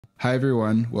Hi,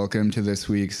 everyone. Welcome to this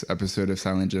week's episode of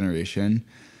Silent Generation.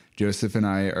 Joseph and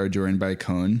I are joined by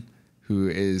Kone, who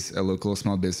is a local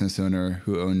small business owner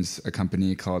who owns a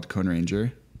company called Kone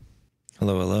Ranger.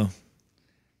 Hello, hello.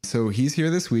 So he's here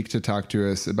this week to talk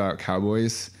to us about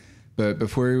Cowboys. But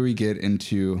before we get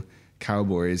into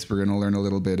Cowboys, we're going to learn a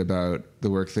little bit about the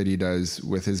work that he does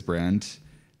with his brand.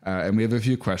 And we have a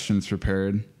few questions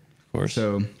prepared. Of course.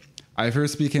 So I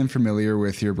first became familiar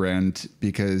with your brand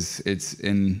because it's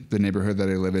in the neighborhood that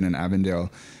I live in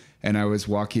Avondale. And I was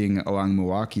walking along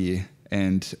Milwaukee,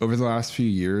 and over the last few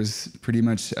years, pretty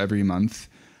much every month,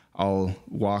 I'll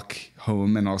walk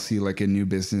home and I'll see like a new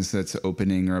business that's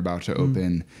opening or about to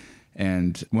open.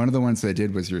 And one of the ones that I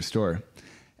did was your store.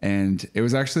 And it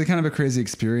was actually kind of a crazy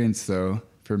experience though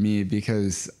for me,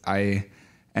 because I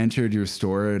entered your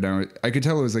store and I could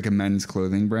tell it was like a men's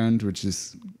clothing brand, which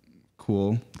is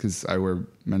cool because I wear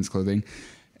men's clothing.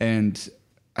 And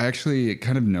I actually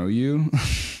kind of know you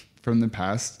from the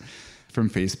past, from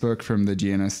Facebook, from the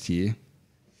GNST,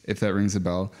 if that rings a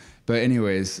bell. But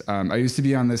anyways, I used to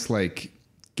be on this like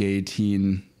gay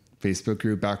teen Facebook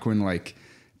group back when like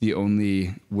the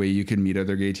only way you could meet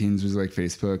other gay teens was like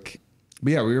Facebook.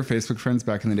 But yeah, we were Facebook friends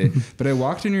back in the day. But I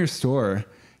walked in your store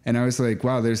and I was like,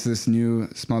 wow, there's this new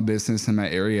small business in my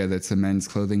area that's a men's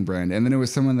clothing brand. And then it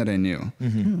was someone that I knew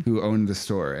who owned the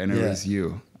store, and it was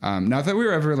you. Not that we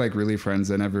were ever like really friends.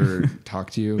 I never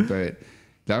talked to you, but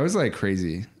that was like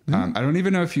crazy. I don't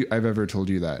even know if I've ever told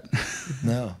you that.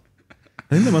 No.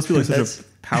 I think that must be like such a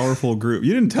powerful group.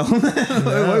 You didn't tell them that?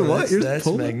 No, Wait, what? That's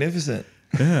magnificent.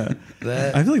 Yeah.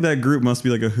 I feel like that group must be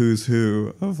like a who's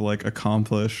who of like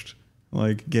accomplished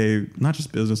like gay, not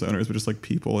just business owners, but just like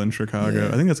people in Chicago.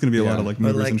 I think that's going to be a lot of like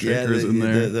movers and shakers in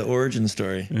there. The origin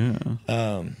story.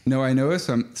 Yeah. No, I know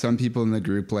some people in the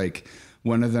group, like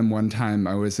one of them one time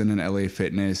I was in an LA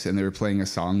Fitness and they were playing a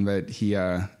song that he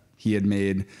had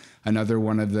made. Another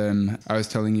one of them, I was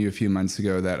telling you a few months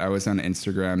ago that I was on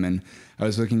Instagram and I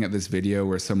was looking at this video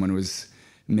where someone was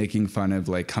making fun of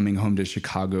like coming home to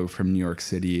Chicago from New York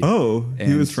City. Oh,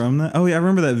 he was from that? Oh yeah, I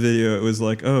remember that video. It was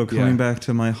like, oh, coming back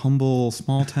to my humble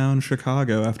small town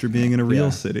Chicago after being in a real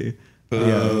city.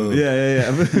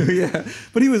 Yeah.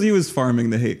 But he was farming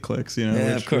the hate clicks, you know.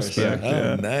 Yeah, of course. Respect,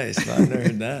 Oh, nice. I've never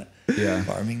heard that. Yeah.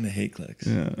 Farming the hate clicks.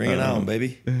 Yeah. Bring it on,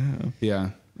 baby.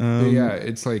 Yeah. But yeah,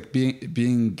 it's like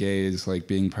being gay is like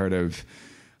being part of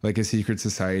like a secret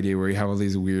society where you have all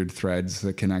these weird threads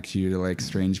that connect you to like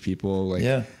strange people. Like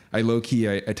I low-key,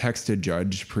 I text a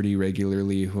judge pretty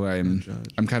regularly who I'm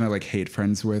kind of like hate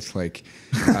friends with. Like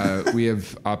we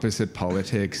have opposite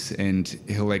politics and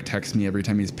he'll like text me every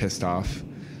time he's pissed off.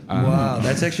 Wow,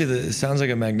 that's actually sounds like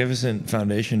a magnificent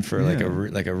foundation for like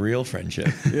a real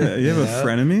friendship. Yeah, you have a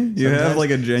frenemy. You have like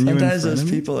a genuine. Sometimes frenemy? those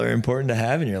people are important to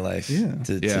have in your life.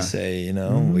 To say, you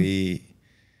know, we.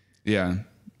 Yeah,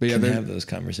 but yeah, can have those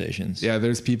conversations. Yeah,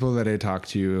 there's people that I talk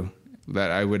to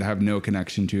that I would have no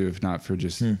connection to if not for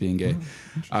just being gay.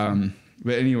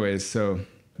 But anyways, so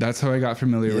that's how I got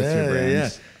familiar with your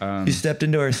brand. Yeah. You stepped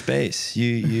into our space.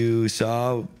 You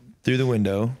saw through the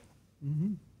window.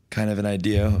 Kind of an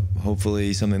idea,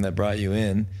 hopefully something that brought you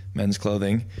in, men's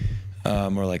clothing,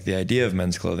 or like the idea of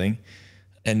men's clothing.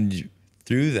 And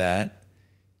through that,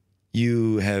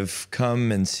 you have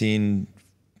come and seen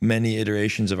many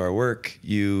iterations of our work.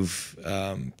 You've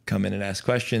come in and asked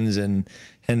questions and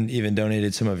even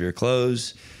donated some of your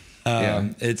clothes.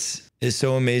 It's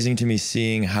so amazing to me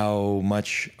seeing how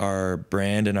much our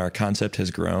brand and our concept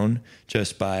has grown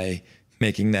just by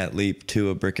making that leap to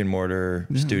a brick and mortar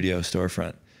studio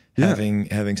storefront.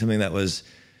 Having something that was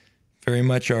very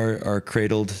much our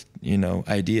cradled,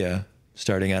 idea,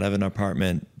 starting out of an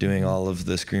apartment, doing all of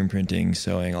the screen printing,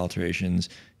 sewing alterations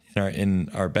in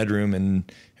our bedroom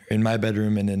and in my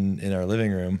bedroom and in our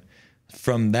living room.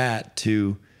 From that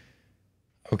to,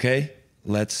 okay,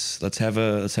 let's have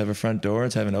a front door,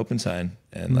 let's have an open sign,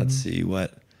 and let's see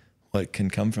what can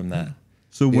come from that.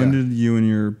 So when did you and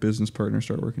your business partner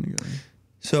start working together?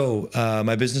 So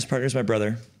my business partner is my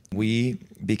brother. We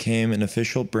became an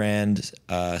official brand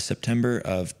September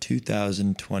of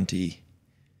 2020.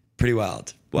 Pretty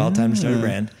wild time to start a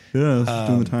brand. Yeah,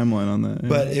 doing the timeline on that. Yeah.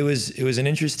 But it was an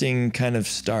interesting kind of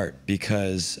start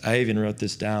because I even wrote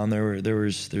this down. There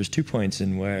was 2 points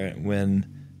in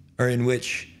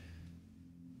which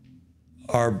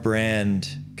our brand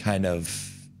kind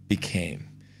of became.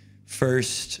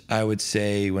 First, I would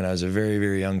say when I was a very,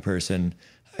 very young person,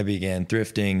 I began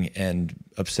thrifting and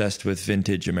obsessed with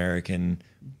vintage American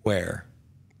wear,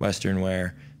 Western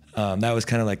wear. That was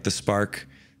kind of like the spark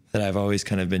that I've always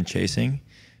kind of been chasing.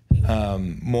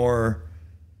 More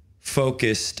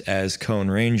focused as Kone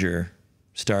Ranger,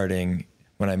 starting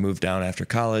when I moved down after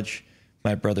college,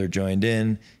 my brother joined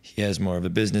in. He has more of a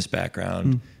business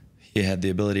background. He had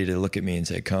the ability to look at me and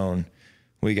say, Kone,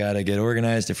 we got to get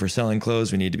organized. If we're selling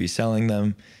clothes, we need to be selling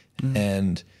them.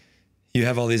 And you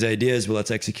have all these ideas, well,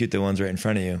 let's execute the ones right in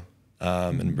front of you,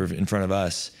 and in front of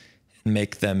us, and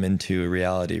make them into a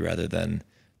reality rather than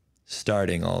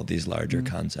starting all these larger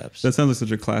concepts. That sounds like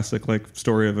such a classic like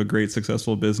story of a great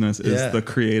successful business is the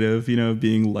creative, you know,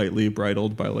 being lightly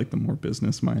bridled by like the more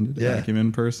business minded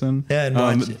acumen person.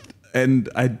 And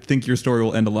I think your story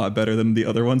will end a lot better than the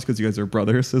other ones because you guys are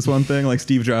brothers is one thing, like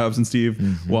Steve Jobs and Steve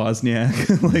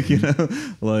Wozniak, like, you know,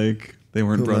 like they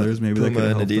weren't brothers. Maybe Puma they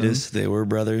could and Adidas, they were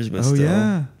brothers, but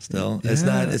still, it's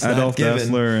not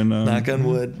given. And, knock on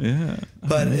wood. Yeah.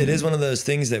 But it is one of those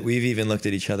things that we've even looked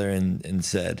at each other and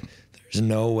said, there's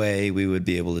no way we would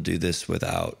be able to do this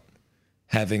without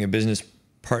having a business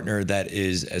partner that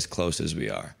is as close as we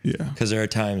are. Yeah. Because there are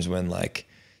times when like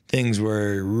things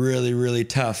were really, really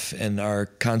tough and our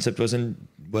concept wasn't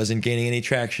gaining any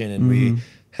traction, and we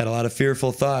had a lot of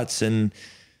fearful thoughts, and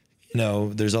you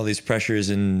know, there's all these pressures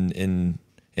in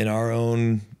our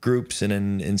own groups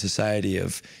and in society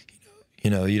of, you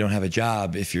know, you don't have a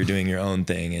job if you're doing your own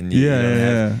thing, and you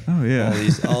don't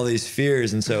have all these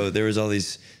fears. And so there was all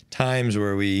these times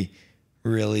where we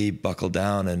really buckled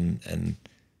down and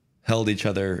held each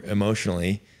other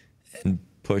emotionally and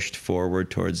pushed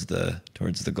forward towards the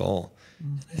goal.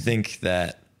 I think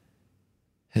that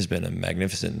has been a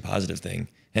magnificent and positive thing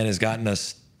and has gotten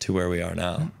us to where we are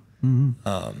now.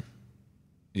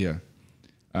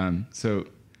 So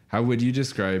how would you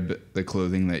describe the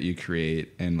clothing that you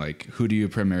create, and like who do you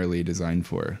primarily design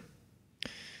for?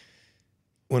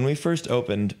 When we first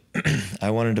opened,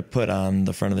 I wanted to put on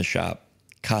the front of the shop,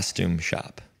 costume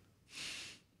shop.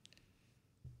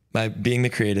 By being the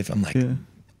creative, I'm like,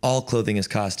 all clothing is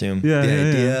costume. The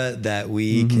idea that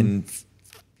we can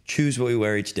choose what we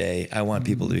wear each day. I want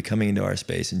people to be coming into our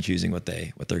space and choosing what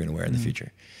they're going to wear in the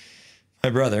future. My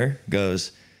brother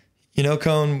goes, you know,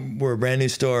 Kone, we're a brand new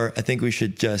store. I think we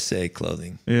should just say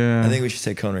clothing. I think we should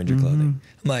say Kone Ranger clothing.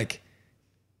 I'm like,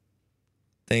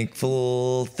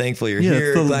 thankful you're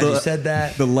here. Glad you said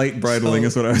that. The light bridling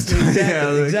is what I was doing.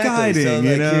 Exactly. Guiding, so,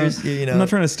 like, you know. I'm not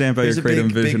trying to stamp out your creative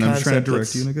vision. I'm trying to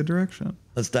direct you in a good direction.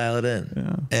 Let's dial it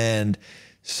in. And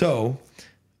so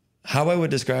how I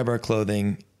would describe our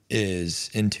clothing is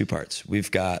in two parts.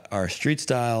 We've got our street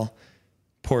style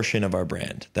portion of our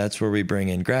brand. That's where we bring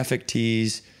in graphic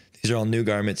tees. These are all new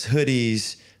garments,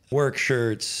 hoodies, work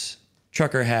shirts,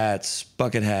 trucker hats,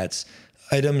 bucket hats,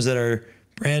 items that are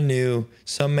brand new,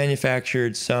 some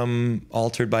manufactured, some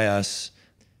altered by us.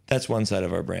 That's one side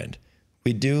of our brand.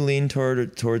 We do lean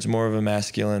towards more of a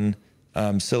masculine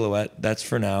silhouette. That's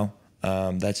for now.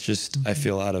 That's just, I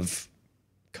feel, out of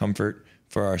comfort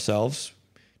for ourselves,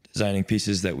 designing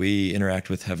pieces that we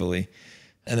interact with heavily.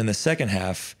 And then the second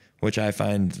half, which I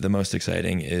find the most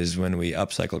exciting, is when we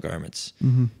upcycle garments.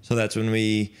 So that's when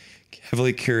we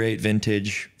heavily curate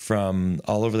vintage from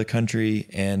all over the country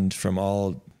and from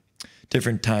all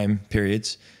different time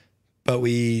periods. But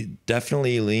we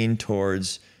definitely lean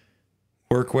towards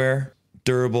workwear,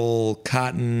 durable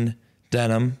cotton,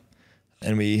 denim,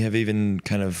 and we have even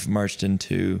kind of marched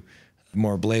into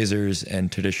more blazers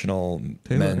and traditional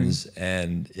men's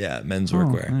and men's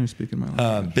workwear. Now you're speaking my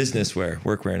language. Business wear,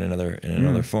 workwear in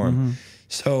another form.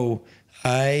 So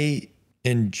I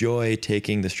enjoy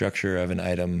taking the structure of an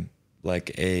item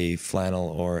like a flannel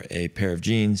or a pair of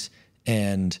jeans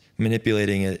and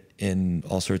manipulating it in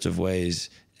all sorts of ways,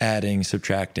 adding,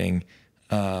 subtracting,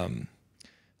 all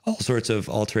sorts of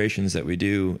alterations that we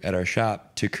do at our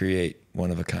shop to create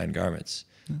one-of-a-kind garments.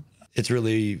 It's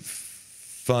really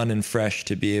fun and fresh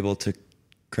to be able to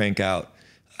crank out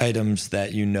items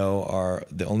that you know are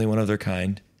the only one of their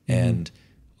kind and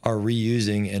are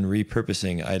reusing and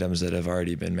repurposing items that have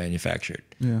already been manufactured.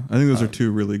 Yeah, I think those are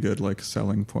two really good like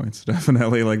selling points.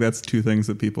 Definitely, like that's two things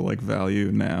that people like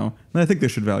value now, and I think they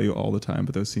should value all the time.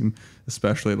 But those seem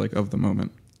especially like of the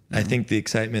moment. I think the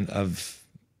excitement of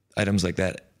items like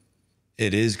that,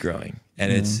 it is growing,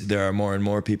 and there are more and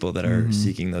more people that are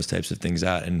seeking those types of things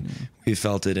out, and we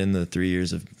felt it in the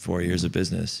 4 years of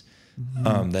business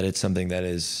that it's something that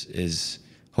is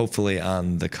hopefully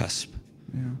on the cusp.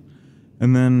 Yeah.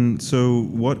 And then, so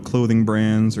what clothing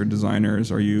brands or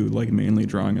designers are you like mainly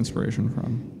drawing inspiration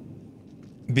from?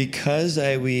 Because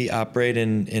we operate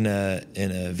in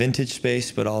a vintage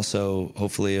space, but also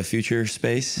hopefully a future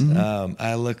space.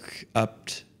 I look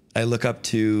up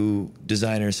to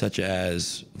designers such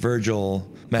as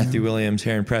Virgil, Matthew Williams,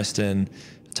 Heron Preston,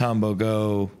 Tom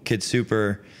Bogo, Kid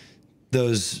Super,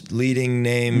 those leading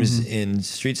names in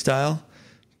street style.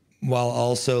 while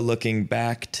also looking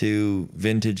back to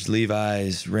vintage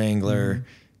Levi's, Wrangler,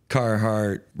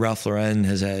 Carhartt. Ralph Lauren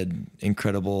has had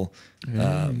incredible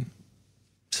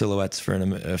silhouettes for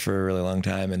a really long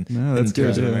time, and in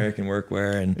terms of American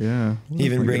workwear, and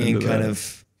even bringing kind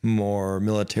of more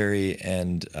military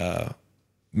and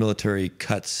military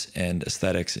cuts and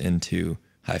aesthetics into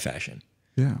high fashion.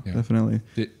 Yeah, definitely.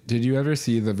 Did you ever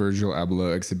see the Virgil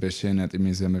Abloh exhibition at the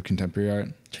Museum of Contemporary Art?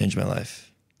 Changed my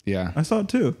life. Yeah. I saw it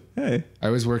too. Hey. I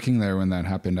was working there when that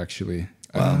happened, actually.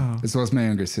 Wow. As well as my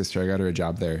younger sister. I got her a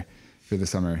job there for the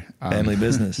summer. Family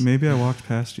business. Maybe I walked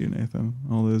past you, Nathan,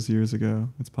 all those years ago.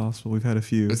 It's possible. We've had a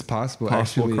few. It's possible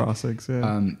actually, crossings.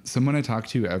 Yeah. Someone I talk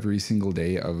to every single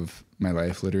day of my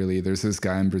life, literally. There's this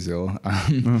guy in Brazil.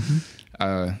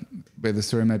 But the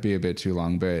story might be a bit too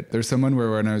long. But there's someone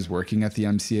where when I was working at the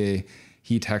MCA,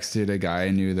 he texted a guy. I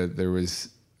knew that there was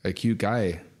a cute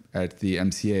guy at the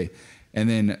MCA. And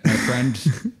then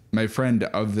my friend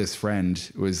of this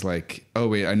friend was like, oh,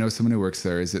 wait, I know someone who works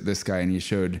there. Is it this guy? And he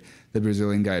showed the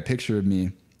Brazilian guy a picture of me.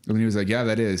 And he was like, yeah,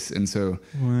 that is. And so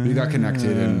we got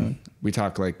connected and we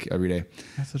talk like every day.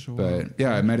 That's such a But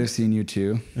yeah, I might have seen you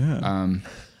too. Yeah.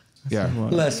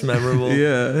 Less memorable.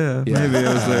 Yeah. Maybe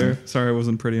I was there. Sorry, I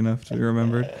wasn't pretty enough to be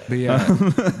remembered. But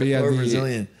yeah, or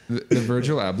Brazilian. The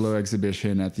Virgil Abloh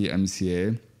exhibition at the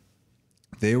MCA,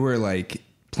 they were like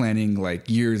planning like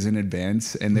years in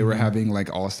advance, and they were having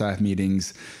like all staff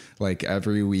meetings like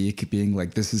every week, being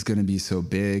like, this is going to be so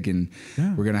big, and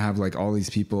we're going to have like all these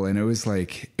people. And it was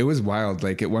wild.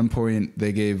 Like at one point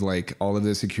they gave like all of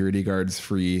the security guards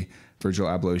free Virgil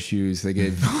Abloh shoes. They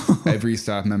gave every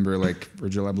staff member like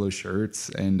Virgil Abloh shirts,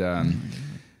 and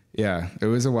it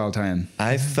was a wild time.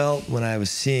 I felt when I was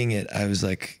seeing it, I was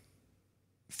like,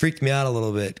 freaked me out a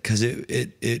little bit, because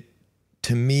it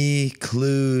to me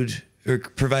clued or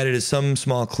provided some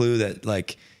small clue that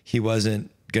like he wasn't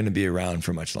going to be around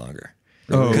for much longer.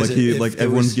 Oh, like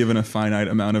everyone's given a finite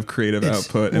amount of creative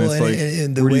output, and it's like,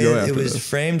 and the way it was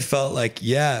framed felt like,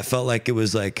 it felt like it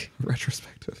was like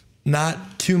retrospective.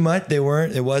 Not too much.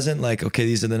 It wasn't like, okay,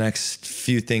 these are the next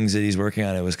few things that he's working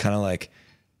on. It was kind of like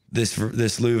this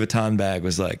Louis Vuitton bag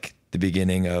was like the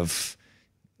beginning of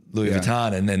Louis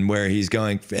Vuitton, and then where he's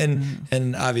going.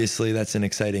 And obviously that's an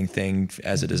exciting thing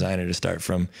as a designer, to start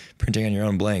from printing on your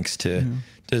own blanks to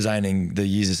designing the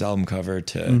Yeezus album cover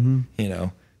to,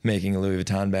 making a Louis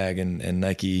Vuitton bag and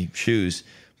Nike shoes.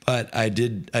 But I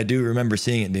do remember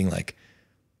seeing it being like,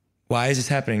 why is this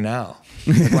happening now?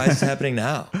 Like, why is this happening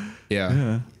now?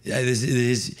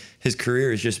 His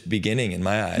career is just beginning in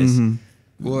my eyes.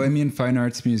 Well, I mean, fine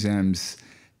arts museums,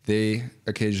 they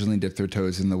occasionally dip their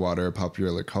toes in the water of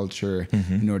popular culture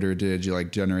in order to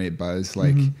like generate buzz.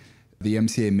 Like the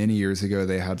MCA many years ago,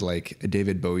 they had like a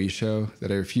David Bowie show that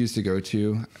I refused to go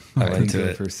to. I went to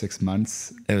it for 6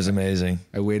 months. It was amazing.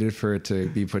 I waited for it to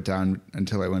be put down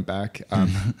until I went back.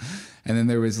 And then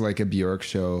there was like a Bjork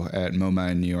show at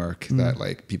MoMA in New York that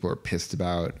like people were pissed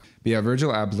about. But yeah,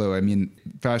 Virgil Abloh, I mean,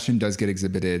 fashion does get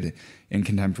exhibited in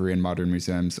contemporary and modern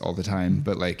museums all the time,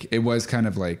 but like it was kind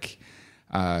of like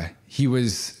he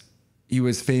was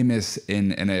famous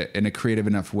in a creative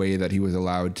enough way that he was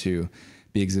allowed to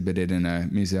be exhibited in a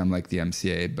museum like the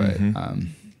MCA. But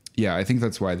I think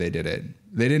that's why they did it.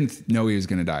 They didn't know he was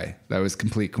going to die. That was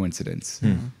complete coincidence.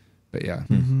 But yeah.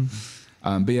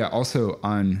 But yeah, also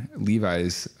on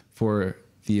Levi's, for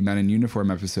the Men in Uniform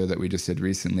episode that we just did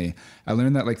recently, I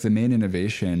learned that like the main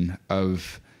innovation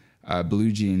of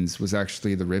blue jeans was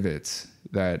actually the rivets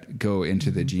that go into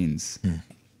the jeans,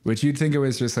 which you'd think it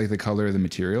was just like the color of the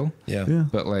material. Yeah.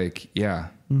 But like,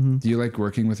 do you like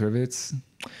working with rivets?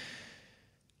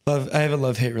 I have a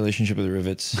love-hate relationship with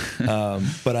rivets,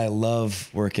 but I love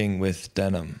working with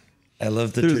denim. I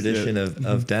love the tradition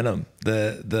of denim.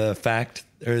 The fact,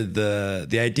 or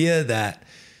the idea that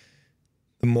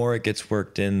the more it gets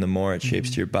worked in, the more it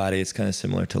shapes to your body. It's kind of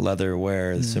similar to leather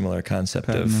wear, the similar concept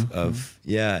of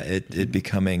it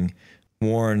becoming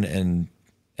worn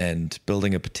and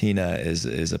building a patina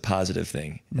is a positive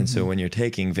thing. And so when you're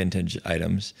taking vintage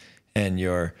items and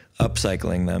you're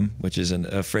upcycling them, which is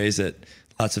a phrase that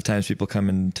lots of times people come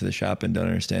into the shop and don't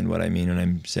understand what I mean when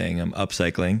I'm saying I'm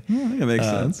upcycling. Yeah, I think it makes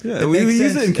sense. Yeah, we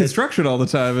use it in construction all the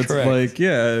time. It's correct.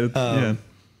 Like,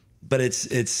 but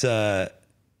it's a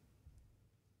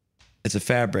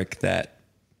fabric that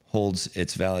holds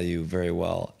its value very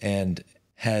well and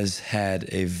has had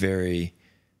a very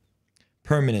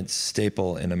permanent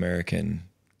staple in American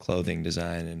clothing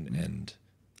design, and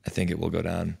I think it will go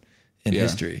down in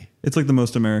history. It's like the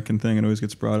most American thing. It always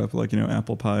gets brought up, like,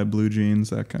 apple pie, blue jeans,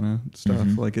 that kind of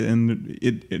stuff. Like,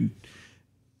 and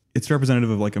it's representative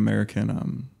of like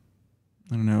American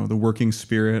I don't know, the working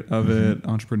spirit of it,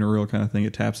 entrepreneurial kind of thing.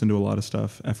 It taps into a lot of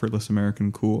stuff. Effortless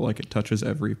American cool. Like it touches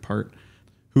every part.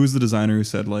 Who was the designer who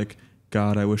said like,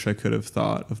 God, I wish I could have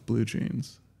thought of blue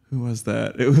jeans? Who was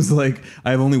that? It was like,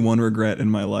 I have only one regret in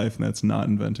my life, and that's not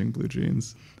inventing blue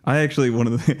jeans. I actually,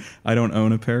 I don't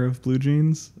own a pair of blue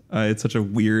jeans. It's such a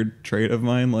weird trait of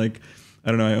mine. Like, I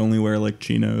don't know, I only wear like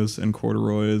chinos and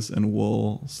corduroys and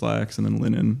wool slacks and then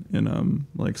linen in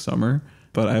like summer.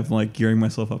 But I'm like gearing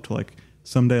myself up to like,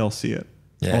 someday I'll see it.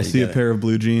 Yeah, I'll see a pair of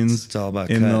blue jeans. It's all about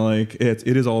in cut. The like, it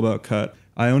is all about cut.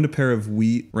 I owned a pair of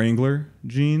wheat Wrangler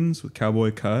jeans with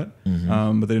cowboy cut,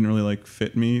 but they didn't really like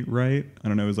fit me right. I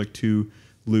don't know, it was like too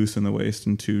loose in the waist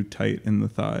and too tight in the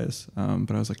thighs.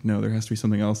 But I was like, no, there has to be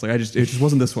something else. Like it just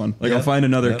wasn't this one. Like I'll find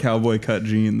another cowboy cut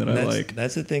jean that I like.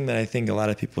 That's the thing that I think a lot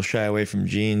of people shy away from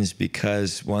jeans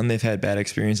because one, they've had bad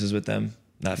experiences with them,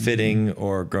 not fitting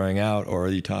or growing out, or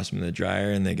you toss them in the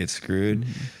dryer and they get screwed.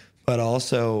 But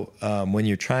also when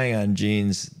you're trying on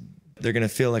jeans, they're going to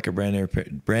feel like a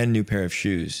brand new pair of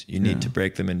shoes. You need to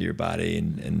break them into your body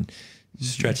and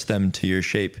stretch them to your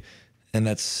shape. And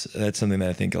that's something that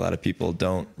I think a lot of people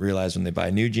don't realize when they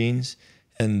buy new jeans,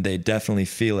 and they definitely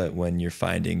feel it when you're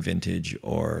finding vintage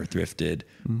or thrifted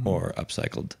or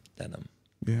upcycled denim.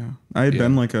 Yeah. I had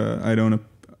been like I'd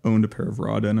owned a pair of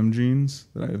raw denim jeans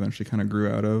that I eventually kind of grew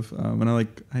out of. And I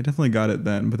definitely got it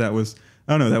then, but that was,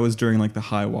 I don't know, that was during like the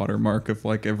high water mark of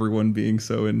like everyone being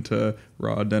so into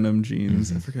raw denim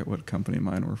jeans. I forget what company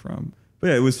mine were from. But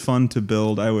yeah, it was fun to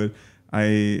build.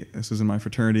 This was in my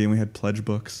fraternity, and we had pledge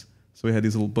books. So we had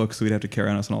these little books that we'd have to carry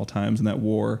on us at all times, and that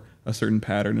wore a certain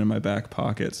pattern in my back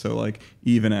pocket. So like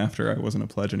even after I wasn't a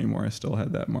pledge anymore, I still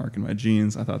had that mark in my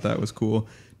jeans. I thought that was cool.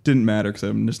 Didn't matter because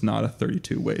I'm just not a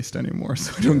 32 waist anymore,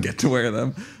 so I don't get to wear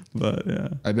them. But yeah.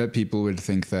 I bet people would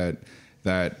think that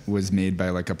was made by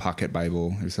like a pocket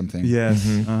Bible or something. Yes,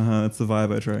 that's the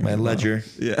vibe I try. My ledger.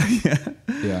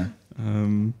 Yeah.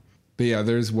 But yeah,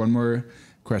 there's one more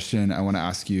question I want to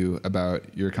ask you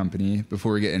about your company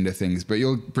before we get into things. But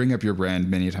you'll bring up your brand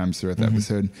many times throughout the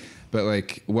episode. But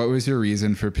like, what was your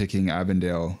reason for picking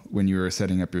Avondale when you were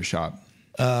setting up your shop?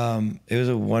 It was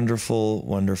a wonderful,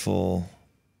 wonderful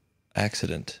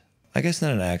accident. I guess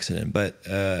not an accident, but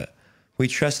we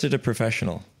trusted a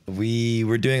professional. We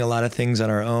were doing a lot of things on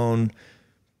our own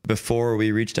before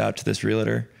we reached out to this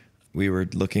realtor. We were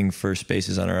looking for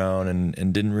spaces on our own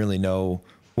and didn't really know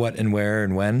what and where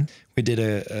and when. We did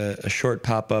a short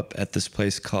pop-up at this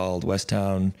place called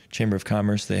Westtown Chamber of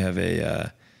Commerce. They have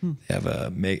a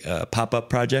pop-up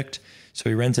project. So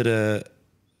we rented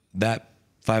that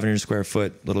 500 square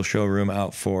foot little showroom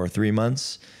out for 3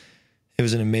 months. It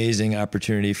was an amazing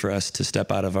opportunity for us to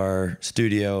step out of our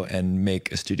studio and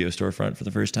make a studio storefront for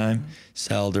the first time,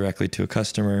 sell directly to a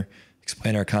customer,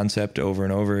 explain our concept over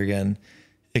and over again,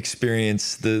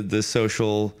 experience the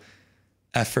social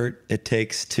effort it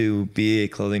takes to be a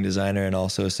clothing designer and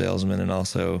also a salesman and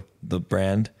also the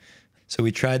brand. So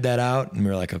we tried that out and we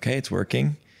were like, okay, it's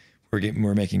working.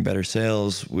 We're making better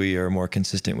sales. We are more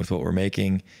consistent with what we're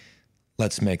making.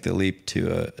 Let's make the leap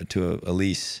to a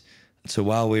lease. So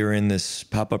while we were in this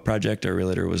pop-up project, our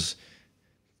realtor was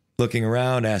looking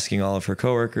around, asking all of her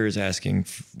coworkers, asking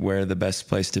where the best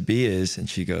place to be is. And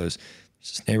she goes,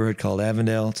 there's this neighborhood called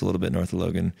Avondale. It's a little bit north of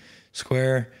Logan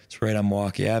Square. It's right on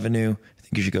Milwaukee Avenue. I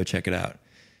think you should go check it out.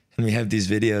 And we have these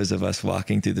videos of us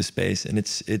walking through the space, and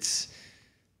it's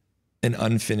an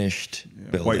unfinished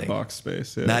building. White box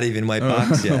space. Yeah. Not even white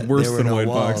box yet. Worse than white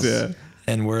box, yeah.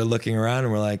 And we're looking around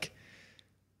and we're like,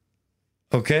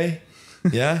 okay,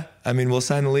 yeah. I mean, we'll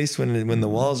sign the lease when the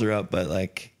walls are up, but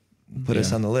like put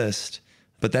us on the list.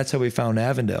 But that's how we found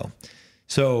Avondale.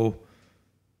 So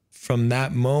from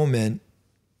that moment,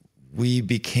 we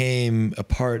became a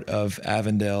part of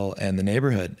Avondale and the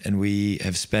neighborhood. And we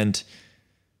have spent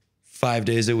 5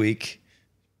 days a week,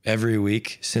 every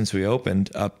week since we opened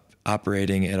up,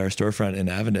 operating at our storefront in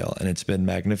Avondale. And it's been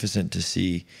magnificent to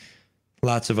see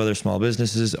lots of other small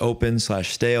businesses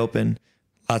open/stay open,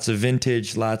 lots of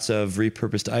vintage, lots of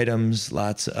repurposed items,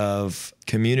 lots of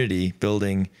community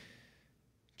building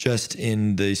just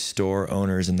in the store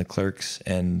owners and the clerks.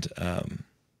 And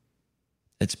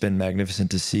it's been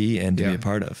magnificent to see and to be a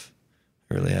part of.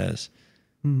 It really has.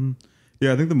 Mm-hmm.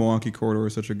 Yeah, I think the Milwaukee corridor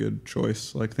is such a good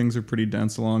choice. Like things are pretty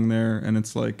dense along there, and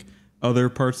it's like other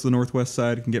parts of the Northwest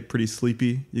side can get pretty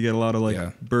sleepy. You get a lot of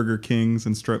like Burger Kings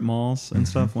and strip malls and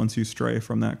stuff once you stray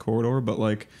from that corridor. But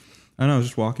like, I don't know, I was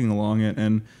just walking along it,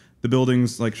 and the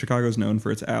buildings, like Chicago's known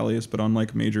for its alleys, but on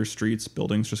like major streets,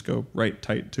 buildings just go right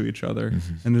tight to each other.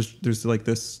 And there's like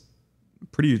this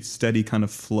pretty steady kind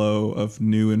of flow of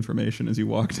new information as you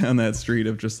walk down that street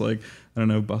of just like, I don't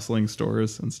know, bustling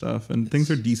stores and stuff. And things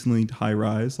are decently high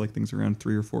rise, like things around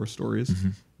 3 or 4 stories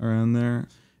around there.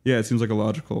 Yeah, it seems like a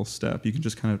logical step. You can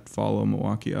just kind of follow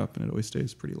Milwaukee up and it always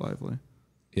stays pretty lively.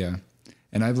 Yeah.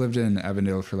 And I've lived in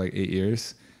Avondale for like 8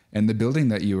 years. And the building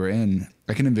that you were in,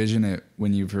 I can envision it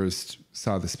when you first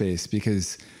saw the space,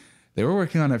 because they were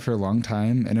working on it for a long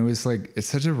time. And it was like, it's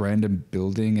such a random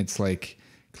building. It's like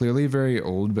clearly very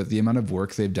old, but the amount of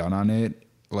work they've done on it,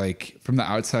 like from the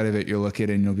outside of it, you'll look at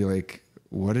it and you'll be like,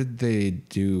 what did they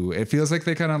do? It feels like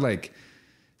they kind of like,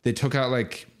 they took out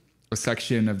like a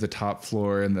section of the top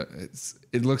floor and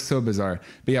it looks so bizarre.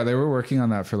 But yeah, they were working on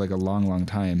that for like a long, long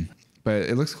time, but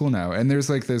it looks cool now. And there's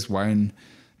like this wine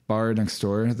bar next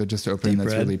door that just opened.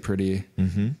 That's really pretty.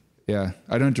 Yeah.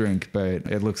 I don't drink, but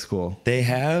it looks cool.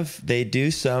 They do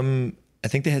some, I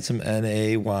think they had some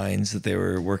NA wines that they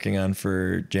were working on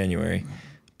for January,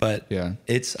 but yeah,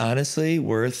 it's honestly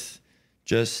worth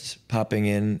just popping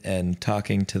in and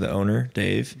talking to the owner,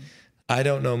 Dave. I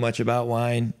don't know much about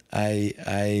wine. I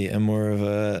am more of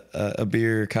a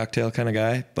beer cocktail kind of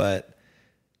guy, but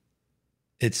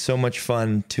it's so much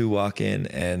fun to walk in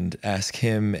and ask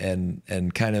him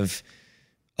and kind of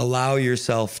allow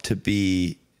yourself to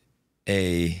be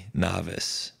a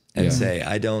novice and say,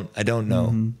 I don't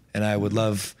know. And I would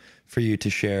love for you to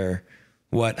share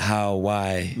what, how,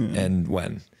 why, and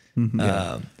when.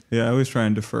 Yeah, I always try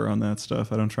and defer on that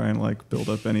stuff. I don't try and like build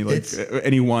up any like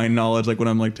any wine knowledge. Like when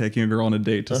I'm like taking a girl on a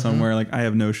date to somewhere, like I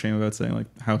have no shame about saying like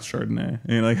house Chardonnay,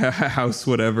 like house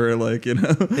whatever. Like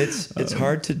it's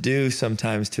hard to do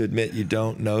sometimes to admit you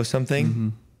don't know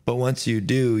something, but once you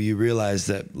do, you realize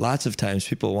that lots of times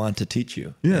people want to teach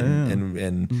you.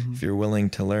 And if you're willing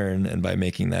to learn, and by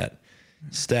making that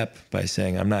step by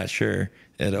saying I'm not sure,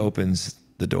 it opens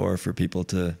the door for people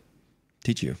to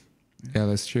teach you. Yeah,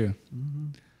 that's true.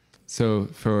 So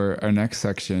for our next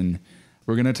section,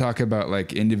 we're going to talk about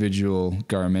like individual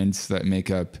garments that make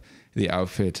up the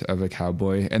outfit of a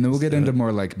cowboy. And then we'll get into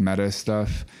more like meta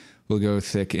stuff. We'll go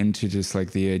thick into just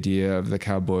like the idea of the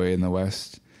cowboy in the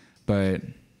West. But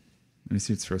let me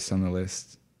see what's first on the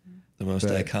list. The most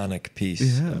iconic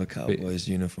piece of a cowboy's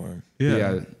uniform.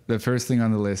 Yeah. The first thing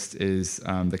on the list is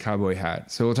the cowboy hat.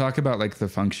 So we'll talk about like the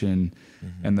function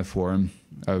and the form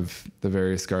of the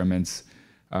various garments.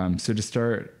 So to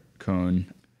start, Kone,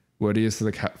 what is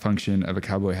the function of a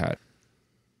cowboy hat?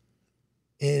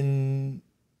 In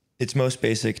its most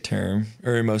basic term,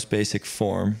 or most basic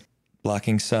form,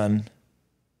 blocking sun,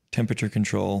 temperature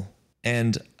control,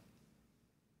 and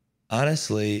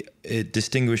honestly, it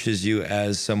distinguishes you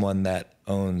as someone that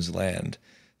owns land.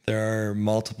 There are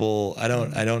multiple, I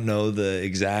don't know the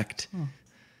exact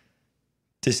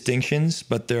distinctions,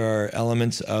 but there are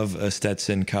elements of a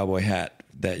Stetson cowboy hat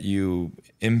that you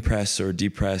impress or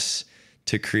depress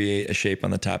to create a shape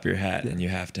on the top of your hat. And you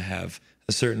have to have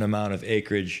a certain amount of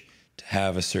acreage to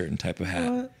have a certain type of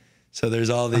hat. What? So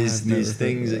there's all these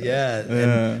things.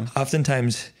 And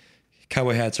oftentimes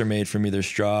cowboy hats are made from either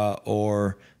straw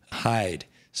or hide.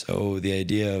 So the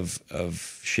idea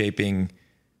of shaping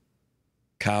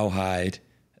cowhide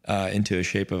into a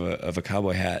shape of a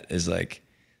cowboy hat is like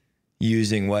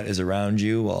using what is around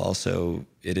you while also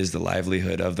it is the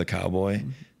livelihood of the cowboy.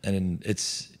 And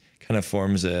it's kind of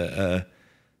forms a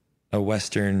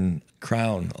Western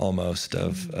crown almost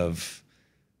of.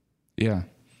 Yeah.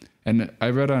 And I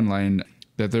read online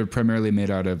that they're primarily made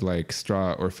out of like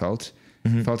straw or felt.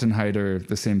 Felt and hide are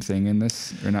the same thing in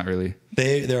this, or not really?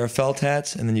 There are felt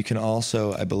hats, and then you can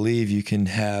also, I believe you can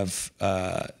have,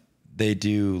 they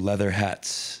do leather hats.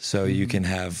 So you can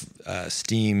have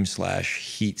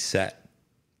steam/heat set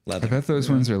leather. I bet those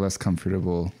ones are less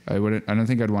comfortable. I don't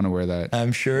think I'd want to wear that.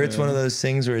 I'm sure it's one of those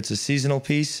things where it's a seasonal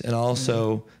piece, and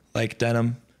also like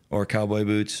denim or cowboy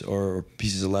boots or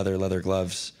pieces of leather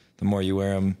gloves. The more you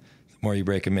wear them, the more you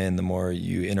break them in, the more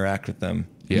you interact with them.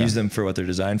 Use them for what they're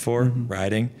designed for,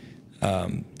 riding,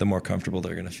 the more comfortable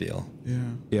they're going to feel.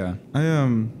 Yeah. I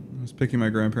was picking my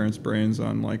grandparents' brains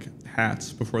on like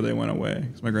hats before they went away.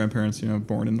 Because my grandparents,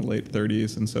 born in the late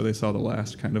 30s, and so they saw the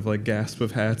last kind of like gasp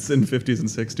of hats in 50s and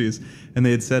 60s. And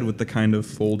they had said with the kind of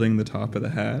folding the top of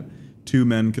the hat, 2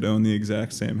 men could own the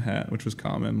exact same hat, which was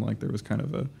common. Like there was kind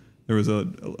of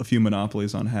a few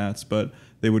monopolies on hats, but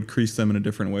they would crease them in a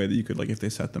different way that you could, like, if they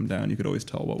set them down, you could always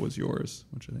tell what was yours,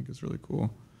 which I think is really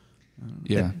cool.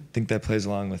 I think that plays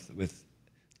along with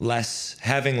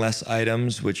having less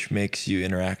items, which makes you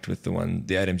interact with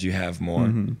the items you have more.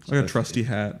 Like a trusty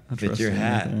hat. With your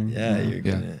hat. You're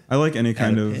gonna I like any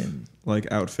kind of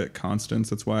like outfit constants.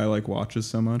 That's why I like watches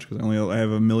so much, because I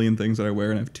have a million things that I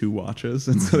wear and I have 2 watches,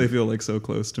 and so they feel like so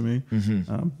close to me.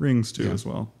 Rings too as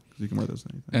well, because you can wear those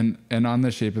in anything. And on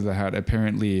the shape of the hat,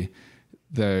 apparently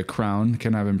the crown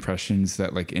can have impressions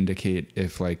that like indicate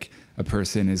if like a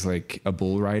person is like a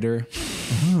bull rider,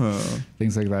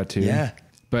 things like that too. Yeah.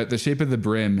 But the shape of the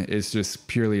brim is just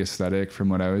purely aesthetic from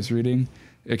what I was reading.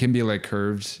 It can be like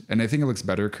curved, and I think it looks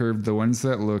better curved. The ones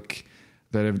that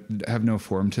have no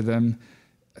form to them,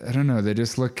 I don't know. They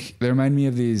remind me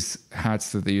of these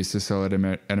hats that they used to sell at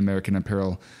American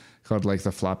Apparel called like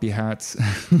the floppy hats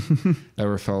that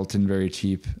were felt and very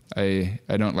cheap. I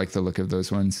don't like the look of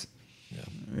those ones.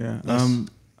 Yeah.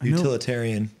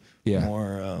 Utilitarian,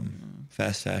 more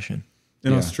fast fashion.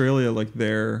 In Australia, like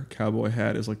their cowboy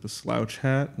hat is like the slouch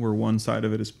hat, where one side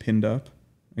of it is pinned up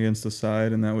against the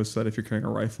side, and that was said if you're carrying a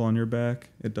rifle on your back,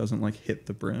 it doesn't like hit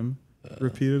the brim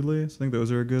repeatedly. So I think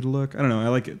those are a good look. I don't know. I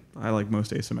like it. I like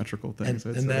most asymmetrical things.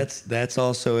 And that's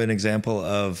also an example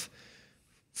of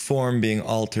form being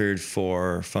altered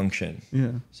for function.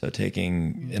 Yeah. So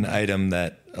taking an item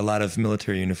that a lot of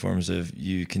military uniforms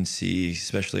you can see,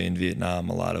 especially in Vietnam,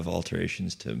 a lot of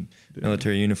alterations to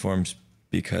military uniforms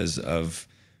because of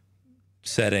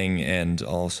setting and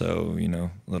also,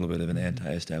 a little bit of an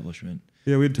anti-establishment.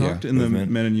 Yeah, we had talked in movement.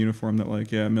 The men in uniform that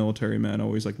military men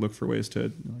always like look for ways to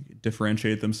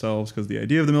differentiate themselves, because the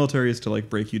idea of the military is to like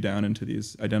break you down into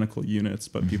these identical units,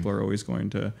 but people are always going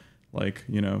to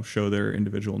show their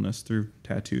individualness through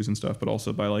tattoos and stuff, but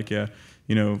also by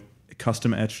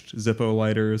custom etched Zippo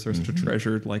lighters are such a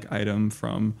treasured like item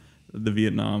from the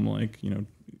Vietnam,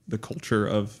 the culture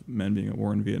of men being at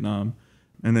war in Vietnam.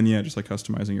 And then, just like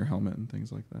customizing your helmet and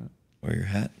things like that. Or your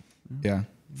hat. Yeah.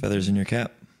 Feathers in your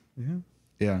cap. Yeah.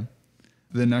 Yeah.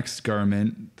 The next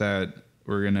garment that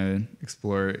we're going to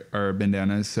explore are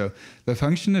bandanas. So the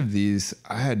function of these,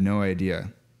 I had no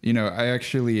idea.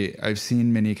 I've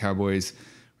seen many cowboys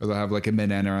where they'll have like a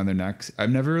bandana around their necks. I've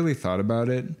never really thought about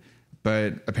it,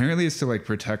 but apparently it's to like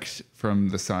protect from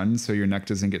the sun so your neck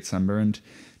doesn't get sunburned,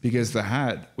 because the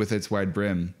hat with its wide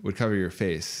brim would cover your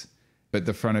face, but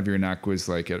the front of your neck was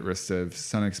like at risk of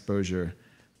sun exposure.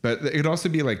 But it could also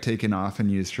be like taken off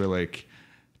and used for like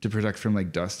to protect from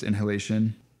like dust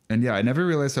inhalation. And I never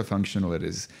realized how functional it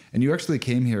is. And you actually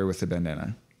came here with a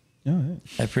bandana. Oh,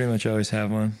 yeah. I pretty much always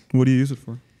have one. What do you use it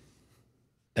for?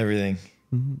 Everything.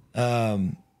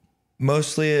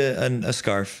 Mostly a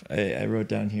scarf. I wrote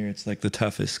down here, it's like the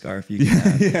toughest scarf you can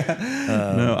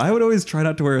have. No, I would always try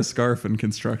not to wear a scarf in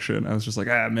construction. I was just like,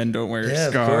 men don't wear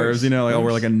scarves. I'll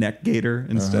wear like a neck gaiter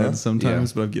instead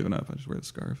sometimes, but I've given up. I just wear the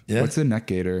scarf. Yeah. What's a neck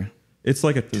gaiter? It's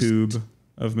like a tube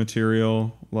of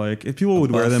material. Like if people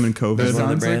would wear them in COVID. That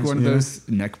sounds like one of those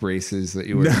neck braces that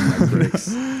you wear in neck breaks.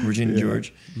 Virginia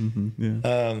George.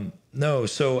 No,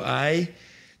 so I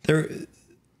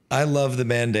love the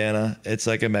bandana. It's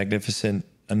like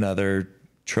another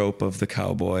trope of the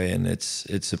cowboy, and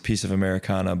it's a piece of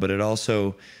Americana, but it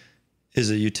also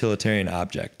is a utilitarian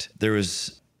object. There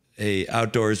was a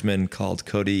outdoorsman called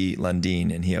Cody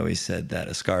Lundeen, and he always said that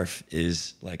a scarf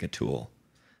is like a tool.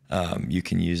 You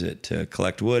can use it to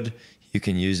collect wood. You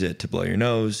can use it to blow your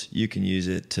nose. You can use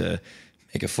it to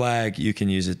make a flag. You can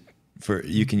use it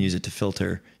to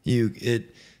filter. The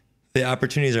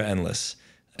opportunities are endless.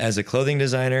 As a clothing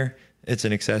designer, it's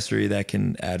an accessory that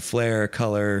can add flair,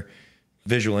 color,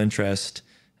 visual interest.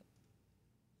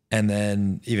 And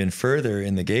then even further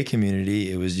in the gay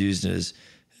community, it was used as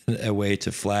a way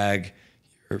to flag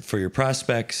for your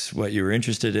prospects what you were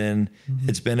interested in.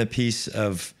 It's been a piece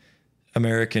of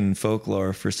American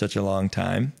folklore for such a long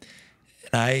time.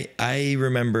 And I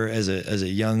remember as a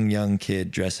young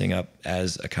kid dressing up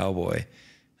as a cowboy.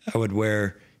 I would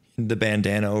wear the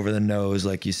bandana over the nose,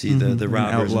 like you see the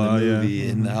robbers outlaw, in the movie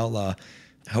in The Outlaw.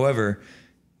 However,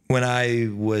 when I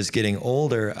was getting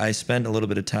older, I spent a little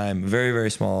bit of time, a very,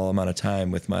 very small amount of time,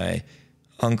 with my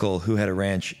uncle who had a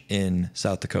ranch in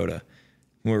South Dakota.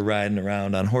 We were riding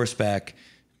around on horseback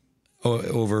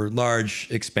over large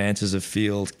expanses of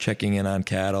field, checking in on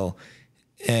cattle.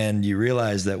 And you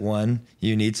realize that, one,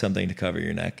 you need something to cover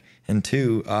your neck. And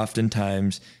two,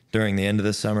 oftentimes during the end of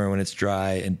the summer when it's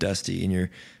dry and dusty and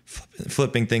you're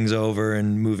flipping things over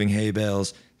and moving hay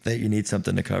bales, that you need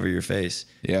something to cover your face.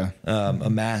 Yeah. A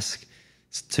mask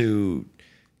to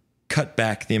cut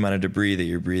back the amount of debris that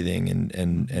you're breathing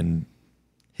and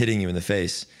hitting you in the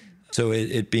face. So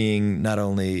it being not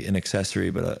only an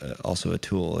accessory but also a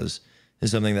tool is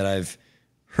something that I've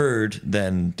heard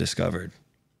then discovered.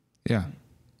 Yeah.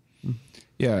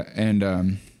 Yeah.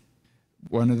 And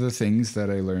one of the things that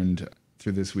I learned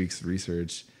through this week's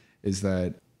research is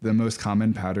that the most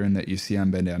common pattern that you see on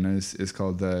bandanas is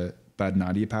called the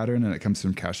Badnadi pattern, and it comes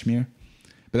from Kashmir.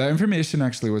 But that information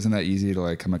actually wasn't that easy to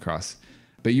like come across.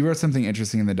 But you wrote something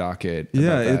interesting in the docket.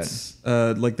 Yeah, it's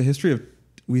like the history of,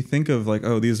 we think of like,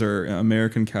 oh, these are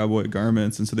American cowboy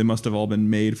garments, and so they must have all been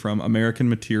made from American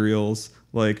materials,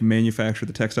 like manufactured,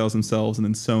 the textiles themselves, and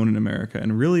then sewn in America.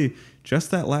 And really,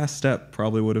 just that last step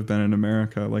probably would have been in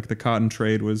America. Like the cotton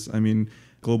trade was, I mean,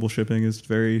 global shipping is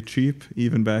very cheap,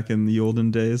 even back in the olden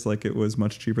days. Like it was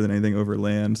much cheaper than anything over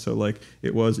land. So like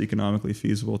it was economically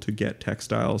feasible to get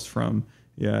textiles from,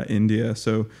 India.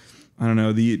 So I don't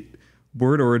know, the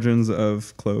word origins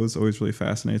of clothes always really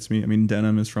fascinates me. I mean,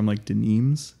 denim is from like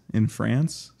denims in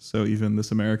France. So even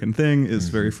this American thing is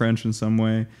very French in some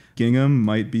way. Gingham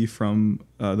might be from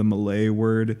the Malay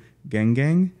word gang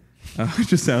gang, which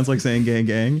just sounds like saying gang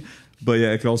gang. But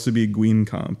yeah, it could also be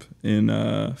guinecamp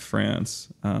in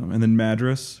France. And then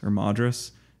madras or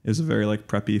madras is a very like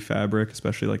preppy fabric,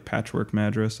 especially like patchwork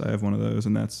madras. I have one of those,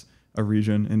 and that's a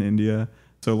region in India.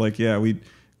 So like,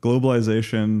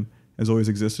 globalization has always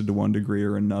existed to one degree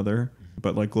or another,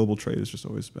 but like global trade has just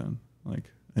always been like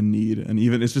a need. And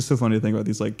even it's just so funny to think about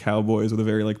these like cowboys with a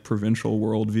very like provincial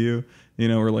worldview,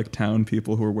 or like town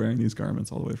people who are wearing these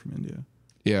garments all the way from India.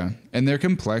 Yeah. And they're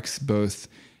complex both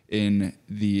in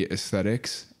the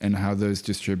aesthetics and how those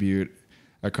distribute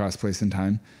across place and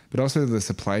time, but also the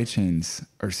supply chains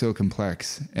are so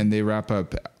complex and they wrap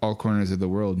up all corners of the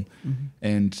world. Mm-hmm.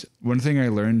 And one thing I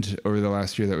learned over the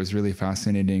last year that was really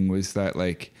fascinating was that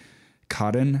like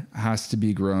cotton has to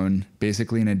be grown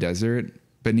basically in a desert,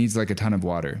 but needs like a ton of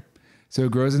water. So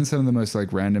it grows in some of the most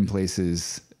like random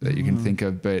places that you can think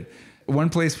of. But one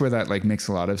place where that like makes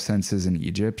a lot of sense is in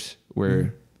Egypt,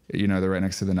 where, they're right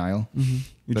next to the Nile.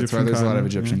 Mm-hmm. That's why there's a lot of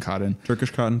Egyptian cotton.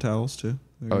 Turkish cotton towels too.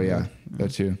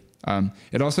 That too.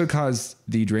 It also caused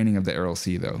the draining of the Aral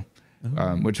Sea though,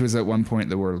 which was at one point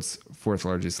the world's fourth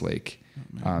largest lake.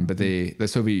 But the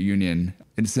Soviet Union,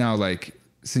 it's now like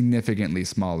significantly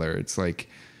smaller. It's like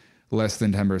less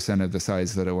than 10% of the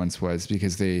size that it once was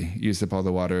because they used up all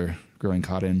the water growing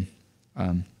cotton.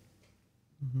 But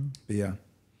yeah.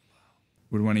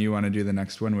 Would one of you want to do the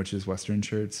next one, which is Western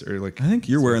shirts, or like? I think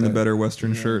you're wearing the better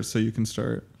Western shirt, so you can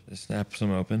start. Just snap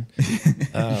some open.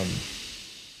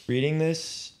 Reading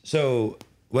this, so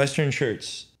Western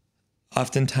shirts.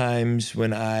 Oftentimes,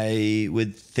 when I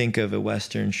would think of a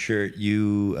Western shirt,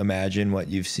 you imagine what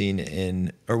you've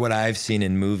seen or what I've seen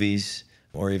in movies,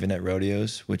 or even at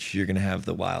rodeos, which you're going to have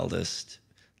the wildest,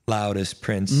 loudest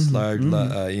prints,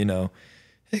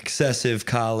 excessive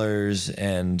collars,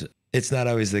 and it's not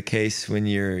always the case when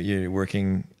you're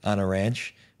working on a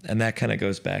ranch. And that kind of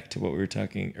goes back to what we were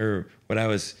talking, or what I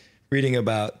was reading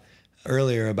about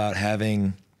earlier, about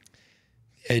having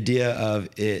the idea of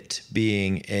it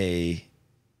being a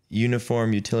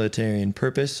uniform utilitarian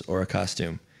purpose or a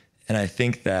costume. And I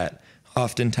think that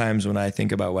oftentimes when I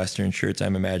think about Western shirts,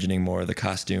 I'm imagining more the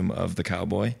costume of the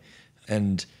cowboy.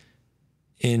 And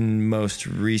in most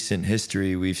recent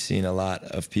history, we've seen a lot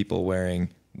of people wearing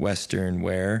Western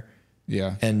wear.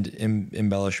 Yeah. And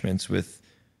embellishments with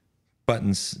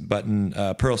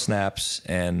pearl snaps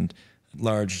and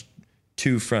large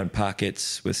 2 front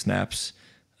pockets with snaps.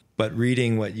 But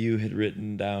reading what you had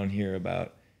written down here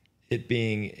about it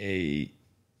being a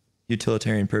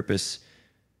utilitarian purpose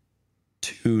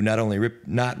to not only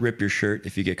not rip your shirt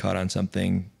if you get caught on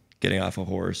something, getting off a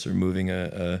horse or moving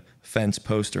a fence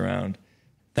post around,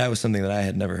 that was something that I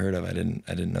had never heard of. I didn't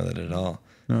know that at all.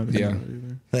 No, yeah.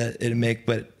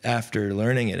 But after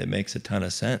learning it, it makes a ton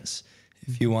of sense.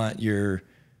 If you want your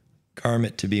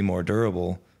garment to be more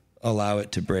durable, allow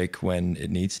it to break when it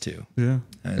needs to. Yeah.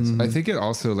 I think it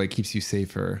also like keeps you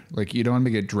safer. Like you don't want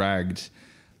to get dragged.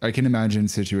 I can imagine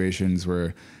situations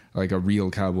where like a real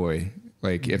cowboy,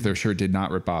 like if their shirt did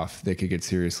not rip off, they could get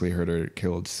seriously hurt or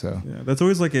killed. So yeah, that's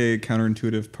always like a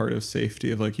counterintuitive part of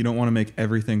safety of like, you don't want to make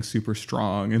everything super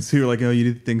strong. And so you're like, oh, you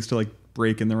need things to like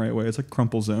break in the right way. It's like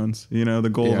crumple zones. The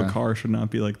goal of a car should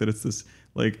not be like that. It's this,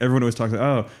 like everyone always talks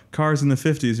about, cars in the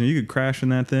 50s and you could crash in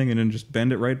that thing and then just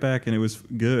bend it right back and it was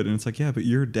good. And it's like, yeah, but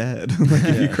you're dead. Like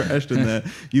if you crashed in that,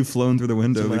 you've flown through the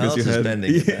window because you had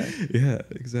bending it back. Yeah,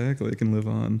 exactly. It can live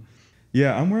on.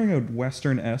 Yeah, I'm wearing a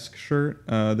Western-esque shirt.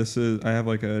 I have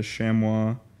like a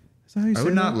chamois. Is that how you say I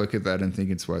would not that? look at that and think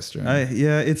it's Western.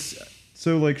 It's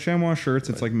so like chamois shirts.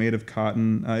 It's like made of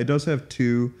cotton. It does have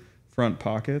 2 front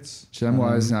pockets.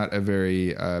 Chamois is not a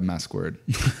very mask word.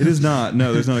 It is not.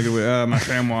 No, there's not a good way. My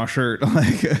chamois shirt,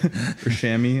 like or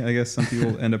chamois. I guess some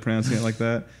people end up pronouncing it like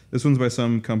that. This one's by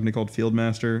some company called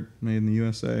Fieldmaster, made in the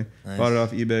USA. Nice. Bought it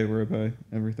off eBay, where I buy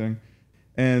everything.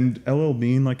 And LL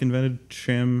Bean invented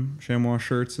chamois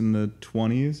shirts in the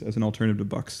 20s as an alternative to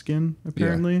buckskin,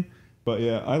 apparently. But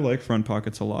yeah, I like front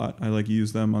pockets a lot. I like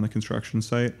use them on the construction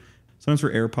site. Sometimes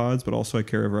for AirPods, but also I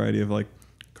carry a variety of like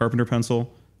carpenter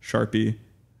pencil, Sharpie,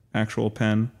 actual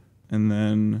pen, and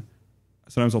then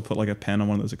sometimes I'll put like a pen on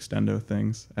one of those extendo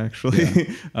things actually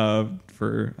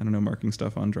for, I don't know, marking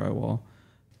stuff on drywall.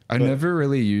 I never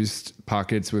really used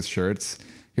pockets with shirts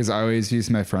because I always use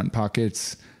my front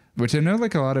pockets, which I know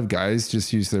like a lot of guys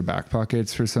just use their back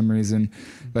pockets for some reason.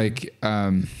 Like,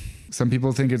 some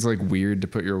people think it's like weird to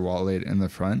put your wallet in the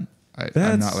front.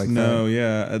 I'm not like no, that.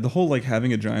 yeah. The whole like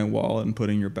having a giant wallet and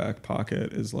putting your back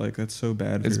pocket is like, that's so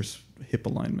bad for your hip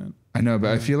alignment. I know,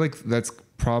 but I feel like that's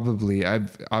probably,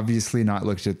 I've obviously not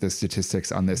looked at the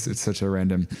statistics on this. It's such a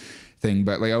random thing,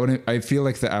 but like I feel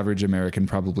like the average American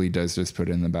probably does just put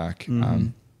it in the back.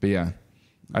 But yeah,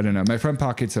 I don't know. My front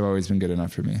pockets have always been good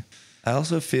enough for me. I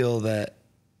also feel that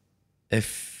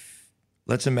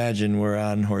let's imagine we're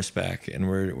on horseback and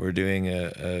we're doing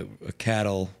a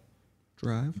cattle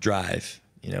drive.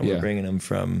 You know, we're bringing them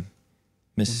from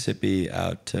Mississippi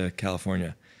out to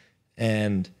California,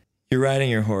 and you're riding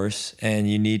your horse and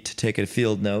you need to take a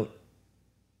field note.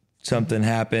 Something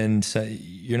happened. So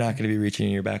you're not going to be reaching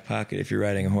in your back pocket if you're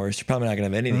riding a horse. You're probably not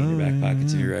going to have anything in your back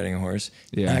pockets if you're riding a horse.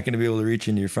 You're not going to be able to reach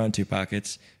into your front two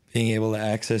pockets. Being able to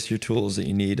access your tools that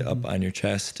you need up on your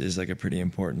chest is like a pretty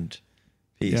important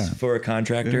piece for a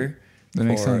contractor,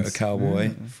 for a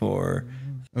cowboy, for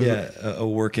a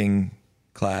working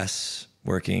class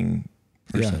working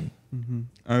person.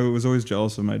 I was always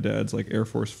jealous of my dad's like Air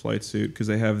Force flight suit because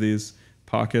they have these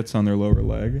pockets on their lower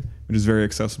leg, which is very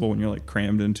accessible when you're like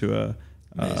crammed into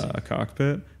a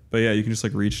cockpit. But yeah, you can just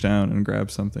like reach down and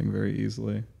grab something very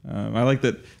easily. I like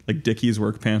that like Dickies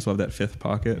work pants will have that fifth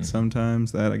pocket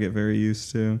sometimes that I get very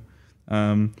used to.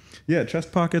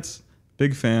 Chest pockets,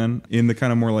 big fan. In the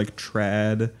kind of more like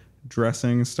trad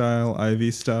dressing style,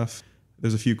 Ivy stuff,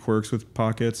 there's a few quirks with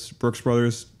pockets. Brooks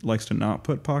Brothers likes to not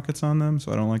put pockets on them,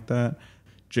 so I don't like that.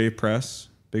 J Press,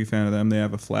 big fan of them. They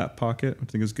have a flat pocket, which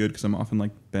I think is good because I'm often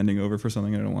like bending over for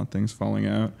something and I don't want things falling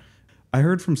out. I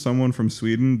heard from someone from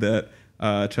Sweden that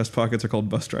chest pockets are called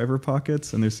bus driver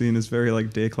pockets, and they're seen as very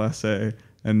like déclassé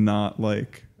and not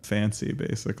like fancy,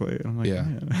 basically. And I'm like,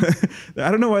 man. I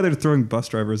don't know why they're throwing bus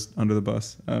drivers under the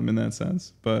bus in that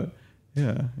sense, but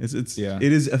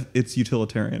it's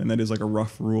utilitarian, and that is like a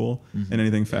rough rule. And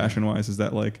anything fashion wise is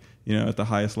that like, you know, at the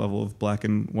highest level of black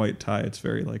and white tie, it's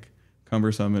very like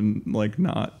cumbersome and like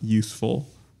not useful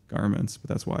garments, but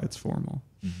that's why it's formal.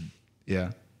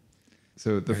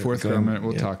 So the fourth garment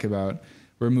we'll talk about,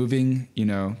 we're moving, you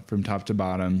know, from top to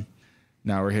bottom.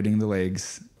 Now we're hitting the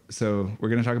legs. So we're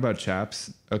going to talk about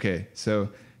chaps. Okay. So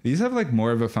these have like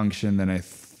more of a function than I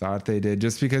thought they did,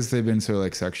 just because they've been so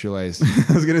like sexualized.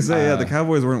 I was going to say, the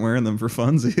Cowboys weren't wearing them for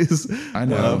funsies. I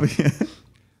know.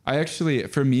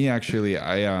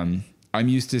 I'm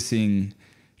used to seeing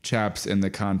chaps in the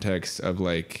context of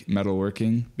like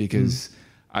metalworking because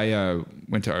I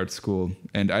went to art school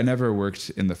and I never worked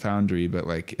in the foundry, but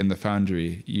like in the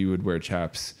foundry you would wear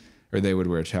chaps, or they would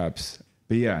wear chaps.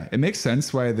 But yeah, it makes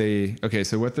sense why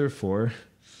so what they're for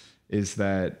is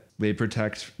that they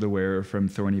protect the wearer from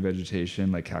thorny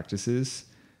vegetation like cactuses,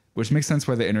 which makes sense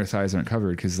why the inner thighs aren't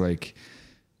covered, because like,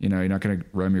 you know, you're not going to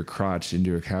ram your crotch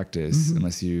into a cactus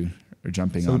unless you are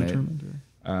jumping on it.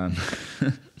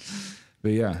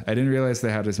 But yeah, I didn't realize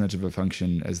they had as much of a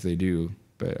function as they do,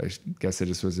 but I guess it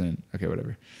just wasn't. Okay,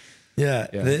 whatever.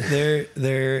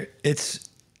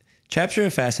 Chaps are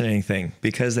a fascinating thing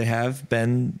because they have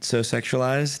been so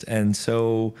sexualized, and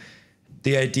so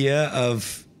the idea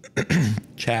of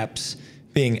chaps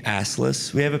being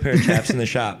assless. We have a pair of chaps in the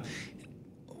shop.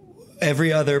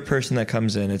 Every other person that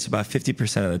comes in, it's about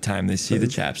 50% of the time they see the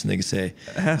chaps and they can say,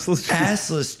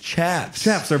 assless chaps.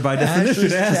 Chaps are by definition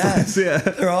assless. Yeah.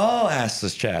 They're all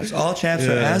assless chaps. All chaps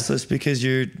are assless because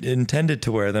you're intended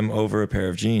to wear them over a pair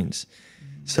of jeans.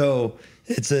 So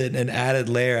it's an added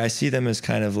layer. I see them as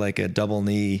kind of like a double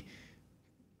knee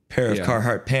pair of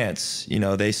Carhartt pants. You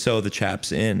know, they sew the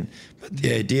chaps in. But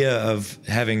the idea of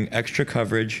having extra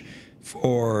coverage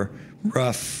for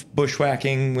rough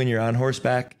bushwhacking when you're on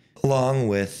horseback, along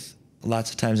with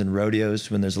lots of times in rodeos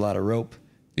when there's a lot of rope,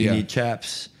 you need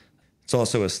chaps. It's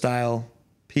also a style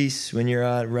piece when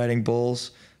you're riding bulls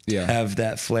to have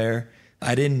that flair.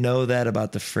 I didn't know that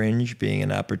about the fringe being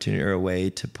an opportunity or a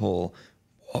way to pull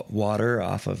water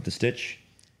off of the stitch.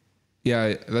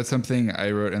 Yeah, that's something I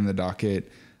wrote in the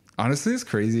docket. Honestly, it's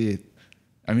crazy.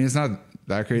 I mean, it's not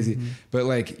that crazy, but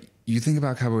like you think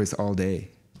about cowboys all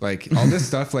day. Like all this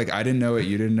stuff, like I didn't know it,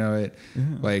 you didn't know it.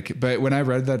 Like, but when I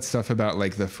read that stuff about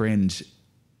like the fringe,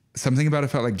 something about it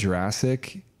felt like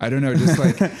Jurassic. I don't know, just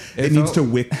like it needs to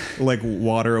wick like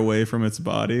water away from its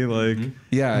body. Like,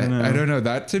 I don't know.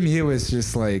 That to me was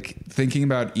just like thinking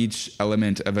about each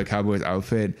element of a cowboy's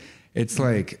outfit. It's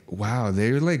like, wow,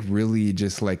 they're like really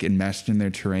just like enmeshed in their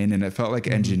terrain, and it felt like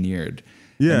engineered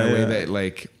in a way that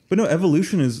like. But no,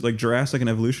 evolution is like Jurassic, and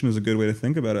evolution is a good way to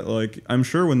think about it. Like, I'm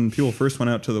sure when people first went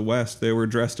out to the West, they were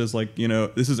dressed as like,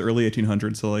 this is early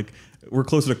 1800s. So like we're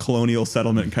closer to colonial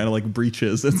settlement, kind of like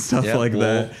breeches and stuff like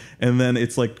that. And then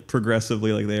it's like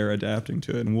progressively like they are adapting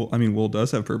to it. And wool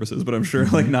does have purposes, but I'm sure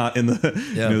like not in the,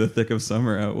 the thick of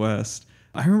summer out West.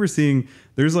 I remember seeing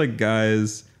there's like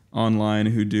guys online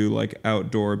who do like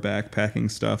outdoor backpacking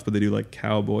stuff, but they do like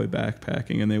cowboy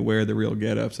backpacking and they wear the real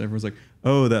get-ups. And everyone's like,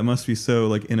 oh, that must be so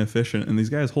like inefficient. And these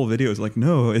guys' whole video is like,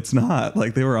 no, it's not.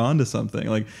 Like they were onto something.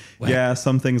 Like,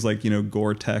 some things like,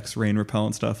 Gore-Tex, rain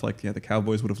repellent stuff. Like, the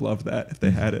Cowboys would have loved that if they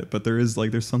had it. But there's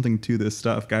something to this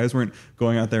stuff. Guys weren't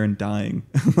going out there and dying.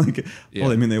 Like,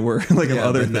 well, I mean, they were like of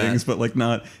other things, but like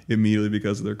not immediately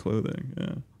because of their clothing.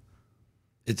 Yeah.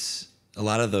 It's a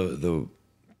lot of the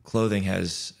clothing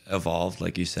has evolved,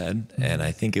 like you said. And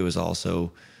I think it was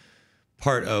also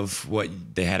part of what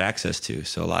they had access to.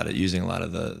 So using a lot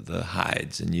of the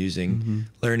hides and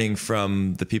learning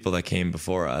from the people that came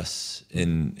before us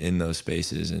in those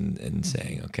spaces and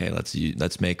saying, okay,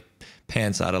 let's make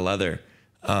pants out of leather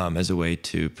as a way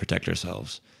to protect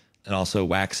ourselves. And also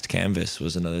waxed canvas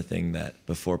was another thing that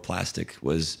before plastic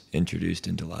was introduced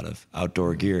into a lot of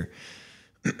outdoor gear.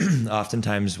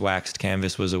 Oftentimes waxed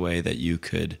canvas was a way that you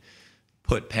could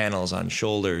put panels on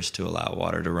shoulders to allow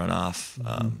water to run off.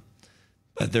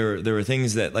 But there were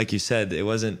things that, like you said, it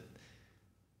was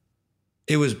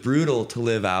brutal to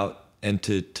live out and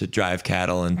to drive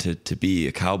cattle and to be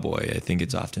a cowboy. I think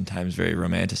it's oftentimes very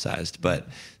romanticized, but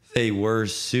they were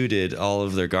suited, all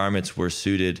of their garments were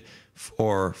suited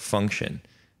for function.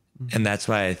 And that's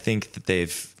why I think that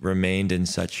they've remained in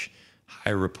such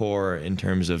high rapport in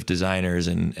terms of designers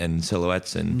and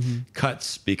silhouettes and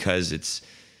cuts, because it's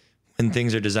when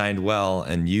things are designed well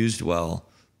and used well,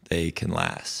 they can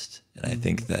last. And I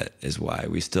think that is why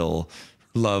we still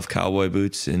love cowboy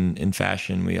boots in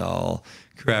fashion. We all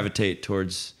gravitate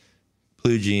towards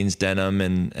blue jeans, denim,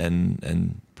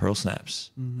 and pearl snaps.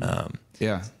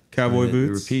 Cowboy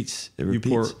boots. It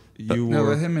repeats. No,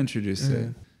 let him introduce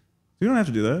it. You don't have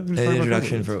to do that. An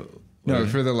introduction for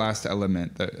for the last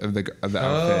element of the outfit.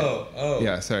 Oh.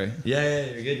 Yeah, sorry.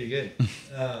 Yeah, you're good.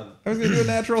 I was going to do a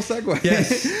natural segue.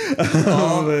 Yes.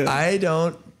 I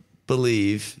don't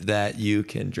believe that you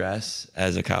can dress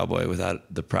as a cowboy without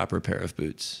the proper pair of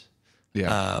boots.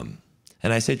 Yeah.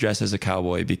 And I say dress as a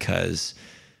cowboy because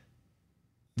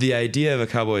the idea of a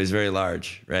cowboy is very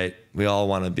large, right? We all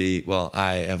want to be,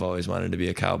 I have always wanted to be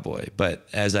a cowboy, but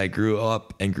as I grew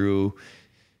up and grew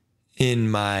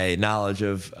in my knowledge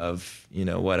of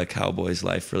what a cowboy's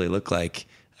life really looked like,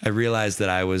 I realized that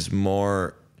I was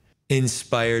more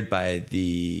inspired by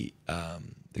the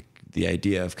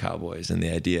idea of cowboys and the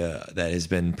idea that has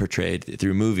been portrayed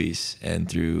through movies and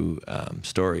through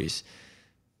stories.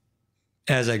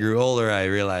 As I grew older, I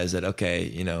realized that, okay,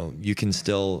 you can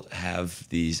still have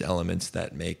these elements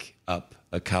that make up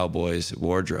a cowboy's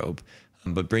wardrobe,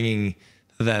 but bringing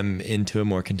them into a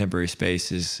more contemporary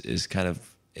space is kind of,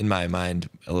 in my mind,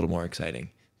 a little more exciting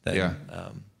than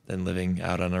living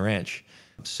out on a ranch.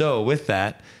 So with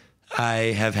that,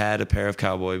 I have had a pair of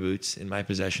cowboy boots in my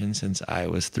possession since I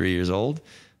was 3 years old.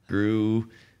 Grew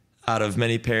out of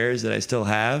many pairs that I still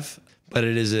have, but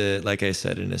it is, like I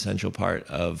said, an essential part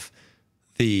of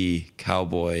the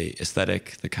cowboy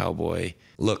aesthetic, the cowboy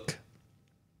look,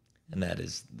 and that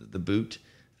is the boot.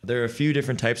 There are a few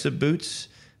different types of boots.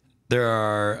 There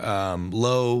are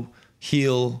low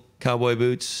heel cowboy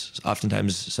boots,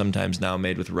 sometimes now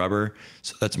made with rubber.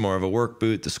 So that's more of a work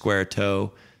boot, the square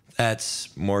toe.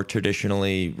 That's more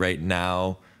traditionally right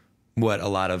now what a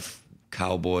lot of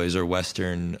cowboys or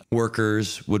Western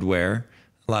workers would wear.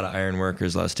 A lot of iron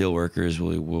workers, a lot of steel workers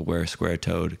will wear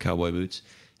square-toed cowboy boots.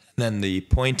 And then the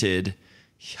pointed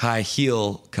high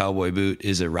heel cowboy boot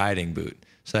is a riding boot.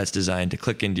 So that's designed to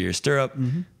click into your stirrup,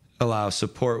 allow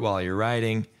support while you're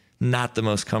riding. Not the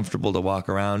most comfortable to walk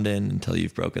around in until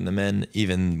you've broken them in.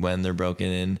 Even when they're broken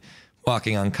in,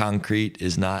 walking on concrete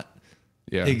is not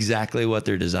exactly what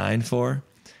they're designed for.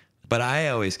 But I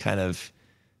always kind of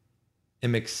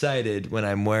am excited when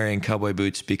I'm wearing cowboy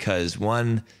boots because,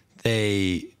 one,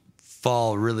 jeans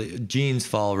fall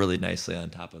really nicely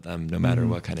on top of them, no matter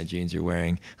what kind of jeans you're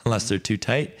wearing, unless they're too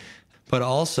tight. But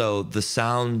also the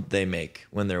sound they make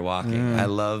when they're walking. I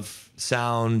love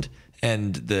sound,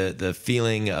 and the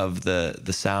feeling of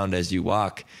the sound as you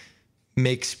walk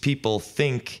makes people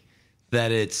think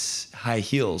that it's high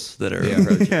heels that are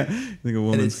approaching. Yeah, I think a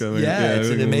woman's coming. Yeah, it's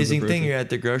an amazing thing. You're at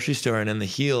the grocery store and on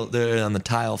the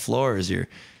tile floors, you're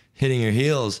hitting your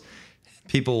heels.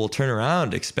 People will turn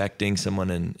around expecting someone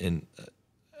in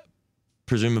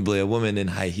presumably a woman in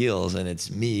high heels, and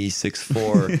it's me,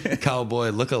 6'4", cowboy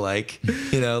lookalike,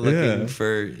 looking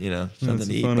for, something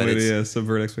to eat. Fun way to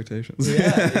subvert expectations.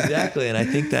 Yeah, exactly. And I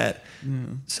think that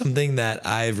something that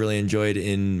I've really enjoyed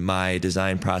in my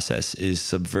design process is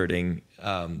subverting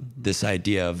this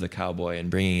idea of the cowboy and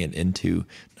bringing it into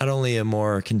not only a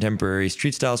more contemporary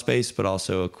street style space, but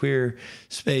also a queer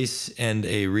space and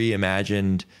a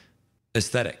reimagined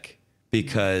aesthetic,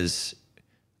 because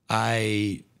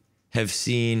I have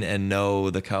seen and know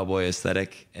the cowboy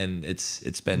aesthetic, and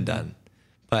it's been done.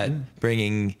 But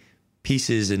bringing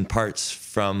pieces and parts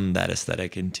from that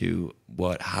aesthetic into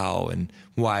how and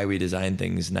why we design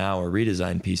things now, or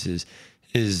redesign pieces,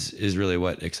 is really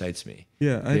what excites me.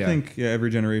 Yeah, I think every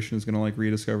generation is going to like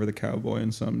rediscover the cowboy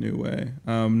in some new way.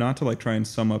 Not to like try and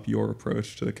sum up your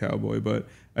approach to the cowboy, but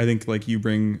I think like you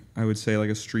bring, I would say, like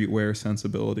a streetwear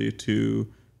sensibility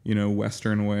to,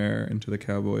 Western wear and to the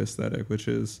cowboy aesthetic, which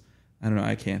is, I don't know,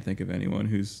 I can't think of anyone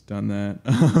who's done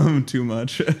that too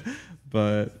much.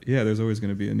 But yeah, there's always going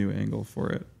to be a new angle for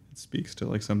it. It speaks to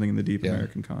like something in the deep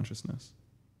American consciousness.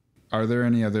 Are there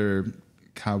any other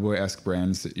cowboy-esque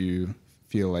brands that you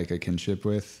feel like a kinship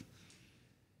with?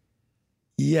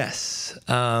 Yes.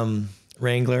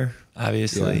 Wrangler,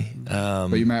 obviously. Yeah.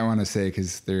 But you might want to say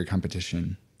because they're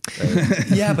competition. Right?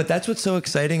 Yeah, but that's what's so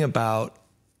exciting about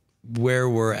where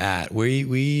we're at.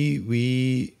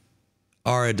 We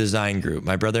are a design group.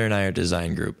 My brother and I are a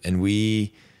design group, and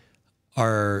we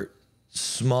are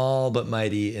small but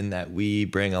mighty in that we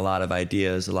bring a lot of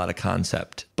ideas, a lot of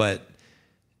concept. But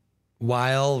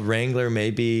while Wrangler may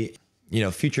be,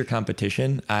 future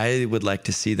competition, I would like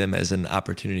to see them as an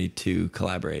opportunity to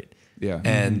collaborate. Yeah.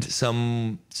 And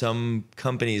some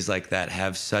companies like that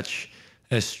have such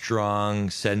a strong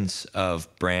sense of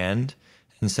brand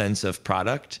and sense of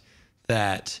product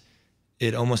that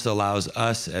it almost allows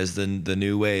us as the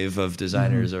new wave of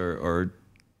designers or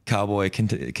cowboy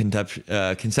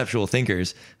conceptual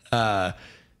thinkers.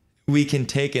 We can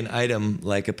take an item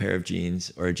like a pair of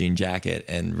jeans or a jean jacket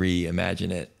and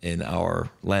reimagine it in our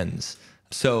lens.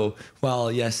 So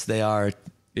while yes, they are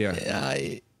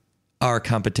our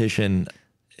competition,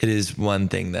 it is one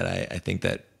thing that I think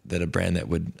that a brand that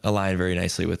would align very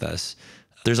nicely with us.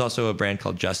 There's also a brand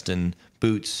called Justin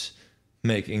Boots,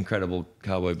 make incredible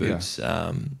cowboy boots.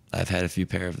 Yeah. I've had a few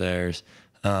pair of theirs.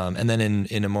 And then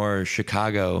in a more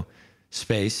Chicago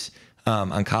space,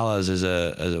 Ancala's is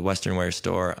a Western wear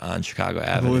store on Chicago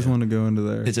Avenue. I've always wanted to go into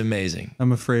there. It's amazing.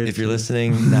 I'm afraid. If you're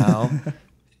listening now,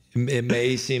 it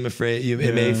may seem it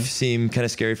may seem kind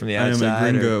of scary from the outside. I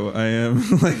am a gringo. I am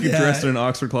dressed in an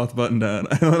Oxford cloth button down.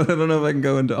 I don't know if I can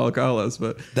go into Alcala's,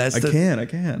 but I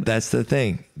can. That's the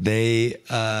thing. They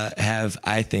have,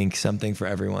 I think, something for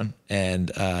everyone.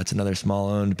 And it's another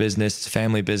small-owned business. It's a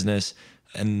family business.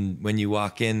 And when you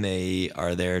walk in, they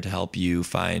are there to help you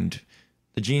find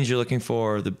the jeans you're looking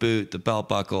for, the boot, the belt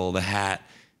buckle, the hat,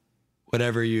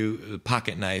 the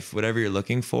pocket knife, whatever you're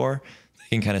looking for.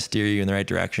 They can kind of steer you in the right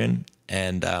direction.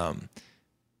 And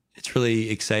it's really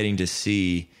exciting to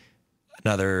see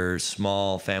another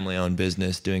small family-owned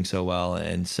business doing so well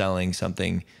and selling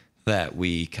something that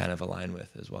we kind of align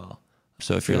with as well.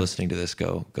 So if you're listening to this,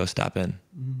 go stop in.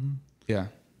 Mm-hmm. Yeah.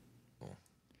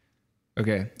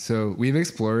 Okay, so we've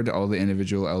explored all the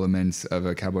individual elements of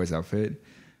a cowboy's outfit,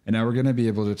 and now we're going to be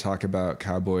able to talk about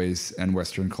cowboys and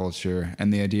Western culture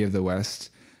and the idea of the West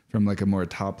from like a more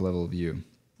top-level view.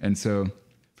 And so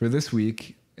for this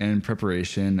week, in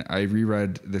preparation, I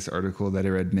reread this article that I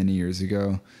read many years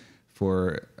ago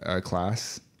for a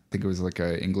class. I think it was like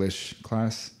an English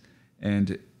class,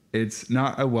 and it's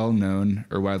not a well-known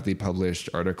or widely published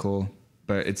article,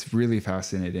 but it's really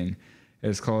fascinating.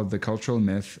 It's called The Cultural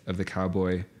Myth of the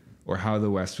Cowboy, or How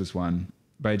the West Was Won,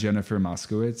 by Jennifer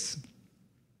Moskowitz.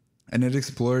 And it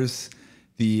explores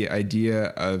the idea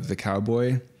of the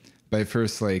cowboy by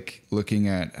first looking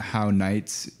at how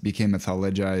knights became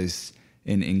mythologized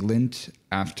in England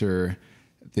after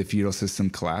the feudal system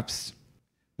collapsed.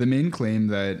 The main claim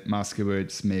that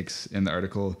Moskowitz makes in the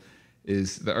article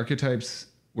is the archetypes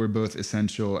were both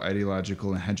essential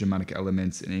ideological and hegemonic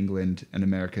elements in England and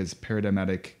America's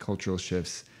paradigmatic cultural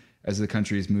shifts as the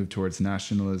countries moved towards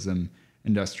nationalism,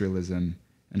 industrialism,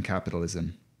 and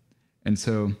capitalism. And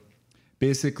so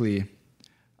basically,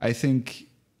 I think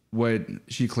what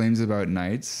she claims about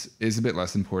knights is a bit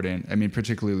less important. I mean,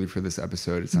 particularly for this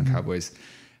episode, it's on cowboys.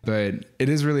 But it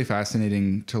is really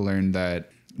fascinating to learn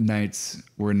that knights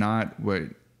were not what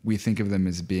we think of them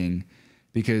as being,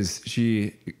 because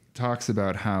she talks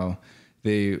about how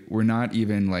they were not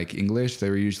even like English. They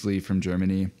were usually from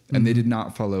Germany, and they did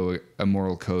not follow a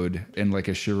moral code in like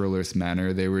a chivalrous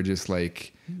manner. They were just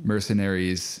like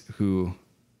mercenaries who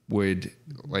would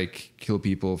like kill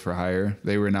people for hire.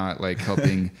 They were not like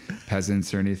helping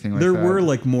peasants or anything like that. There were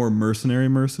like more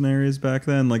mercenaries back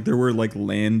then. Like there were like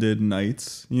landed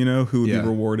knights, you know, who would be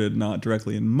rewarded not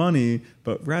directly in money,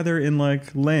 but rather in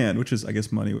like land, which is, I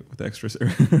guess, money with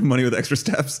extra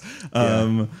steps.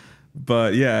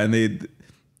 But yeah, and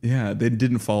they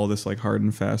didn't follow this like hard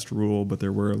and fast rule, but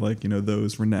there were like, you know,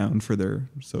 those renowned for their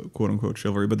quote unquote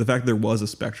chivalry. But the fact there was a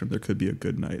spectrum, there could be a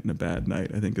good knight and a bad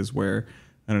knight, I think is where,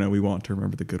 I don't know, we want to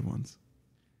remember the good ones.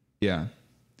 Yeah.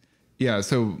 Yeah.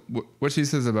 So what she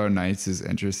says about knights is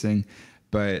interesting,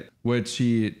 but what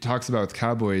she talks about with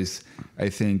cowboys, I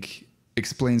think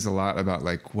explains a lot about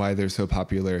like why they're so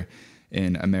popular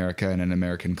in America and in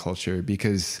American culture,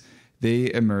 because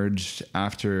they emerged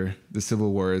after the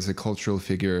Civil War as a cultural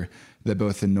figure that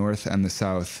both the North and the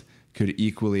South could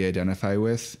equally identify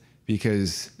with,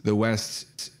 because the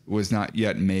West was not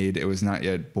yet made. It was not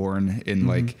yet born in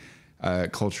like a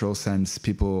cultural sense.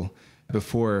 People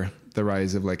before the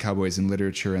rise of like cowboys in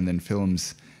literature and then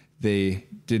films, they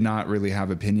did not really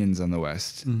have opinions on the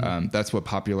West. That's what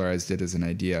popularized it as an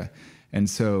idea. And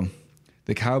so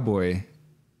the cowboy,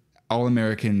 all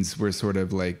Americans were sort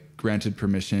of like granted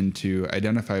permission to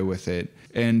identify with it.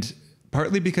 And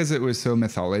partly because it was so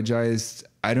mythologized,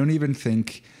 I don't even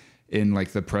think in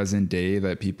like the present day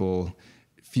that people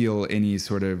feel any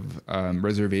sort of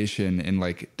reservation in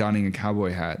like donning a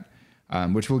cowboy hat,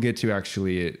 which we'll get to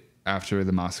actually after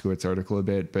the Moskowitz article a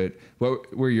bit. But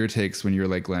what were your takes when you were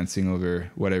like glancing over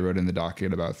what I wrote in the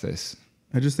docket about this?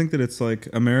 I just think that it's like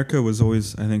America was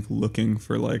always, I think, looking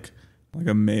for like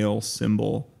a male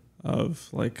symbol of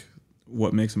like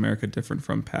what makes America different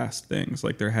from past things.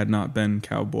 Like there had not been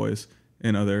cowboys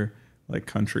in other like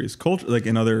countries, culture, like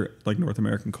in other like North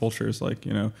American cultures, like,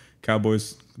 you know,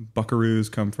 cowboys, buckaroos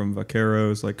come from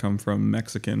vaqueros, like come from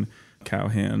Mexican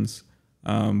cowhands.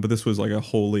 But this was like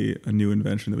a new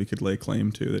invention that we could lay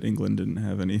claim to that England didn't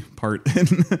have any part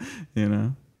in, you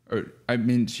know? Or, I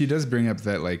mean, she does bring up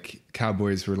that like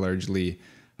cowboys were largely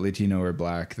Latino or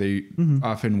black. They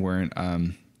often weren't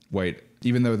white,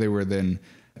 even though they were then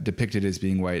depicted as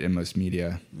being white in most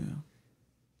media. Yeah.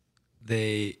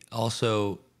 They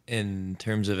also, in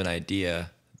terms of an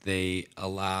idea, they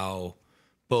allow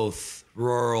both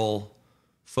rural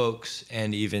folks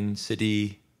and even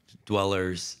city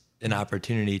dwellers an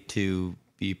opportunity to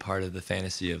be part of the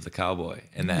fantasy of the cowboy.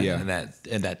 And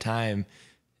that time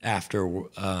after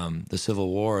the Civil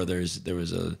War, there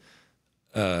was a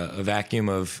vacuum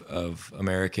of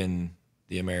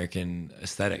the American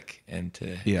aesthetic, and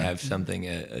to have something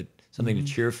to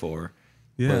cheer for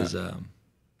was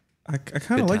I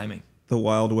kind of like timing. The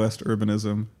Wild West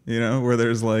urbanism, you know, where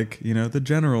there's like, you know, the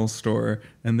general store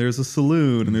and there's a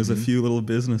saloon and there's a few little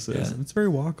businesses. Yeah. It's very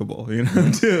walkable, you know,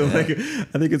 too. Yeah. Like,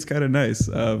 I think it's kind of nice.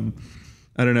 I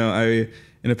don't know.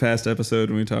 In a past episode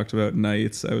when we talked about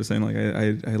knights, I was saying like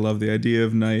I love the idea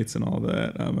of knights and all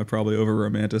that. I probably over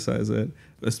romanticize it,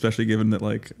 especially given that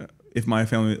like if my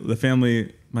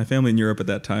family in Europe at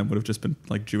that time would have just been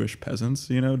like Jewish peasants,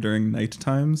 you know, during night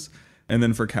times. And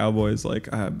then for cowboys,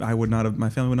 like my family would not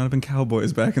have been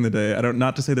cowboys back in the day.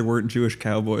 Not to say there weren't Jewish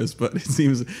cowboys, but it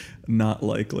seems not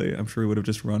likely. I'm sure we would have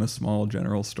just run a small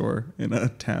general store in a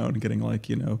town, getting like,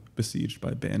 you know, besieged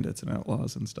by bandits and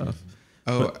outlaws and stuff.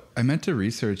 Oh, I meant to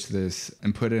research this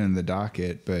and put it in the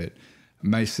docket, but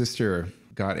my sister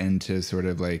got into sort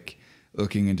of like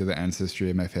looking into the ancestry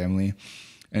of my family,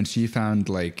 and she found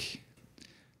like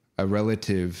a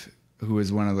relative who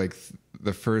was one of like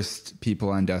the first people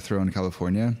on death row in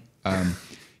California.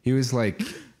 He was like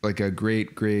a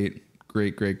great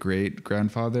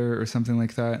grandfather or something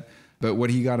like that. But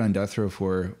what he got on death row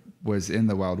for was in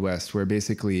the Wild West, where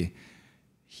basically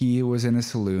he was in a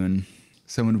saloon.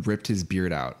 Someone ripped his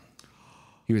beard out.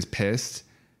 He was pissed.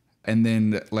 And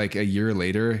then like a year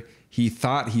later, he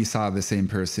thought he saw the same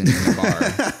person in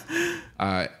the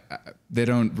bar. They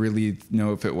don't really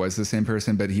know if it was the same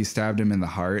person, but he stabbed him in the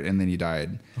heart and then he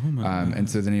died. Oh my God. And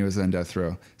so then he was on death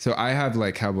row. So I have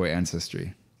like cowboy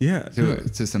ancestry. Yeah.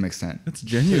 To some extent. That's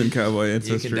genuine cowboy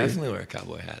ancestry. You can definitely wear a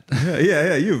cowboy hat.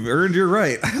 Yeah. You've earned your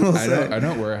right. I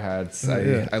don't wear hats.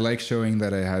 I like showing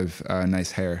that I have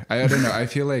nice hair. I don't know. I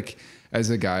feel like as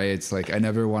a guy, it's like I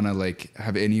never want to like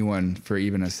have anyone for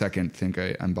even a second think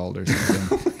I'm bald or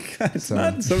something. Oh my God, it's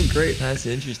not so great. That's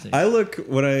interesting. I look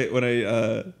when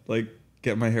I like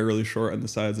get my hair really short on the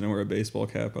sides and I wear a baseball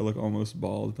cap, I look almost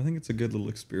bald. But I think it's a good little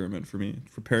experiment for me,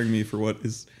 preparing me for what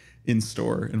is in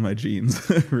store in my genes,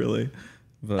 really.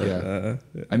 But yeah.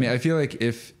 I mean, I feel like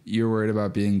if you're worried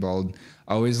about being bald,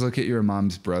 always look at your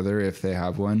mom's brother if they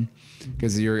have one,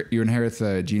 because you inherit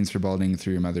the genes for balding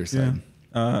through your mother's side.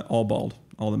 All bald,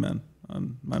 all the men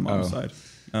on my mom's side,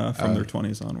 from their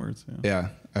 20s onwards. Yeah,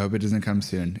 I hope it doesn't come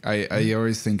soon. I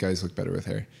always think guys look better with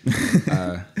hair.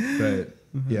 But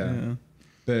yeah.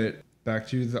 But back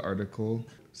to the article.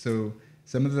 So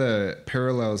some of the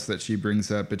parallels that she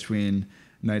brings up between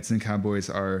knights and cowboys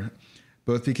are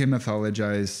both became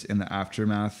mythologized in the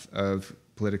aftermath of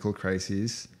political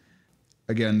crises.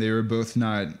 Again, they were both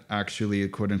not actually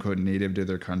quote unquote native to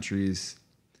their countries.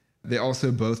 They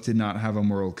also both did not have a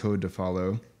moral code to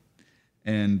follow.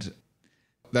 And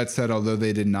that said, although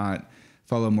they did not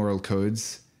follow moral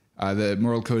codes, the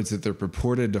moral codes that they're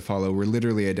purported to follow were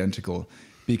literally identical,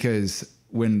 because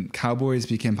when cowboys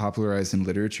became popularized in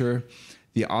literature,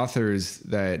 the authors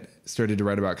that started to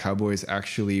write about cowboys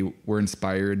actually were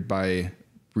inspired by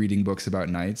reading books about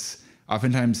knights.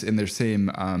 Oftentimes in their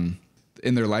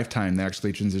lifetime, they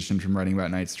actually transitioned from writing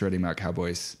about knights to writing about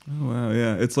cowboys. Oh, wow.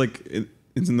 Yeah. It's like,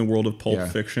 it's in the world of pulp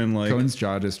fiction. Like Cone's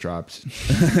jaw just dropped.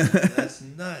 That's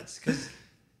nuts. Because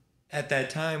at that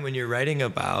time when you're writing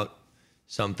about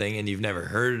something and you've never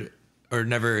heard or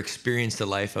never experienced the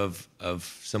life of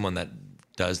someone that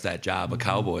does that job, a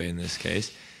cowboy in this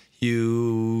case,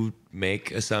 you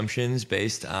make assumptions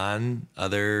based on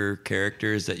other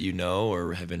characters that you know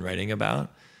or have been writing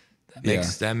about.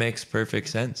 That makes perfect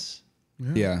sense.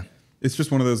 Yeah. It's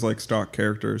just one of those like stock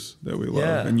characters that we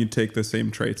love. And you take the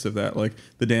same traits of that, like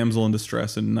the damsel in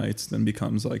distress in Knights then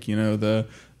becomes like, you know, the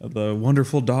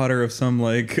wonderful daughter of some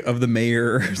like of the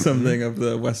mayor or something of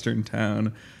the Western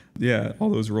town. Yeah.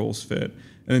 All those roles fit.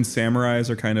 And then samurais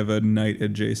are kind of a knight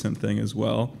adjacent thing as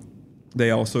well.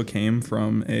 They also came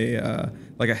from a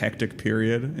hectic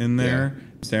period in there. Yeah.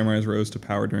 Samurais rose to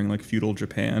power during like feudal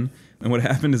Japan. And what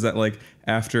happened is that like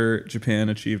after Japan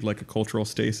achieved like a cultural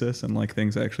stasis and like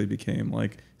things actually became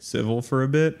like civil for a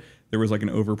bit, there was like an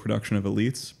overproduction of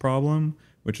elites problem,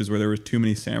 which is where there was too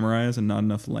many samurais and not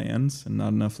enough lands and not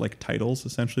enough like titles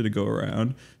essentially to go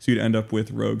around. So you'd end up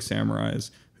with rogue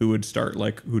samurais who would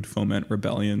who'd foment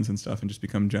rebellions and stuff and just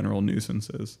become general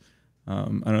nuisances. I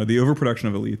don't know. The overproduction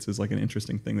of elites is like an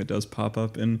interesting thing that does pop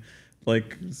up in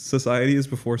like societies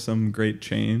before some great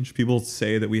change. People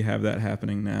say that we have that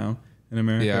happening now in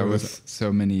America. Yeah, with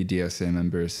so many DSA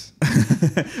members.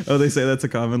 Oh, they say that's a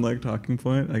common like talking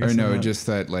point? I guess or no, just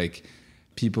that like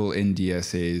people in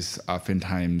DSAs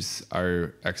oftentimes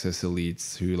are excess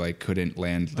elites who like couldn't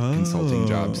land consulting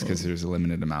jobs because there's a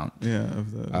limited amount. Yeah,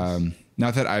 of those.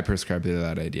 Not that I prescribe to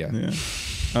that idea.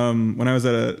 Yeah. When I was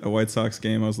at a White Sox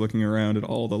game, I was looking around at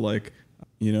all the like,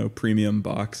 you know, premium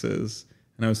boxes.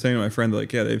 And I was saying to my friend,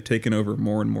 like, yeah, they've taken over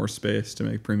more and more space to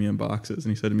make premium boxes.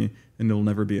 And he said to me, and it'll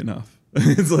never be enough.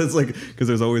 It's like, because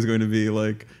there's always going to be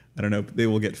like, I don't know, they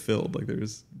will get filled. Like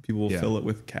people will fill it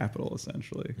with capital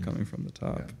essentially coming from the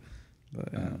top.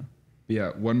 Yeah.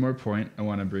 But one more point I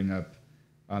want to bring up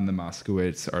on the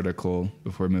Moskowitz article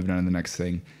before moving on to the next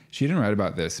thing. She didn't write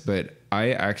about this, but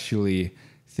I actually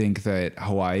think that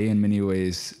Hawaii in many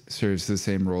ways serves the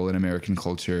same role in American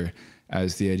culture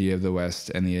as the idea of the West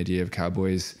and the idea of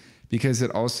cowboys, because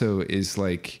it also is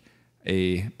like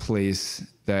a place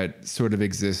that sort of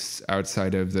exists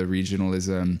outside of the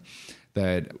regionalism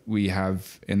that we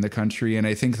have in the country. And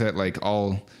I think that like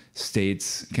all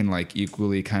states can like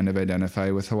equally kind of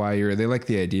identify with Hawaii, or they like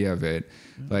the idea of it.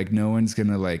 Like no one's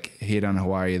gonna like hate on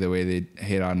Hawaii the way they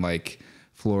hate on like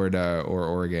Florida or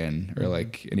Oregon or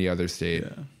like any other state.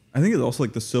 Yeah. I think it's also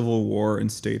like the Civil War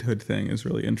and statehood thing is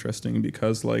really interesting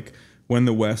because like when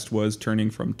the West was turning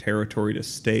from territory to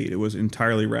state, it was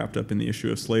entirely wrapped up in the issue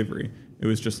of slavery. It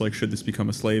was just like, should this become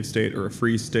a slave state or a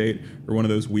free state or one of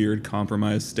those weird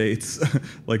compromise states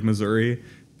like Missouri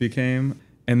became?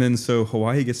 And then so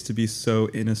Hawaii gets to be so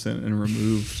innocent and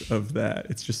removed of that.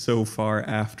 It's just so far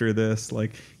after this,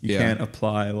 like you can't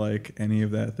apply like any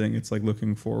of that thing. It's like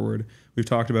looking forward. We've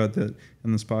talked about that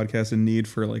in this podcast, a need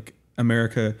for like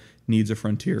America needs a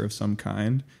frontier of some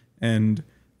kind. And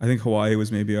I think Hawaii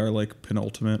was maybe our like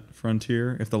penultimate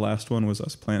frontier. If the last one was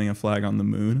us planting a flag on the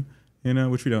moon, you know,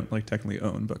 which we don't like technically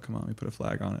own, but come on, we put a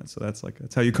flag on it. So that's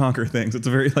how you conquer things. It's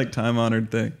a very like time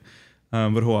honored thing.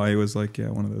 But Hawaii was like,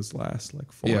 one of those last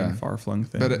like foreign, far-flung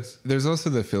things. But there's also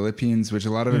the Philippines, which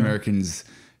a lot of Americans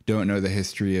don't know the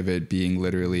history of it being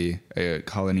literally a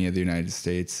colony of the United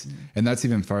States. And that's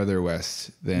even farther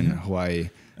west than Hawaii.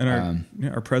 And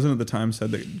our president at the time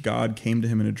said that God came to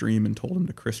him in a dream and told him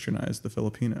to Christianize the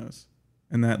Filipinos.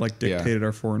 and that like dictated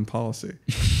our foreign policy.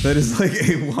 That is like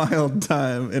a wild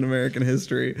time in American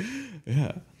history.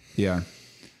 Yeah. Yeah.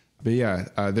 But yeah,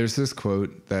 there's this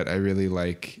quote that I really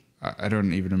like. I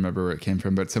don't even remember where it came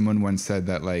from, but someone once said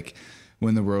that like,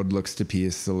 when the world looks to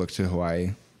peace, they'll look to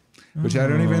Hawaii, which I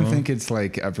don't even think it's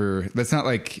like ever, that's not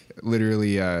like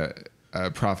literally a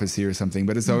prophecy or something,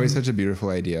 but it's always such a beautiful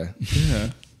idea. Yeah.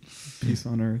 Peace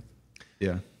on earth.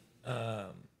 Yeah.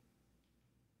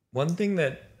 One thing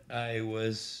that I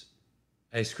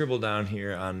scribbled down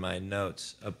here on my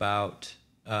notes about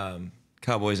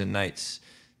cowboys and knights,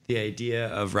 the idea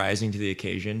of rising to the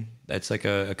occasion. That's like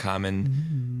a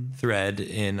common thread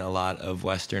in a lot of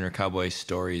Western or cowboy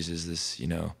stories, is this, he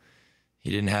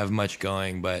didn't have much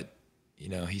going, but,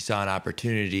 he saw an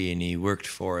opportunity and he worked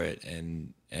for it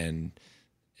and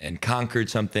conquered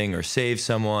something or saved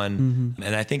someone.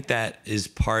 And I think that is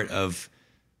part of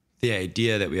the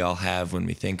idea that we all have when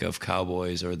we think of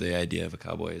cowboys, or the idea of a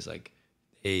cowboy is like,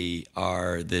 they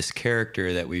are this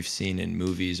character that we've seen in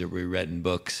movies or we read in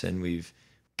books, and we've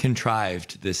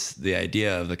contrived the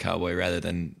idea of the cowboy rather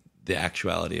than the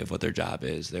actuality of what their job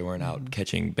is. They weren't out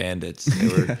catching bandits. They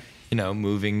were,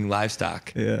 moving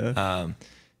livestock. Yeah.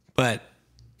 But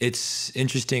it's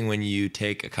interesting when you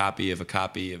take a copy of a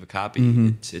copy of a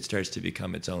copy, it starts to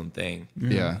become its own thing.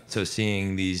 Yeah. So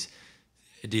seeing these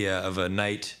idea of a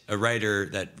writer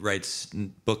that writes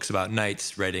books about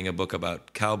knights, writing a book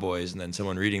about cowboys, and then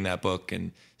someone reading that book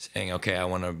and saying, okay, I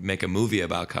want to make a movie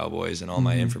about cowboys and all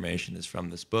my information is from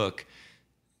this book,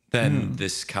 then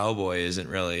this cowboy isn't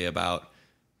really about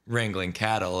wrangling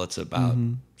cattle. It's about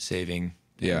saving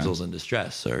damsels in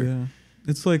distress.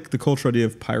 It's like the cultural idea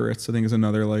of pirates, I think, is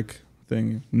another like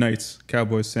thing. Knights,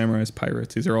 cowboys, samurais,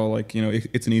 pirates. These are all like,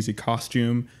 it's an easy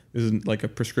costume. Isn't like a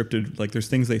prescriptive, like there's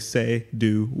things they say,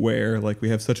 do, wear. Like we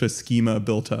have such a schema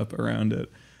built up around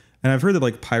it. And I've heard that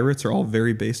like pirates are all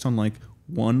very based on like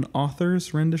one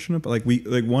author's rendition of, like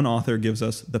one author gives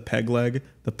us the peg leg,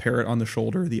 the parrot on the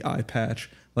shoulder, the eye patch,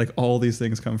 like all these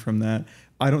things come from that.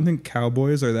 I don't think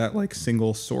cowboys are that like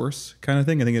single source kind of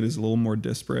thing. I think it is a little more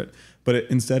disparate, but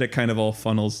instead it kind of all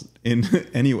funnels in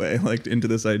anyway, like into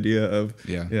this idea of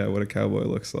what a cowboy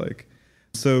looks like.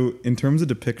 So in terms of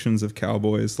depictions of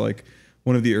cowboys, like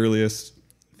one of the earliest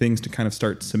things to kind of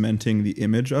start cementing the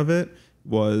image of it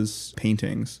was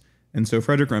paintings. And so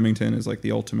Frederick Remington is like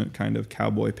the ultimate kind of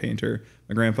cowboy painter.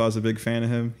 My grandpa's a big fan of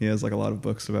him. He has like a lot of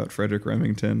books about Frederick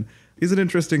Remington. He's an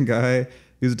interesting guy.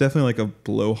 He's definitely like a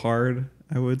blowhard,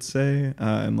 I would say,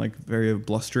 and like very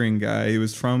blustering guy. He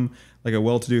was from like a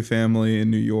well-to-do family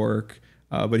in New York,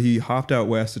 but he hopped out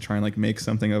west to try and like make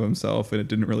something of himself, and it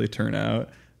didn't really turn out.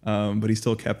 But he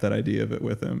still kept that idea of it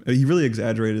with him. He really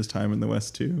exaggerated his time in the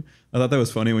West too. I thought that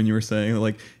was funny when you were saying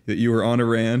like that you were on a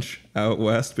ranch out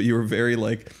west, but you were very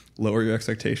like lower your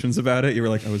expectations about it. You were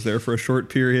like, I was there for a short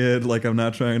period. Like I'm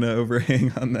not trying to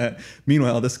overhang on that.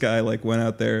 Meanwhile, this guy like went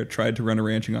out there, tried to run a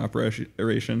ranching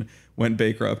operation, went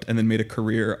bankrupt, and then made a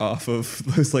career off of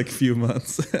those like few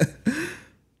months.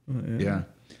 Yeah.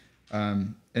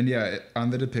 And yeah, on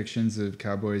the depictions of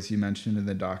cowboys, you mentioned in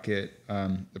the docket,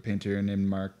 a painter named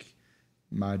Mark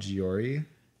Maggiore.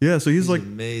 Yeah, so he's like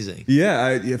amazing. Yeah,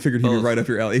 I figured he'd be right up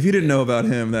your alley. If you didn't know about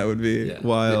him, that would be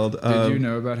wild. Did you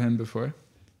know about him before?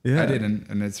 Yeah, I didn't,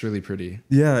 and it's really pretty.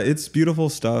 Yeah, it's beautiful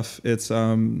stuff. It's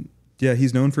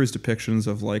he's known for his depictions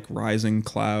of like rising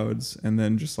clouds, and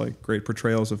then just like great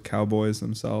portrayals of cowboys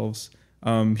themselves.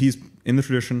 He's in the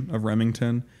tradition of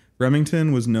Remington.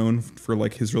 Remington was known for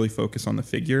like his really focus on the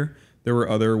figure. There were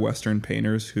other Western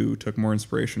painters who took more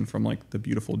inspiration from like the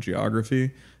beautiful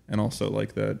geography and also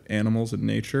like the animals and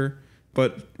nature.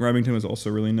 But Remington was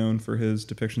also really known for his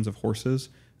depictions of horses.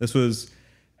 This was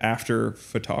after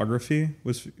photography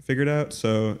was figured out.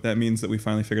 So that means that we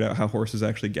finally figured out how horses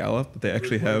actually gallop, that they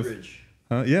actually have...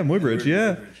 Muybridge,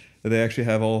 yeah. That they actually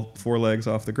have all four legs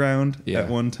off the ground at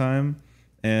one time.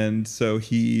 And so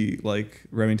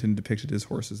Remington depicted his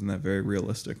horses in that very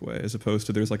realistic way, as opposed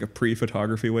to there's like a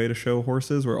pre-photography way to show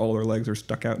horses where all their legs are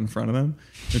stuck out in front of them,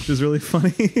 which is really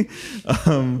funny.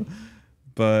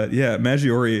 But yeah,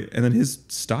 Maggiore, and then his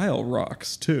style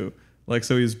rocks too. Like,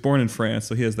 so he was born in France,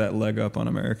 so he has that leg up on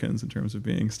Americans in terms of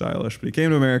being stylish. But he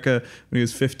came to America when he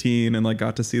was 15 and like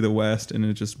got to see the West, and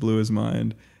it just blew his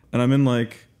mind. And I'm in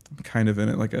like a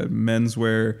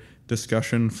menswear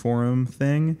discussion forum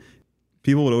thing.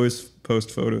 People would always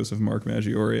post photos of Mark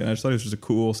Maggiore, and I just thought he was just a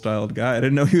cool, styled guy. I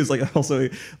didn't know he was like also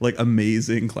like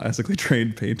amazing, classically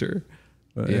trained painter.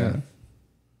 But, yeah,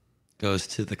 goes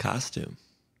to the costume.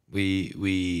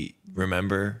 We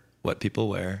remember what people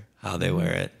wear, how they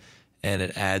wear it, and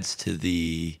it adds to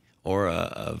the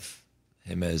aura of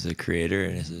him as a creator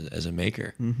and as a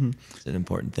maker. Mm-hmm. It's an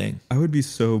important thing. I would be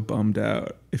so bummed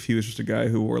out if he was just a guy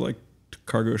who wore like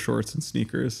cargo shorts and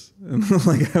sneakers, and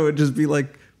like I would just be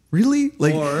like, really?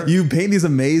 Like, you paint these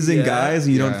amazing guys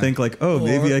and you don't think like, oh,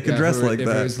 maybe I could dress like that.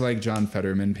 If it was like John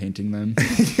Fetterman painting them.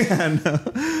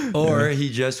 Or he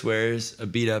just wears a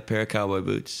beat up pair of cowboy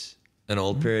boots, an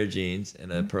old pair of jeans,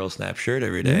 and a pearl snap shirt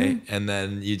every day. And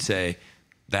then you'd say,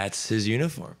 that's his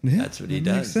uniform. That's what he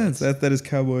does. Makes sense. That is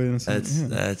cowboy in a sense.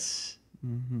 That's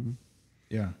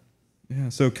Yeah. Yeah.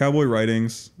 So cowboy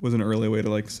writings was an early way to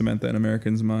like cement that in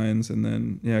Americans' minds. And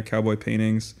then, cowboy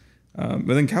paintings. But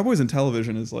then cowboys in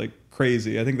television is like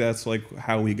crazy. I think that's like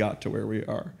how we got to where we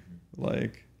are.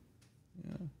 Like,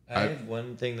 I have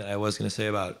one thing that I was going to say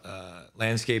about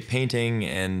landscape painting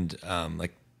and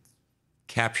like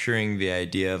capturing the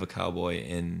idea of a cowboy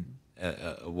in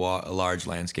a large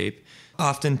landscape.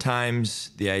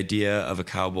 Oftentimes, the idea of a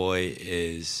cowboy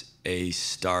is a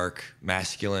stark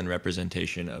masculine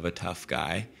representation of a tough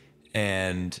guy,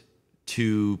 and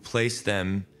to place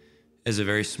them as a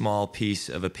very small piece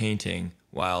of a painting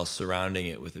while surrounding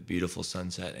it with a beautiful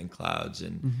sunset and clouds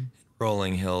and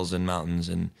rolling hills and mountains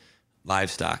and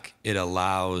livestock, it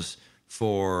allows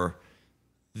for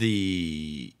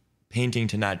the painting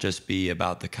to not just be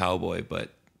about the cowboy, but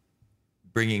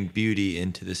bringing beauty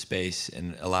into the space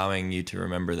and allowing you to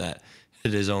remember that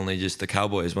it is only just the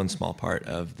cowboy is one small part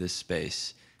of this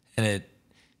space. And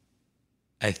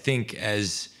I think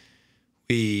as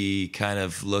we kind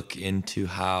of look into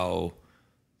how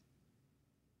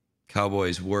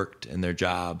cowboys worked in their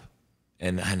job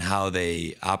and how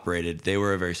they operated, they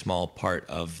were a very small part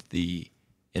of the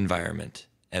environment.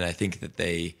 And I think that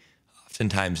they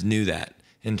oftentimes knew that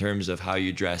in terms of how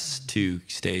you dress to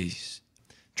stay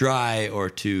dry or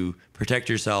to protect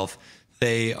yourself.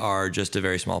 They are just a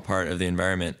very small part of the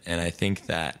environment. And I think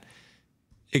that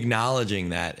acknowledging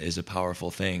that is a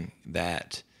powerful thing,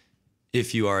 that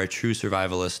if you are a true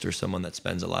survivalist or someone that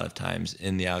spends a lot of times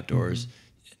in the outdoors,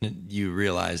 you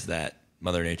realize that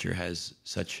Mother Nature has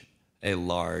such a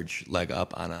large leg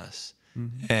up on us.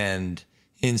 And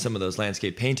in some of those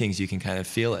landscape paintings, you can kind of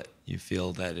feel it. You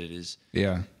feel that it is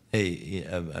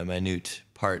a minute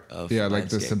part of like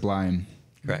landscape. the sublime.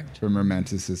 Correct. From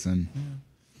romanticism.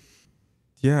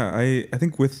 Yeah, I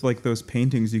think with like those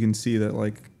paintings, you can see that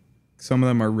like some of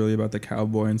them are really about the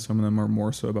cowboy and some of them are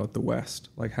more so about the West,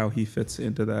 like how he fits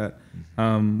into that.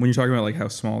 When you're talking about like how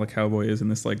small the cowboy is in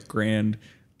this like grand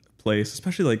place,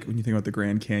 especially like when you think about the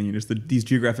Grand Canyon, just these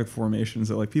geographic formations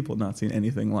that like people have not seen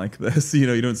anything like this. You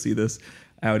know, you don't see this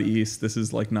out east. This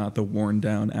is like not the worn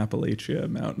down Appalachia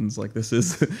mountains. Like this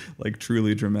is like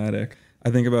truly dramatic. I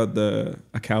think about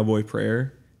a cowboy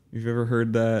prayer. If you've ever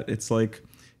heard that, it's like,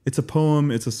 it's a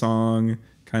poem, it's a song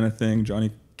kind of thing.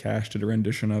 Johnny Cash did a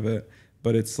rendition of it,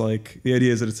 but it's like, the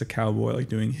idea is that it's a cowboy like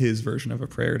doing his version of a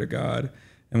prayer to God.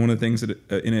 And one of the things that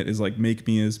in it is like, make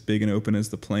me as big and open as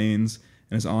the plains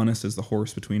and as honest as the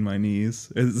horse between my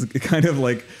knees. It's kind of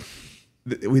like,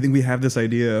 we think we have this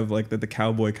idea of like that the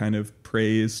cowboy kind of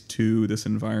prays to this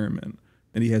environment,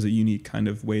 and he has a unique kind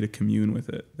of way to commune with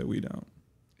it that we don't.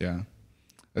 Yeah.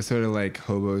 It's sort of like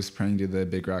hobos praying to the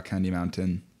Big Rock Candy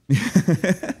Mountain.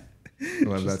 I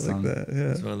love that song. Like that,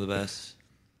 yeah. It's one of the best.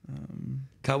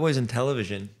 Cowboys in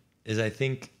television is, I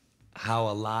think, how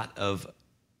a lot of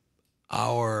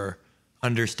our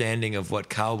understanding of what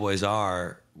cowboys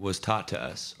are was taught to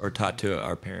us, or taught to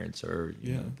our parents, or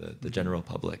you know, the general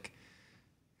public.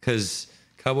 Because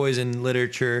cowboys in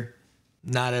literature,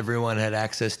 not everyone had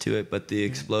access to it, but the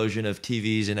explosion of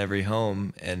TVs in every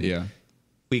home and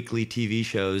weekly TV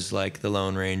shows like The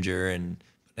Lone Ranger and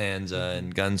Bonanza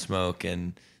and Gunsmoke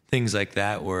and things like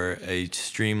that were a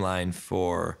streamline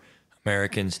for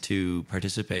Americans to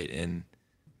participate in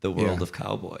the world of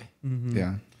cowboy.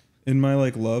 Yeah. In my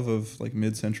like love of like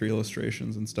mid-century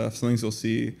illustrations and stuff, some things you'll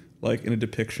see like in a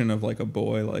depiction of like a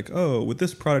boy, like, oh, with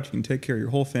this product you can take care of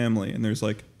your whole family, and there's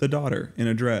like the daughter in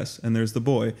a dress, and there's the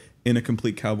boy in a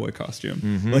complete cowboy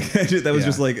costume. Like that was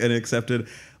just like an accepted,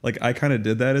 like I kind of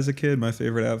did that as a kid. My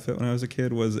favorite outfit when I was a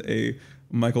kid was a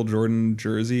Michael Jordan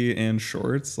jersey and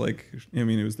shorts. Like, I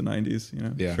mean, it was the 90s, you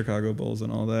know, Chicago Bulls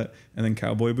and all that, and then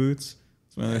cowboy boots.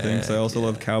 It's one of the things. I also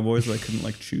love Cowboys, but I couldn't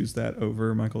like choose that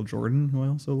over Michael Jordan, who I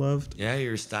also loved. Yeah,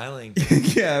 you're styling.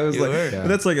 I was but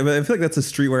that's like, I feel like that's a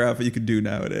streetwear outfit you could do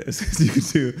nowadays. You could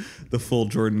do the full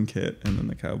Jordan kit and then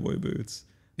the cowboy boots.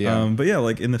 But yeah,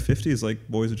 like in the 50s, like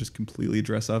boys would just completely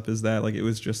dress up as that. Like it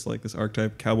was just like this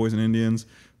archetype. Cowboys and Indians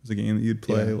was a game that you'd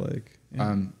play.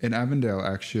 In Avondale,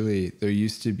 actually, there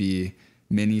used to be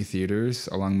mini theaters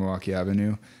along Milwaukee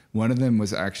Avenue. One of them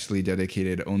was actually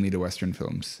dedicated only to Western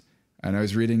films. And I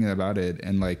was reading about it,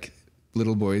 and like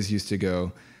little boys used to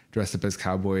go dressed up as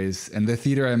cowboys, and the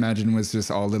theater, I imagine, was just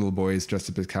all little boys dressed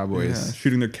up as cowboys. Yeah,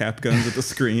 shooting their cap guns at the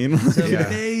screen. It's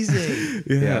amazing.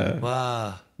 Yeah.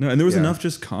 Wow. No, and there was enough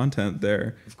just content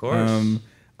there. Of course.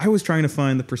 I was trying to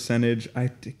find the percentage. I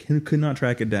could not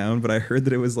track it down, but I heard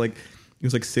that it was like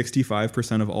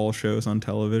 65% of all shows on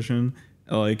television,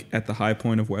 like at the high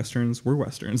point of Westerns, were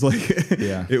Westerns. Like,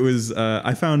 it was,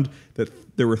 I found that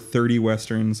there were 30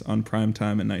 Westerns on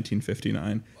primetime in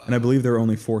 1959. Wow. And I believe there were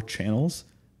only 4 channels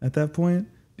at that point.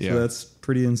 So that's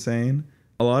pretty insane.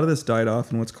 A lot of this died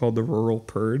off in what's called the rural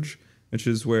purge, which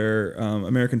is where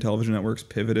American television networks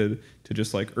pivoted to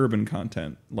just like urban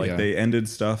content. Like they ended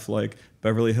stuff like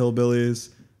Beverly Hillbillies,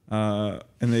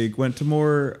 and they went to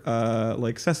more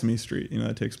like Sesame Street,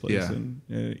 that takes place in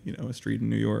a street in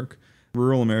New York.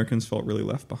 Rural Americans felt really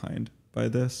left behind by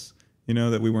this,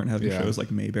 that we weren't having shows like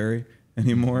Mayberry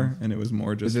anymore, and it was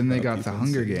more just. But then they got the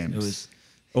Hunger Games. It was.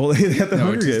 Well, they got the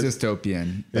Hunger Games. It's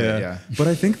dystopian. Yeah. But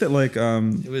I think that like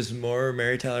it was more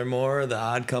Mary Tyler Moore, The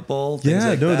Odd Couple.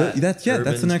 That's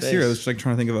the next year. I was just like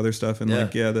trying to think of other stuff in the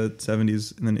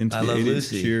 70s and then into the 80s.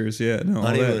 Lucy. Cheers. Yeah. No.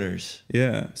 Honeymooners.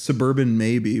 Yeah. Suburban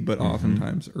maybe, but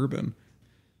oftentimes urban.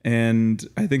 And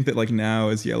I think that like now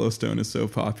as Yellowstone is so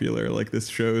popular, like this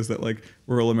shows that like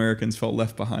rural Americans felt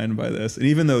left behind by this. And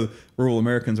even though rural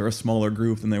Americans are a smaller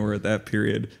group than they were at that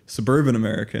period, suburban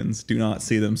Americans do not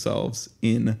see themselves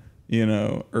in,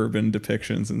 urban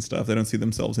depictions and stuff. They don't see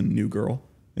themselves in New Girl,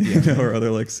 or other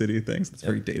like city things. That's a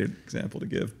very dated example to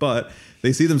give, but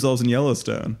they see themselves in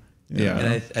Yellowstone. Yeah.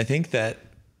 And I think that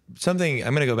something,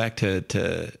 I'm going to go back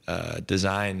to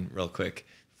design real quick.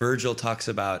 Virgil talks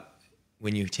about,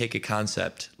 when you take a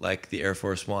concept like the Air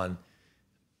Force One,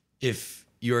 if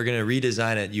you're going to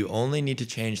redesign it, you only need to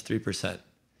change 3%.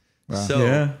 Wow.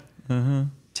 So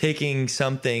taking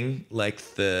something like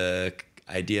the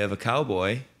idea of a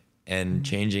cowboy and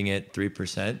changing it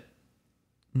 3%,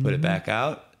 put it back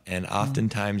out, and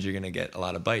oftentimes you're going to get a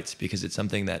lot of bites because it's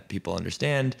something that people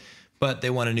understand, but they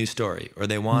want a new story, or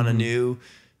they want a new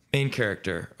main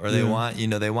character, or they want,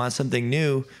 they want something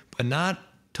new, but not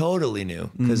totally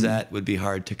new, because that would be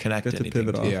hard to connect anything to.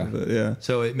 Pivot off of it,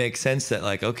 So it makes sense that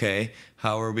like, okay,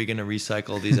 how are we going to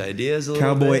recycle these ideas a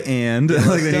little Cowboy bit? And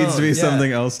like there needs to be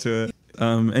something else to it.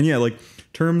 And like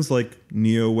terms like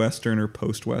neo-Western or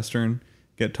post-Western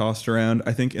get tossed around.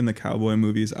 I think in the cowboy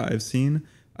movies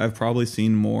I've probably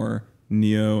seen more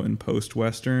neo and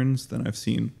post-Westerns than I've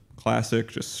seen classic,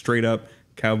 just straight up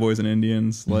cowboys and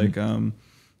Indians. Like in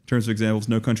terms of examples,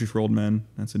 No Country for Old Men,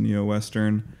 that's a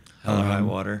neo-Western. Hell or High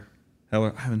Water.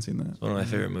 I haven't seen that. It's one of my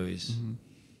favorite movies.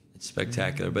 It's